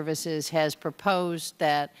Medicare Services has proposed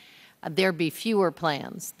that there be fewer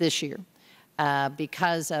plans this year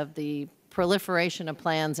because of the proliferation of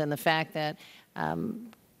plans and the fact that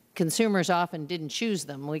consumers often didn't choose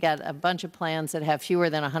them. We got a bunch of plans that have fewer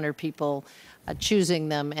than 100 people choosing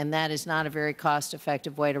them, and that is not a very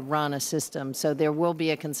cost-effective way to run a system. So there will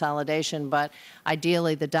be a consolidation, but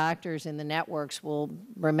ideally the doctors in the networks will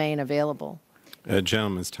remain available.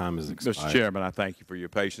 Gentleman's time is expired. Mr. Chairman, I thank you for your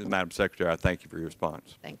patience. Madam Secretary, I thank you for your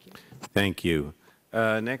response. Thank you. Thank you.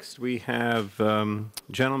 Next we have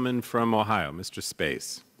gentleman from Ohio, Mr.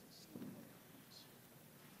 Space.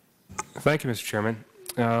 Thank you, Mr. Chairman.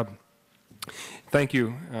 Thank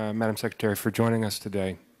you, Madam Secretary, for joining us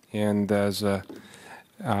today. And as a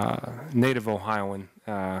native Ohioan,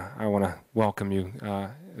 I want to welcome you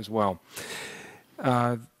as well.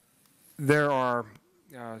 There are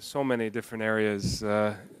so many different areas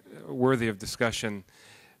worthy of discussion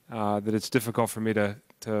that it's difficult for me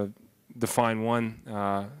to define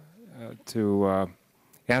one to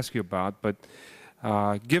ask you about. But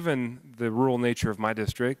given the rural nature of my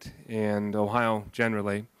district and Ohio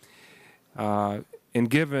generally, and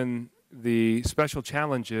given the special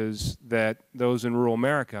challenges that those in rural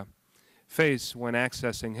America face when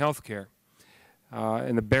accessing health care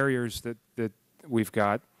and the barriers that we've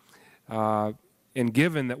got, and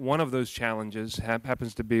given that one of those challenges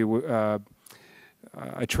happens to be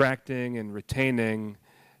attracting and retaining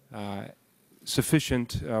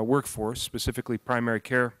sufficient workforce, specifically primary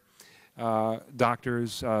care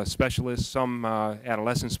doctors, specialists, some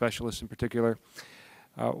adolescent specialists in particular,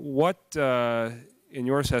 what, in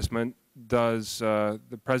your assessment, does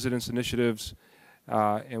the President's initiatives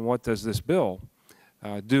and what does this bill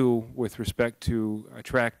do with respect to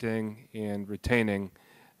attracting and retaining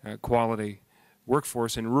quality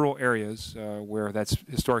workforce in rural areas where that's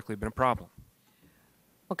historically been a problem?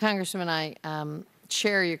 Well, Congressman, I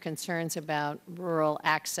share your concerns about rural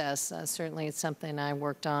access. Certainly it's something I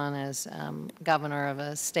worked on as governor of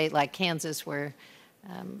a state like Kansas, where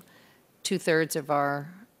two-thirds of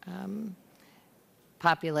our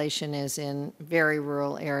population is in very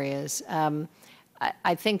rural areas.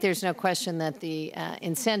 I think there's no question that the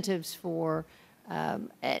incentives for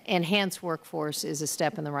enhanced workforce is a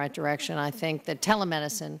step in the right direction. I think that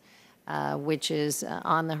telemedicine, which is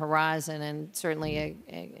on the horizon and certainly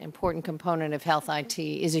an important component of health IT,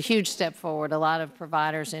 is a huge step forward. A lot of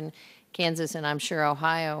providers in Kansas and I'm sure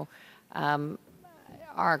Ohio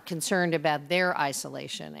are concerned about their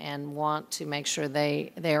isolation and want to make sure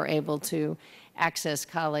they are able to access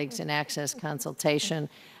colleagues and access consultation.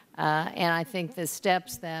 And I think the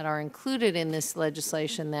steps that are included in this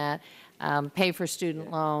legislation that pay for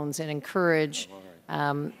student loans and encourage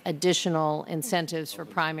additional incentives for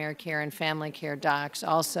primary care and family care docs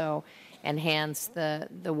also enhance the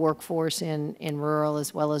workforce in rural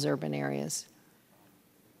as well as urban areas.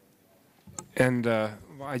 And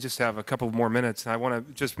I just have a couple more minutes. I want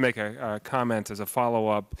to just make a comment as a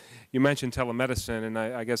follow-up. You mentioned telemedicine, and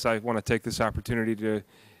I guess I want to take this opportunity to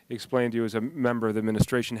explain to you as a member of the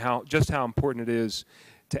administration just how important it is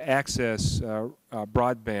to access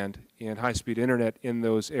broadband and high-speed internet in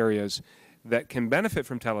those areas that can benefit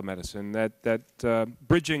from telemedicine, that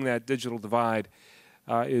bridging that digital divide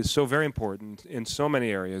is so very important in so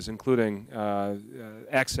many areas, including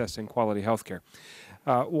accessing quality health care.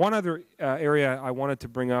 One other area I wanted to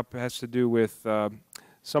bring up has to do with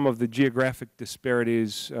some of the geographic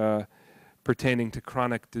disparities pertaining to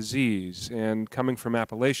chronic disease. And coming from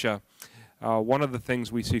Appalachia, one of the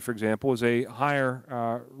things we see, for example, is a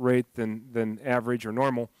higher rate than average or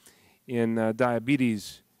normal in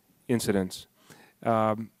diabetes incidents.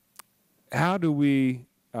 How do we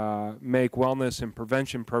make wellness and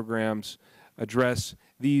prevention programs address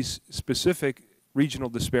these specific regional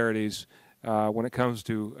disparities when it comes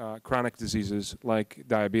to chronic diseases like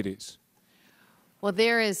diabetes? Well,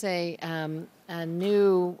 there is a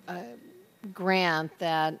new grant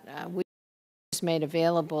that we just made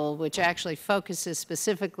available, which actually focuses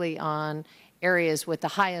specifically on areas with the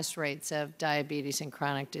highest rates of diabetes and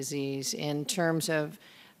chronic disease in terms of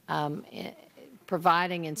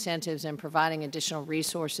providing incentives and providing additional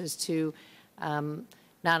resources to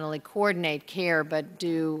not only coordinate care, but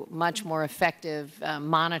do much more effective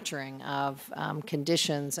monitoring of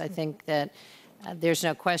conditions. I think that there's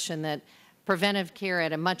no question that preventive care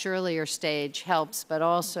at a much earlier stage helps, but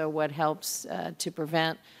also what helps to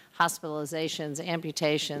prevent hospitalizations,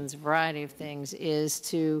 amputations, a variety of things, is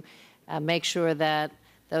to make sure that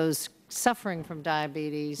those suffering from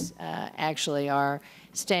diabetes actually are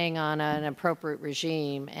staying on an appropriate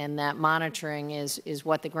regime, and that monitoring is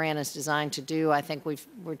what the grant is designed to do. I think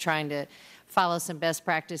we're trying to follow some best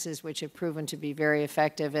practices which have proven to be very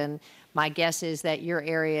effective, and my guess is that your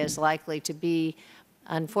area is likely to be,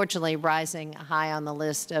 unfortunately, rising high on the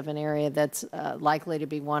list of an area that's likely to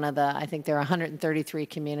be one of the, I think there are 133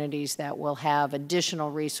 communities that will have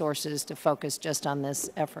additional resources to focus just on this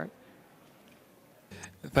effort.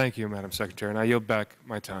 Thank you, Madam Secretary, and I yield back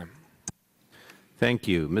my time. Thank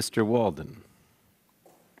you. Mr. Walden.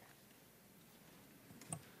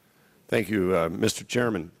 Thank you, Mr.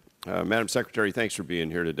 Chairman. Madam Secretary, thanks for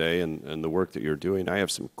being here today and the work that you're doing. I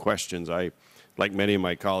have some questions. Like many of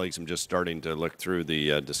my colleagues, I'm just starting to look through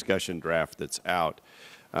the discussion draft that's out.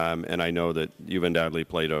 And I know that you've undoubtedly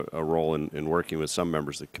played a role in working with some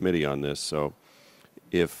members of the committee on this. So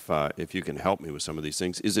if you can help me with some of these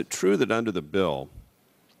things. Is it true that under the bill,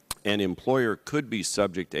 an employer could be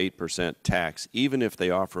subject to 8% tax even if they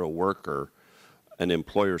offer a worker an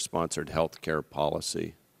employer-sponsored health care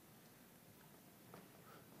policy?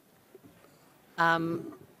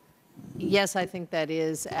 Yes, I think that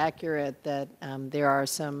is accurate, that there are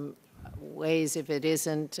some ways, if it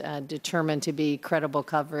isn't determined to be credible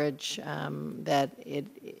coverage, that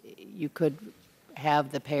you could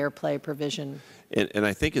have the pay-or-play provision. And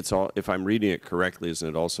I think it's all, if I'm reading it correctly, isn't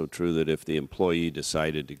it also true that if the employee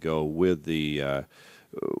decided to go with the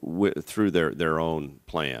through their own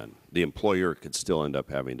plan, the employer could still end up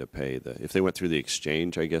having to pay if they went through the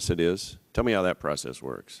exchange, I guess it is? Tell me how that process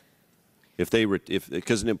works.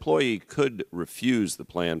 Because an employee could refuse the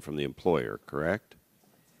plan from the employer, correct?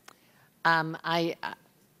 I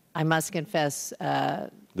must confess.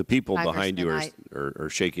 The people behind you are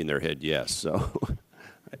shaking their head yes. So,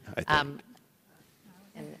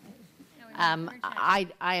 I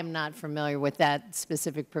am not familiar with that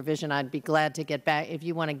specific provision. I'd be glad to get back. If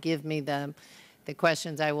you want to give me the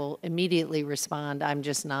questions, I will immediately respond. I'm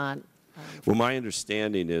just not. Well, my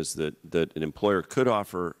understanding is that an employer could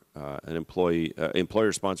offer an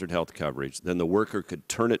employer-sponsored health coverage. Then the worker could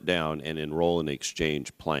turn it down and enroll in an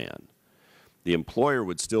exchange plan. The employer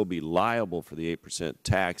would still be liable for the 8%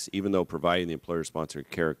 tax, even though providing the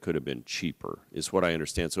employer-sponsored care could have been cheaper, is what I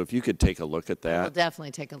understand. So if you could take a look at that. I will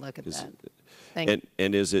definitely take a look at that. Thank you.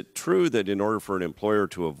 And is it true that in order for an employer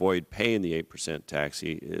to avoid paying the 8% tax,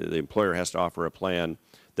 the employer has to offer a plan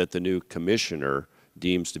that the new commissioner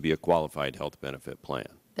deems to be a qualified health benefit plan?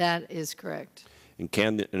 That is correct. And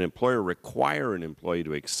can an employer require an employee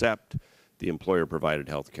to accept the employer-provided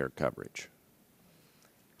health care coverage?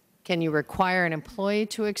 Can you require an employee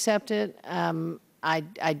to accept it?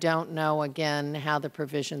 I don't know, again, how the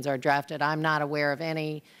provisions are drafted. I'm not aware of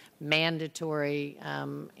any mandatory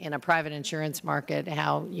in a private insurance market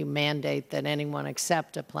how you mandate that anyone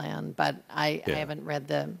accept a plan, but I haven't read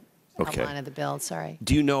the outline of the bill. Sorry.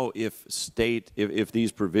 Do you know if if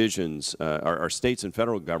these provisions are states and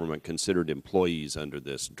federal government considered employees under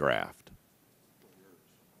this draft?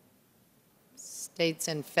 States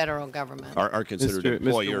and federal government are considered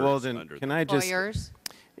employers. Mr. Walden, can I just, employers?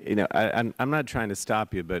 you know, I'm not trying to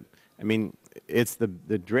stop you, but I mean, it's the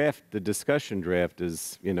draft, the discussion draft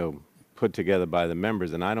is, you know, put together by the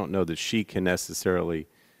members, and I don't know that she can necessarily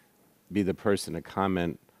be the person to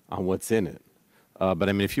comment on what's in it. But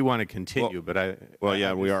I mean, if you want to continue,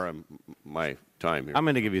 we are on my time here. I'm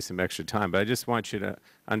going to give you some extra time, but I just want you to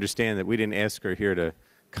understand that we didn't ask her here to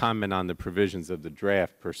comment on the provisions of the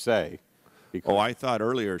draft per se. Oh, I thought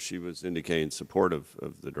earlier she was indicating support of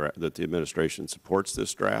the draft, that the administration supports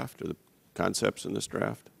this draft or the concepts in this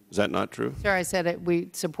draft. Is that not true? Sure, I said we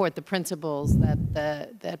support the principles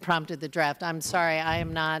that prompted the draft. I'm sorry, I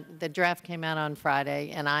am not. The draft came out on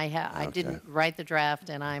Friday, and I didn't write the draft,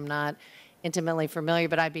 and I'm not intimately familiar.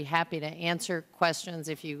 But I'd be happy to answer questions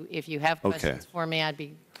if you have questions for me. I'd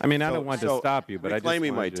be. I mean, I don't want to stop you, but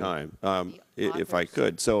reclaiming my time, if I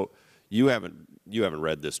could. So you haven't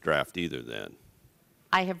read this draft either, then?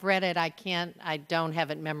 I have read it. I don't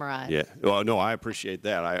have it memorized. Yeah. Well, no, I appreciate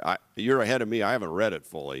that. You're ahead of me. I haven't read it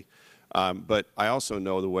fully. But I also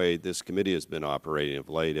know the way this committee has been operating of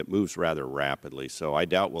late. It moves rather rapidly. So I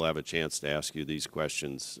doubt we'll have a chance to ask you these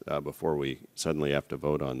questions before we suddenly have to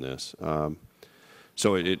vote on this.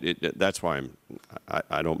 So that's why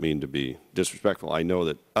I don't mean to be disrespectful. I know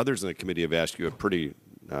that others in the committee have asked you a pretty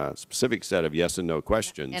specific set of yes and no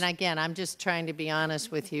questions. And again, I'm just trying to be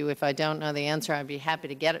honest with you. If I don't know the answer, I'd be happy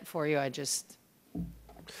to get it for you.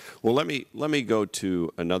 Well, let me go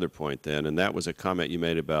to another point then, and that was a comment you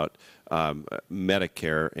made about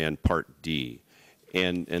Medicare and Part D.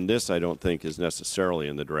 And this I don't think is necessarily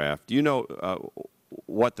in the draft. Do you know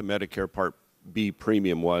what the Medicare Part B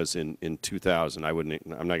premium was in 2000? I'm not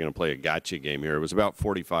going to play a gotcha game here. It was about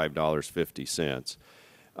 $45.50.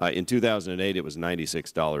 In 2008, it was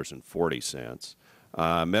 $96.40.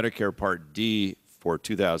 Medicare Part D for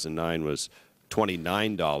 2009 was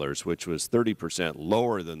 $29, which was 30%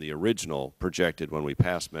 lower than the original projected when we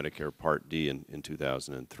passed Medicare Part D in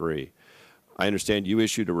 2003. I understand you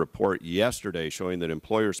issued a report yesterday showing that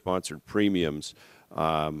employer-sponsored premiums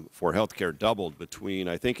for health care doubled between,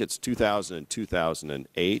 I think it's 2000 and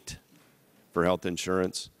 2008 for health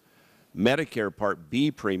insurance. Medicare Part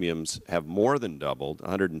B premiums have more than doubled,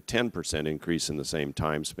 110% increase in the same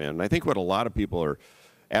time span. And I think what a lot of people are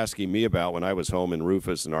asking me about when I was home in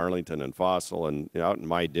Rufus and Arlington and Fossil and out in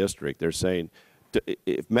my district, they're saying,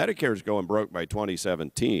 if Medicare is going broke by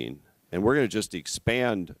 2017 and we're going to just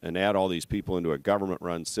expand and add all these people into a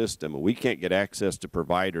government-run system, and we can't get access to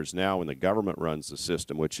providers now when the government runs the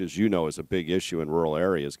system, which, as you know, is a big issue in rural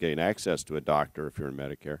areas, getting access to a doctor if you're in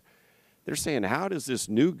Medicare. They're saying, how does this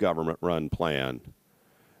new government-run plan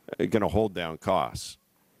going to hold down costs?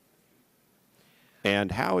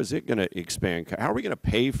 And how is it going to expand? How are we going to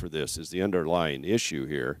pay for this is the underlying issue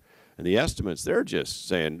here. And the estimates, they're just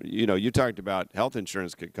saying, you know, you talked about health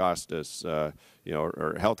insurance could cost us, you know,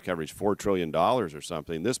 or health coverage $4 trillion or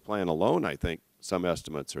something. This plan alone, I think some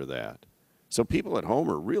estimates are that. So people at home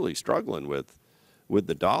are really struggling with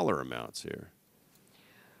the dollar amounts here.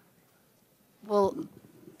 Well,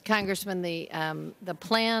 Congressman, the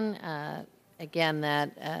plan, again,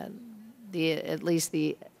 that at least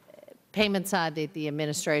the payment side that the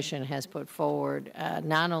administration has put forward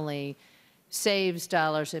not only saves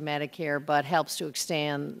dollars in Medicare, but helps to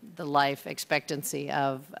extend the life expectancy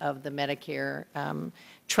of the Medicare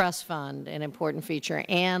trust fund, an important feature,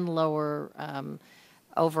 and lower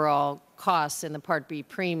overall costs in the Part B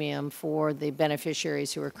premium for the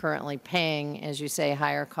beneficiaries who are currently paying, as you say,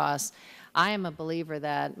 higher costs. I am a believer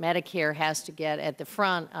that Medicare has to get at the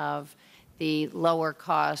front of the lower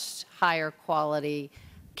cost, higher quality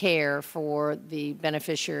care for the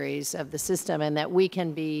beneficiaries of the system, and that we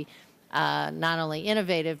can be not only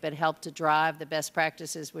innovative, but help to drive the best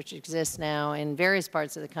practices which exist now in various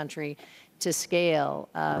parts of the country to scale.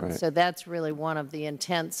 Right. So that's really one of the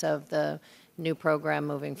intents of the new program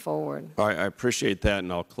moving forward. I appreciate that,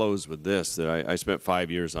 and I'll close with this, that I spent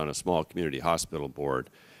 5 years on a small community hospital board,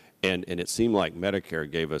 and it seemed like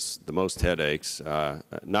Medicare gave us the most headaches,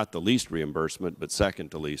 not the least reimbursement, but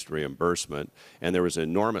second to least reimbursement, and there was an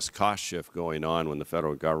enormous cost shift going on when the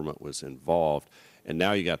federal government was involved. And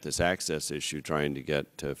now you got this access issue trying to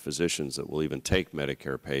get to physicians that will even take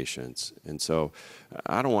Medicare patients. And so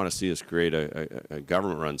I don't want to see us create a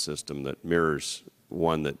government-run system that mirrors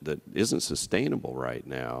one that isn't sustainable right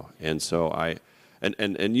now. And so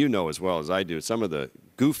and you know as well as I do, some of the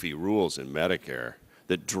goofy rules in Medicare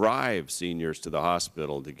that drive seniors to the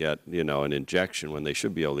hospital to get, you know, an injection when they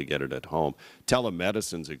should be able to get it at home.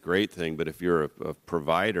 Telemedicine's a great thing, but if you're a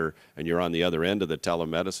provider and you're on the other end of the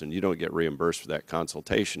telemedicine, you don't get reimbursed for that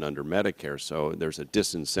consultation under Medicare. So there's a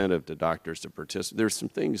disincentive to doctors to participate. There's some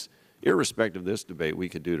things, irrespective of this debate, we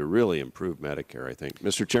could do to really improve Medicare, I think.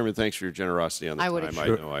 Mr. Chairman, thanks for your generosity on the time. I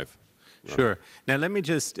know I've Sure. Now, let me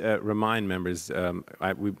just remind members,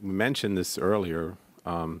 we mentioned this earlier,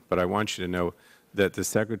 but I want you to know that the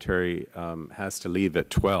Secretary has to leave at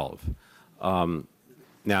 12.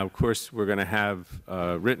 Now, of course, we're going to have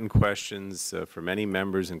written questions from any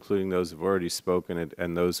members, including those who have already spoken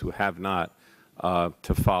and those who have not,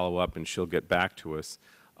 to follow up, and she'll get back to us.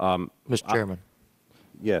 Mr. Chairman.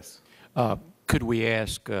 Yes. Could we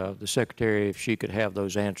ask the Secretary if she could have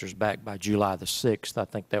those answers back by July the 6th? I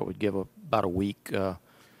think that would give about a week.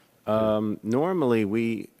 Normally,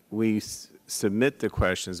 we submit the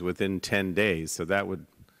questions within 10 days, so that would,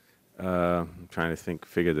 I'm trying to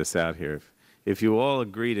figure this out here. If you all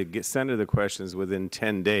agree to send her the questions within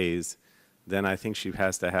 10 days, then I think she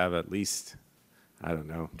has to have at least, I don't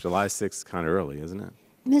know, July 6th is kind of early, isn't it?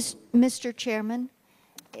 Mr. Chairman?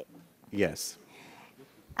 Yes.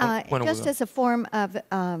 Just as a form of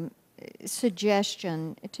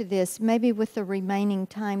suggestion to this, maybe with the remaining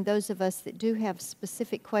time, those of us that do have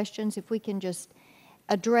specific questions, if we can just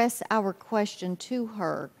address our question to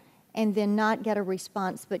her and then not get a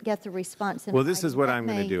response, but get the response in Well, this is what that I'm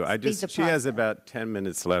going to do. She has about 10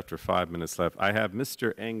 minutes left or 5 minutes left. I have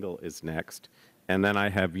Mr. Engel is next, and then I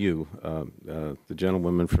have you, the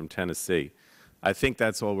gentlewoman from Tennessee. I think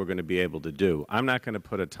that's all we're going to be able to do. I'm not going to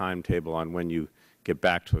put a timetable on when you get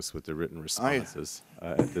back to us with the written responses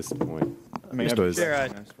at this point. I mean,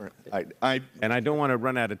 and I don't want to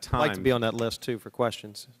run out of time. I'd like to be on that list, too, for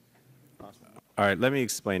questions. All right, let me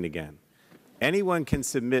explain again. Anyone can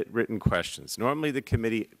submit written questions. Normally, the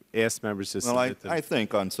committee asks members to submit them. I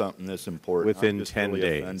think on something this important, within I'm just 10 really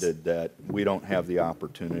days. offended that we don't have the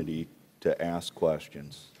opportunity to ask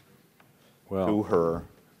questions to her.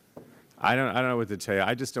 I don't know what to tell you.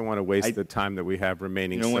 I just don't want to waste the time that we have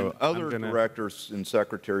remaining. You know, so when other directors and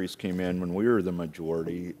secretaries came in when we were the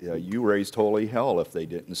majority, you raised holy hell if they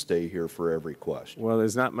didn't stay here for every question. Well,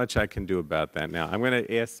 there's not much I can do about that now. I'm going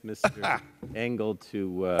to ask Mr. Engel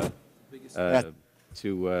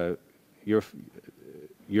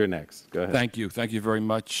you're next. Go ahead. Thank you. Thank you very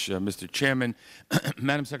much, Mr. Chairman.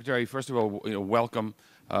 Madam Secretary, first of all, welcome.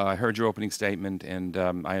 I heard your opening statement, and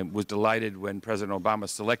I was delighted when President Obama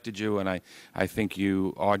selected you, and I think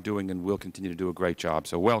you are doing and will continue to do a great job,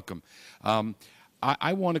 so welcome.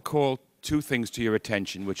 I want to call two things to your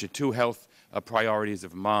attention, which are two health priorities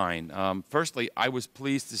of mine. Firstly, I was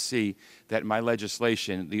pleased to see that my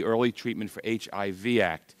legislation, the Early Treatment for HIV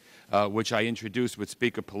Act, which I introduced with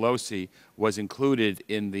Speaker Pelosi, was included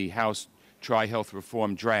in the House Tri-Health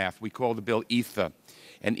Reform draft. We call the bill ETHA.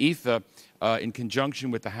 And ETHA, in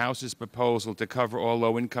conjunction with the House's proposal to cover all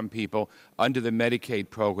low-income people under the Medicaid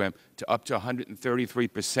program to up to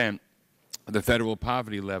 133% of the federal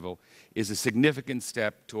poverty level, is a significant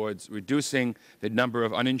step towards reducing the number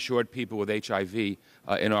of uninsured people with HIV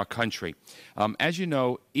in our country. As you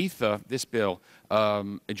know, ETHA, this bill,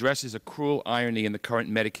 addresses a cruel irony in the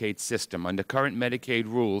current Medicaid system. Under current Medicaid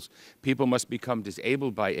rules, people must become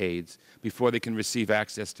disabled by AIDS before they can receive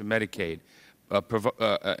access to Medicaid.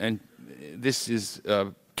 And this is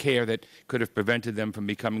care that could have prevented them from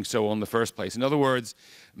becoming so ill in the first place. In other words,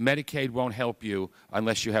 Medicaid won't help you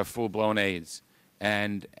unless you have full-blown AIDS.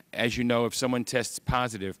 And as you know, if someone tests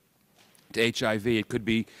positive to HIV, it could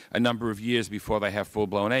be a number of years before they have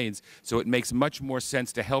full-blown AIDS. So it makes much more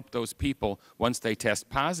sense to help those people once they test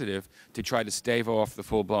positive to try to stave off the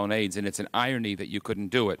full-blown AIDS. And it's an irony that you couldn't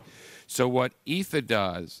do it. So what ETHA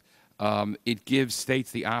does, it gives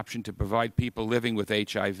states the option to provide people living with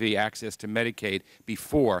HIV access to Medicaid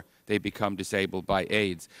before they become disabled by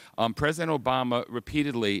AIDS. President Obama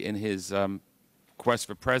repeatedly in his quest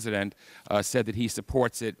for president said that he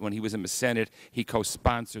supports it. When he was in the Senate, he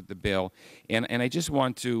co-sponsored the bill. And I just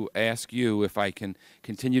want to ask you if I can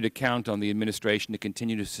continue to count on the administration to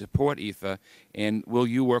continue to support ETHA, and will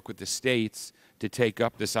you work with the states to take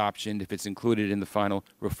up this option if it's included in the final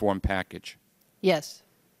reform package? Yes.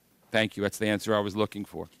 Thank you. That's the answer I was looking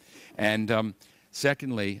for. And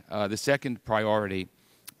secondly, the second priority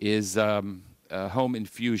is home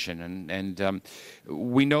infusion. And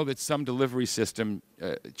we know that some delivery system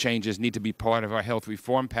changes need to be part of our health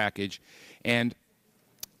reform package. And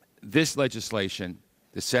this legislation,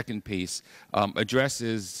 the second piece,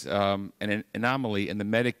 addresses an anomaly in the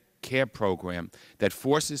Medicare program that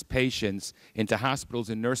forces patients into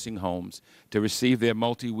hospitals and nursing homes to receive their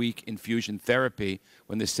multi-week infusion therapy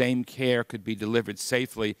when the same care could be delivered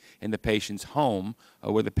safely in the patient's home,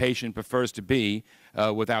 where the patient prefers to be,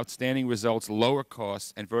 with outstanding results, lower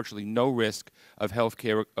costs, and virtually no risk of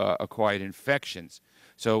healthcare-acquired infections.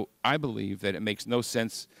 So I believe that it makes no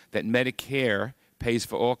sense that Medicare pays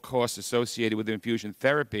for all costs associated with infusion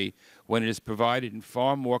therapy when it is provided in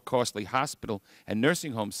far more costly hospital and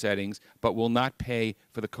nursing home settings, but will not pay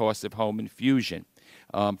for the cost of home infusion.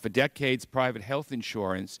 For decades, private health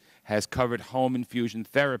insurance has covered home infusion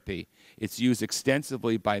therapy. It's used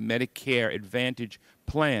extensively by Medicare Advantage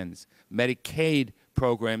plans. Medicaid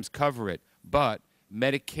programs cover it, but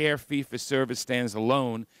Medicare fee-for-service stands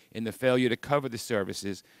alone in the failure to cover the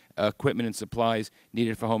services, equipment, and supplies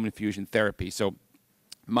needed for home infusion therapy. So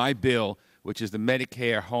my bill, which is the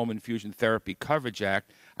Medicare Home Infusion Therapy Coverage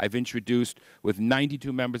Act, I've introduced with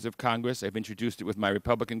 92 members of Congress. I've introduced it with my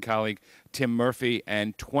Republican colleague, Tim Murphy,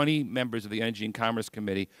 and 20 members of the Energy and Commerce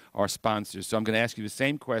Committee are sponsors. So I'm going to ask you the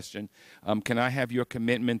same question. Can I have your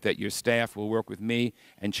commitment that your staff will work with me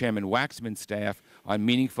and Chairman Waxman's staff on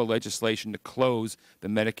meaningful legislation to close the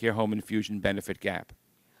Medicare home infusion benefit gap?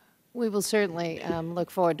 We will certainly look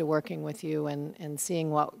forward to working with you and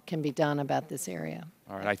seeing what can be done about this area.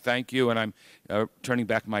 All right, I thank you, and I'm turning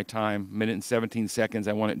back my time, minute and 17 seconds.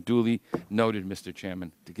 I want it duly noted, Mr.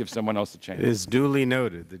 Chairman, to give someone else a chance. It is duly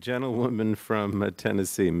noted. The gentlewoman from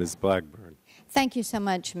Tennessee, Ms. Blackburn. Thank you so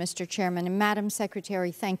much, Mr. Chairman. And Madam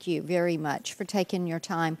Secretary, thank you very much for taking your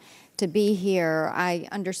time to be here. I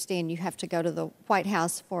understand you have to go to the White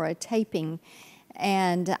House for a taping,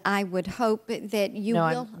 and I would hope that you will.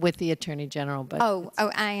 No, I'm with the Attorney General. But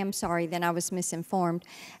I am sorry. Then I was misinformed.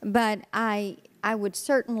 But I would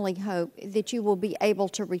certainly hope that you will be able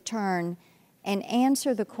to return and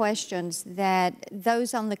answer the questions that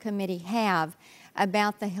those on the committee have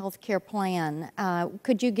about the health care plan.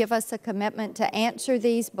 Could you give us a commitment to answer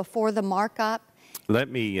these before the markup? Let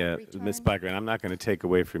me, Ms. Blackburn, I'm not going to take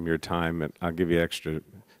away from your time, and I'll give you an extra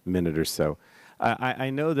minute or so. I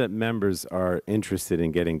know that members are interested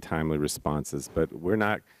in getting timely responses, but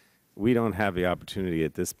we don't have the opportunity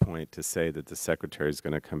at this point to say that the Secretary is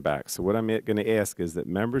going to come back. So what I'm going to ask is that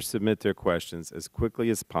members submit their questions as quickly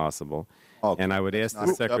as possible, and I would ask the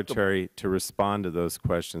Secretary to respond to those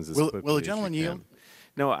questions as quickly as Will the gentleman yield?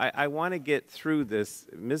 No, I want to get through this.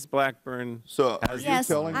 Ms. Blackburn. So are you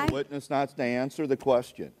telling the witness not to answer the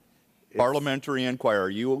question? Parliamentary inquiry, are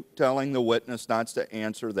you telling the witness not to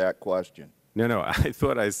answer that question? No, I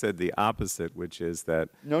thought I said the opposite, which is that...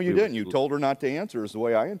 No, you didn't. You told her not to answer is the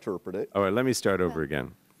way I interpret it. All right, let me start over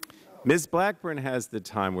again. Ms. Blackburn has the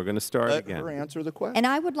time. We're going to start Let again. her answer the question. And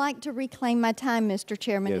I would like to reclaim my time, Mr.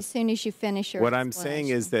 Chairman, Yes. as soon as you finish your What I'm saying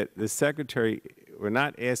is that the Secretary, we're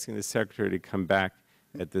not asking the Secretary to come back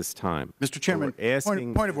at this time. Mr. Chairman, We're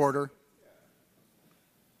asking, point of order.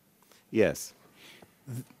 Yes.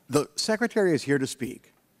 The Secretary is here to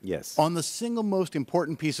speak. Yes. On the single most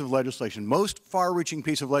important piece of legislation, most far-reaching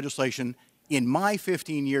piece of legislation in my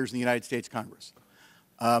 15 years in the United States Congress.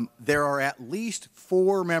 There are at least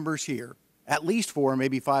 4 members here, at least 4,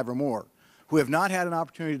 maybe 5 or more, who have not had an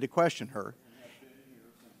opportunity to question her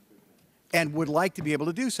and would like to be able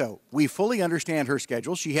to do so. We fully understand her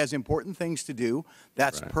schedule. She has important things to do.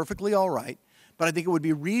 That's perfectly all right. But I think it would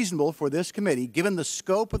be reasonable for this committee, given the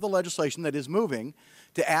scope of the legislation that is moving,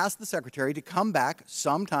 to ask the Secretary to come back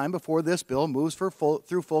sometime before this bill moves through full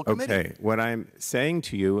committee. Okay. What I'm saying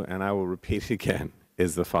to you, and I will repeat again,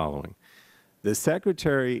 is the following. The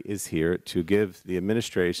Secretary is here to give the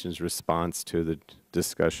administration's response to the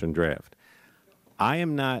discussion draft. I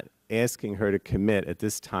am not asking her to commit at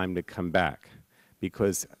this time to come back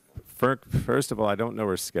because, first of all, I don't know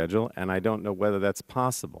her schedule, and I don't know whether that's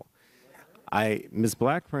possible. Ms.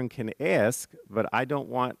 Blackburn can ask, but I don't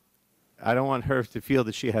want her to feel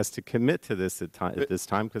that she has to commit to this at this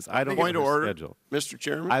time because I don't know her schedule. Mr.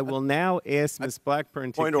 Chairman. I will now ask Ms.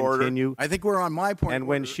 Blackburn to continue. I think we're on my point. And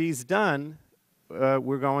when she's done,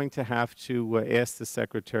 we're going to have to ask the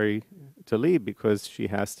Secretary to leave because she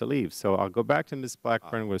has to leave. So I'll go back to Ms.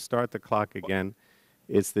 Blackburn. We'll start the clock again.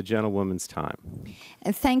 It's the gentlewoman's time.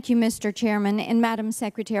 Thank you, Mr. Chairman. And Madam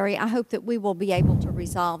Secretary, I hope that we will be able to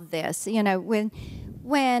resolve this. You know,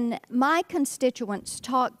 when my constituents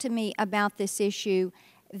talk to me about this issue,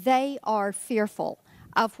 they are fearful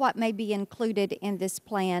of what may be included in this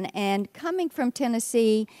plan. And coming from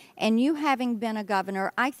Tennessee and you having been a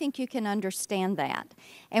governor, I think you can understand that.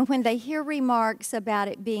 And when they hear remarks about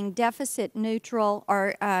it being deficit neutral,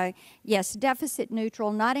 or yes, deficit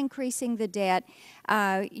neutral, not increasing the debt,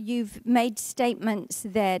 you've made statements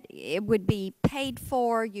that it would be paid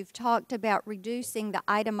for. You've talked about reducing the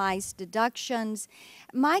itemized deductions.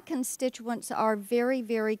 My constituents are very,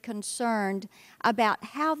 very concerned about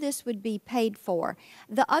how this would be paid for.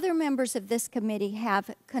 The other members of this committee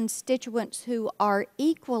have constituents who are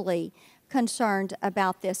equally concerned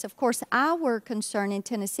about this. Of course, our concern in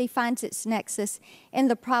Tennessee finds its nexus in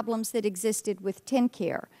the problems that existed with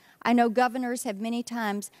TennCare. I know governors have many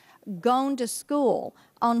times gone to school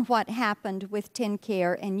on what happened with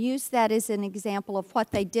TennCare and used that as an example of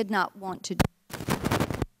what they did not want to do.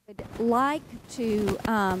 I'd like to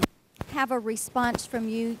have a response from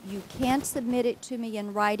you. You can submit it to me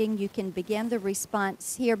in writing. You can begin the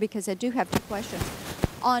response here because I do have 2 questions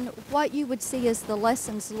on what you would see as the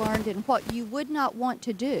lessons learned and what you would not want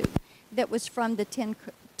to do that was from the TennCare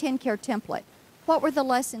template. What were the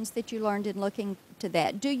lessons that you learned in looking to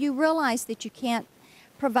that? Do you realize that you can't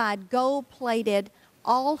provide gold-plated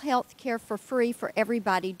all health care for free for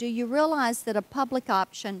everybody? Do you realize that a public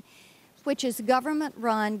option, which is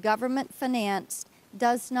government-run, government-financed,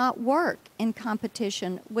 does not work in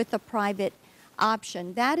competition with a private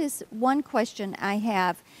option? That is one question I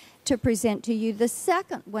have to present to you. The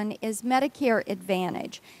second one is Medicare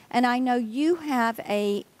Advantage. And I know you have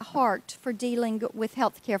a heart for dealing with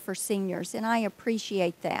health care for seniors, and I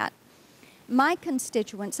appreciate that. My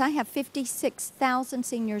constituents, I have 56,000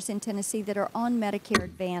 seniors in Tennessee that are on Medicare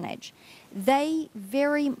Advantage. They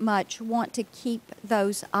very much want to keep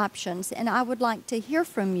those options, and I would like to hear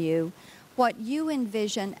from you what you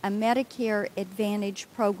envision a Medicare Advantage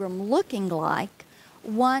program looking like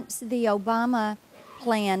once the Obama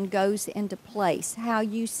plan goes into place, how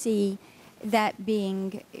you see that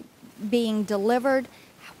being delivered,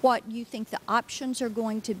 what you think the options are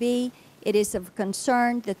going to be. It is of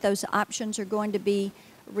concern that those options are going to be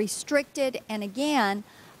restricted. And again,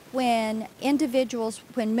 when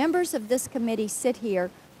members of this committee sit here,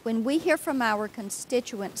 when we hear from our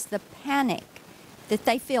constituents the panic that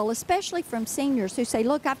they feel, especially from seniors who say,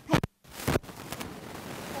 look, I've paid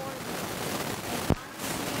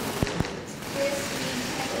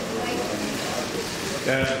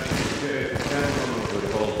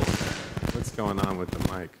What's going on with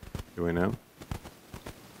the mic? Do we know?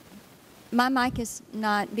 My mic is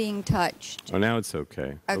not being touched. Oh, now it's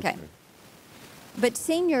okay. Okay. But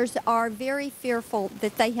seniors are very fearful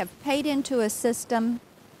that they have paid into a system.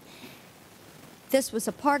 This was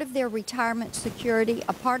a part of their retirement security,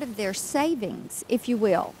 a part of their savings, if you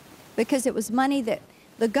will, because it was money that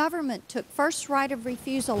the government took first right of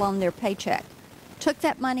refusal on their paycheck, took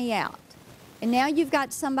that money out. And now you've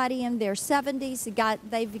got somebody in their 70s,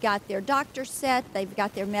 they've got their doctor set, they've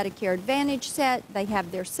got their Medicare Advantage set, they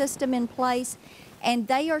have their system in place. And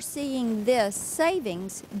they are seeing this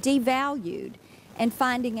savings devalued and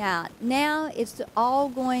finding out now it's all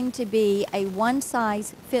going to be a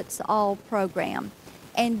one-size-fits-all program.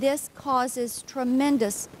 And this causes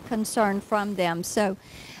tremendous concern from them. So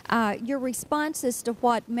your response as to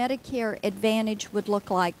what Medicare Advantage would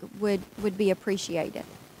look like would be appreciated.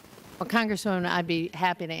 Well, Congresswoman, I'd be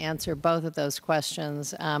happy to answer both of those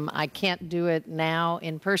questions. I can't do it now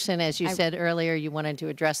in person. As you said earlier, you wanted to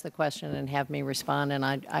address the question and have me respond, and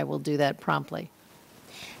I will do that promptly.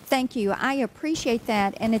 Thank you. I appreciate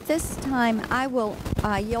that. And at this time, I will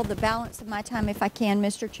yield the balance of my time if I can,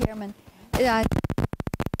 Mr. Chairman.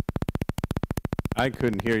 I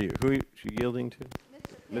couldn't hear you. Who are you yielding to?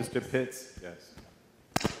 Mr. Pitts? Yes.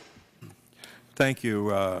 Thank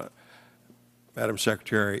you, Madam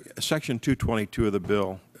Secretary. Section 222 of the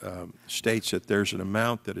bill states that there's an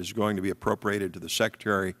amount that is going to be appropriated to the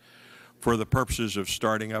Secretary for the purposes of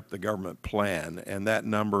starting up the government plan, and that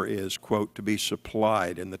number is, quote, to be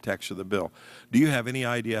supplied in the text of the bill. Do you have any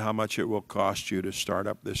idea how much it will cost you to start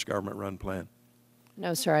up this government-run plan?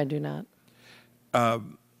 No, sir, I do not.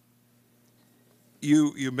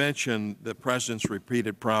 You mentioned the President's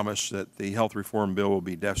repeated promise that the health reform bill will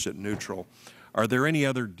be deficit neutral. Are there any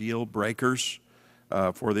other deal breakers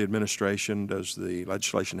for the administration? Does the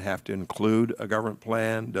legislation have to include a government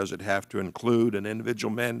plan? Does it have to include an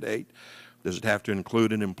individual mandate? Does it have to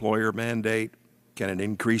include an employer mandate? Can it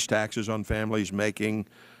increase taxes on families making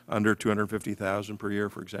under $250,000 per year,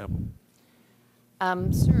 for example?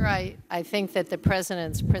 Sir, I think that the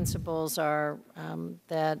President's principles are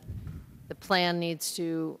that the plan needs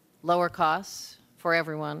to lower costs for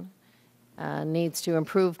everyone, needs to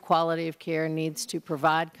improve quality of care, needs to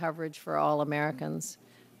provide coverage for all Americans,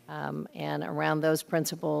 and around those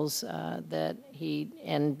principles that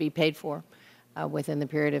and be paid for within the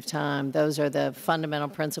period of time. Those are the fundamental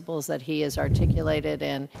principles that he has articulated,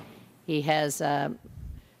 and he has,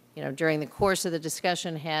 during the course of the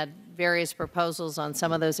discussion, had various proposals on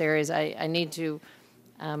some of those areas. I need to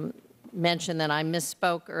mention that I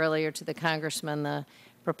misspoke earlier to the Congressman. The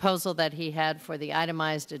proposal that he had for the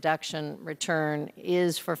itemized deduction return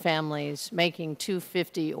is for families making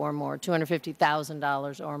 $250,000 or more,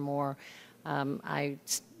 $250,000 or more. I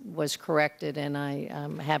was corrected, and I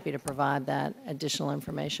am happy to provide that additional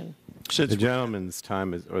information. The gentleman's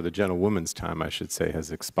time, or the gentlewoman's time, I should say,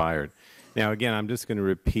 has expired. Now, again, I'm just going to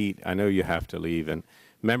repeat. I know you have to leave, and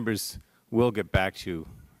members will get back to you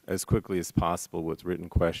as quickly as possible with written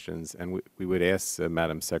questions, and we would ask,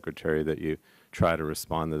 Madam Secretary, that you try to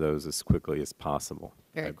respond to those as quickly as possible.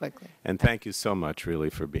 Very quickly. And thank you so much, really,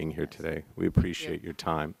 for being here today. We appreciate your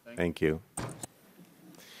time. Thank you.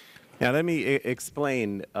 Now, let me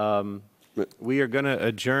explain. We are going to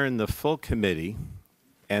adjourn the full committee,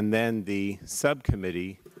 and then the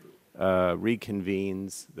subcommittee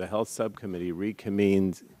reconvenes. The Health Subcommittee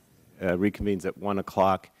reconvenes at 1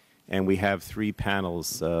 o'clock. And we have 3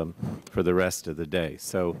 panels for the rest of the day.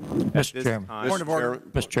 So, Mr. Chairman. Point of order.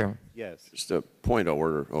 Mr. Chairman. Yes. Just a point of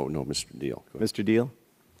order. Oh, no, Mr. Deal. Mr. Deal?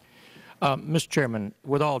 Mr. Chairman,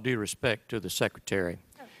 with all due respect to the Secretary,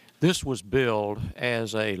 this was billed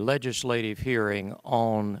as a legislative hearing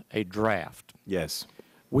on a draft. Yes.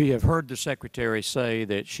 We have heard the Secretary say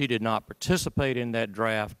that she did not participate in that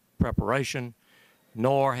draft preparation,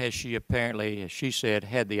 nor has she apparently, as she said,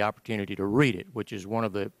 had the opportunity to read it, which is one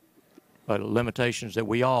of the limitations that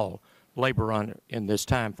we all labor under in this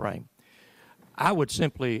time frame. I would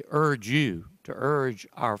simply urge you to urge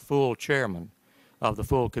our full chairman of the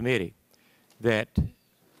full committee that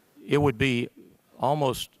it would be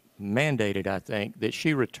almost mandated, I think, that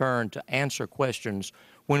she return to answer questions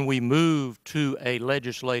when we move to a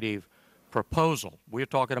legislative proposal. We're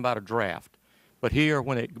talking about a draft. But here,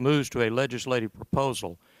 when it moves to a legislative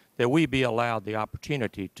proposal, that we be allowed the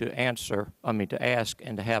opportunity to ask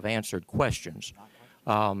and to have answered questions.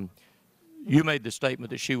 You made the statement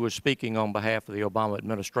that she was speaking on behalf of the Obama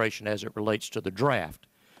administration as it relates to the draft.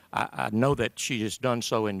 I know that she has done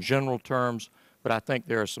so in general terms, but I think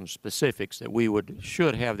there are some specifics that we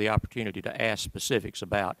should have the opportunity to ask specifics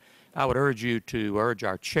about. I would urge you to urge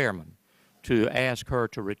our chairman to ask her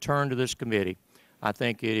to return to this committee. I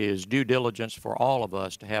think it is due diligence for all of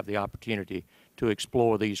us to have the opportunity to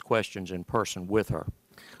explore these questions in person with her.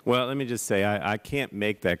 Well, let me just say I can't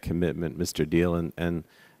make that commitment, Mr. Deal, and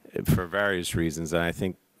for various reasons. And I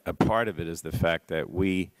think a part of it is the fact that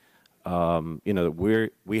we have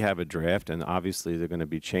a draft, and obviously there are going to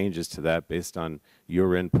be changes to that based on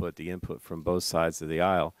your input, the input from both sides of the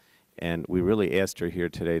aisle. And we really asked her here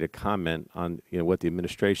today to comment on what the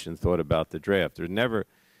administration thought about the draft. There's never,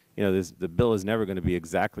 the bill is never going to be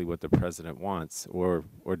exactly what the president wants or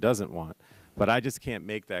doesn't want. But I just can't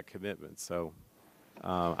make that commitment. So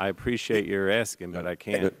I appreciate your asking, but I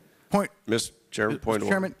can't. Mr. Chairman, point of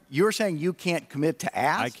order. Chairman, you're saying you can't commit to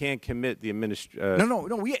ask? I can't commit the No.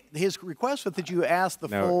 His request was that you ask the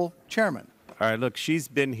full chairman. All right, look, she's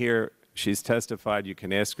been here. She's testified. You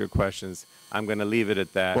can ask her questions. I'm going to leave it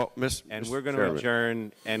at that. Well, and we're going to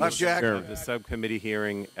adjourn and have the subcommittee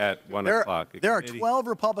hearing at 1 o'clock. There are 12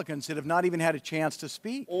 Republicans that have not even had a chance to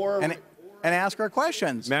speak and ask her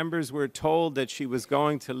questions. Members were told that she was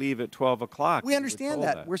going to leave at 12 o'clock. We understand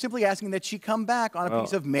that. We're simply asking that she come back on a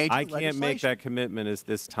piece of major legislation. I can't make that commitment at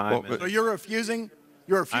this time. So you're refusing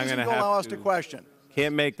to allow us to question?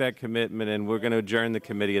 Can't make that commitment, and we're going to adjourn the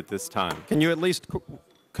committee at this time. Can you at least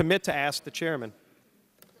commit to ask the chairman?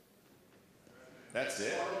 That's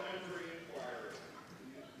it.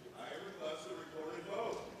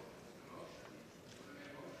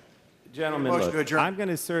 Gentlemen, look, I'm going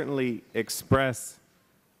to certainly express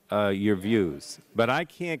your views, but I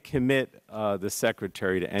can't commit the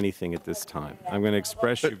secretary to anything at this time. I'm going to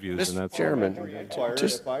express your views, and that's Chairman,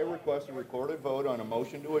 if I request a recorded vote on a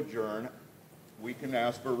motion to adjourn, we can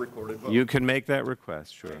ask for a recorded vote. You can make that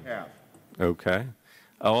request, sure. I have. Okay.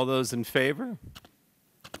 All those in favor?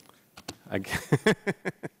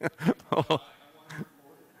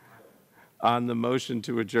 On the motion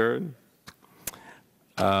to adjourn?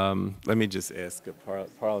 Let me just ask a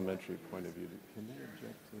parliamentary point of view. Can you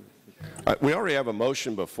object to we already have a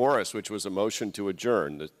motion before us, which was a motion to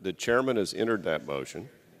adjourn. The chairman has entered that motion.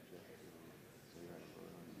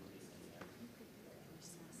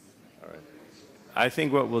 All right. I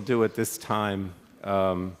think what we'll do at this time,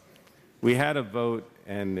 we had a vote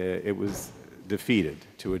and it was defeated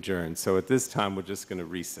to adjourn. So at this time, we're just going to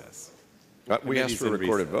recess. We asked for a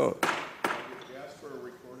recorded vote.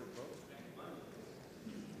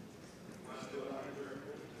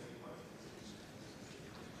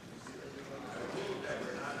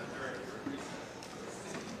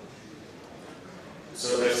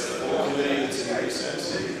 So that's the full committee that's in recess.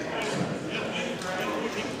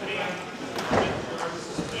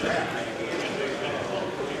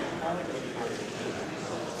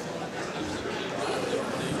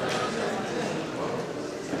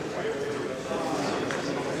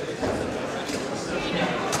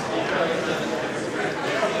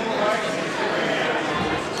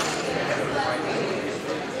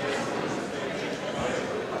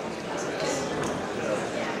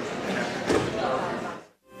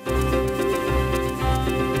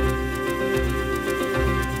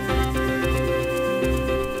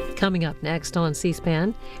 Coming up next on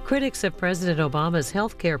C-SPAN, critics of President Obama's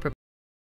health care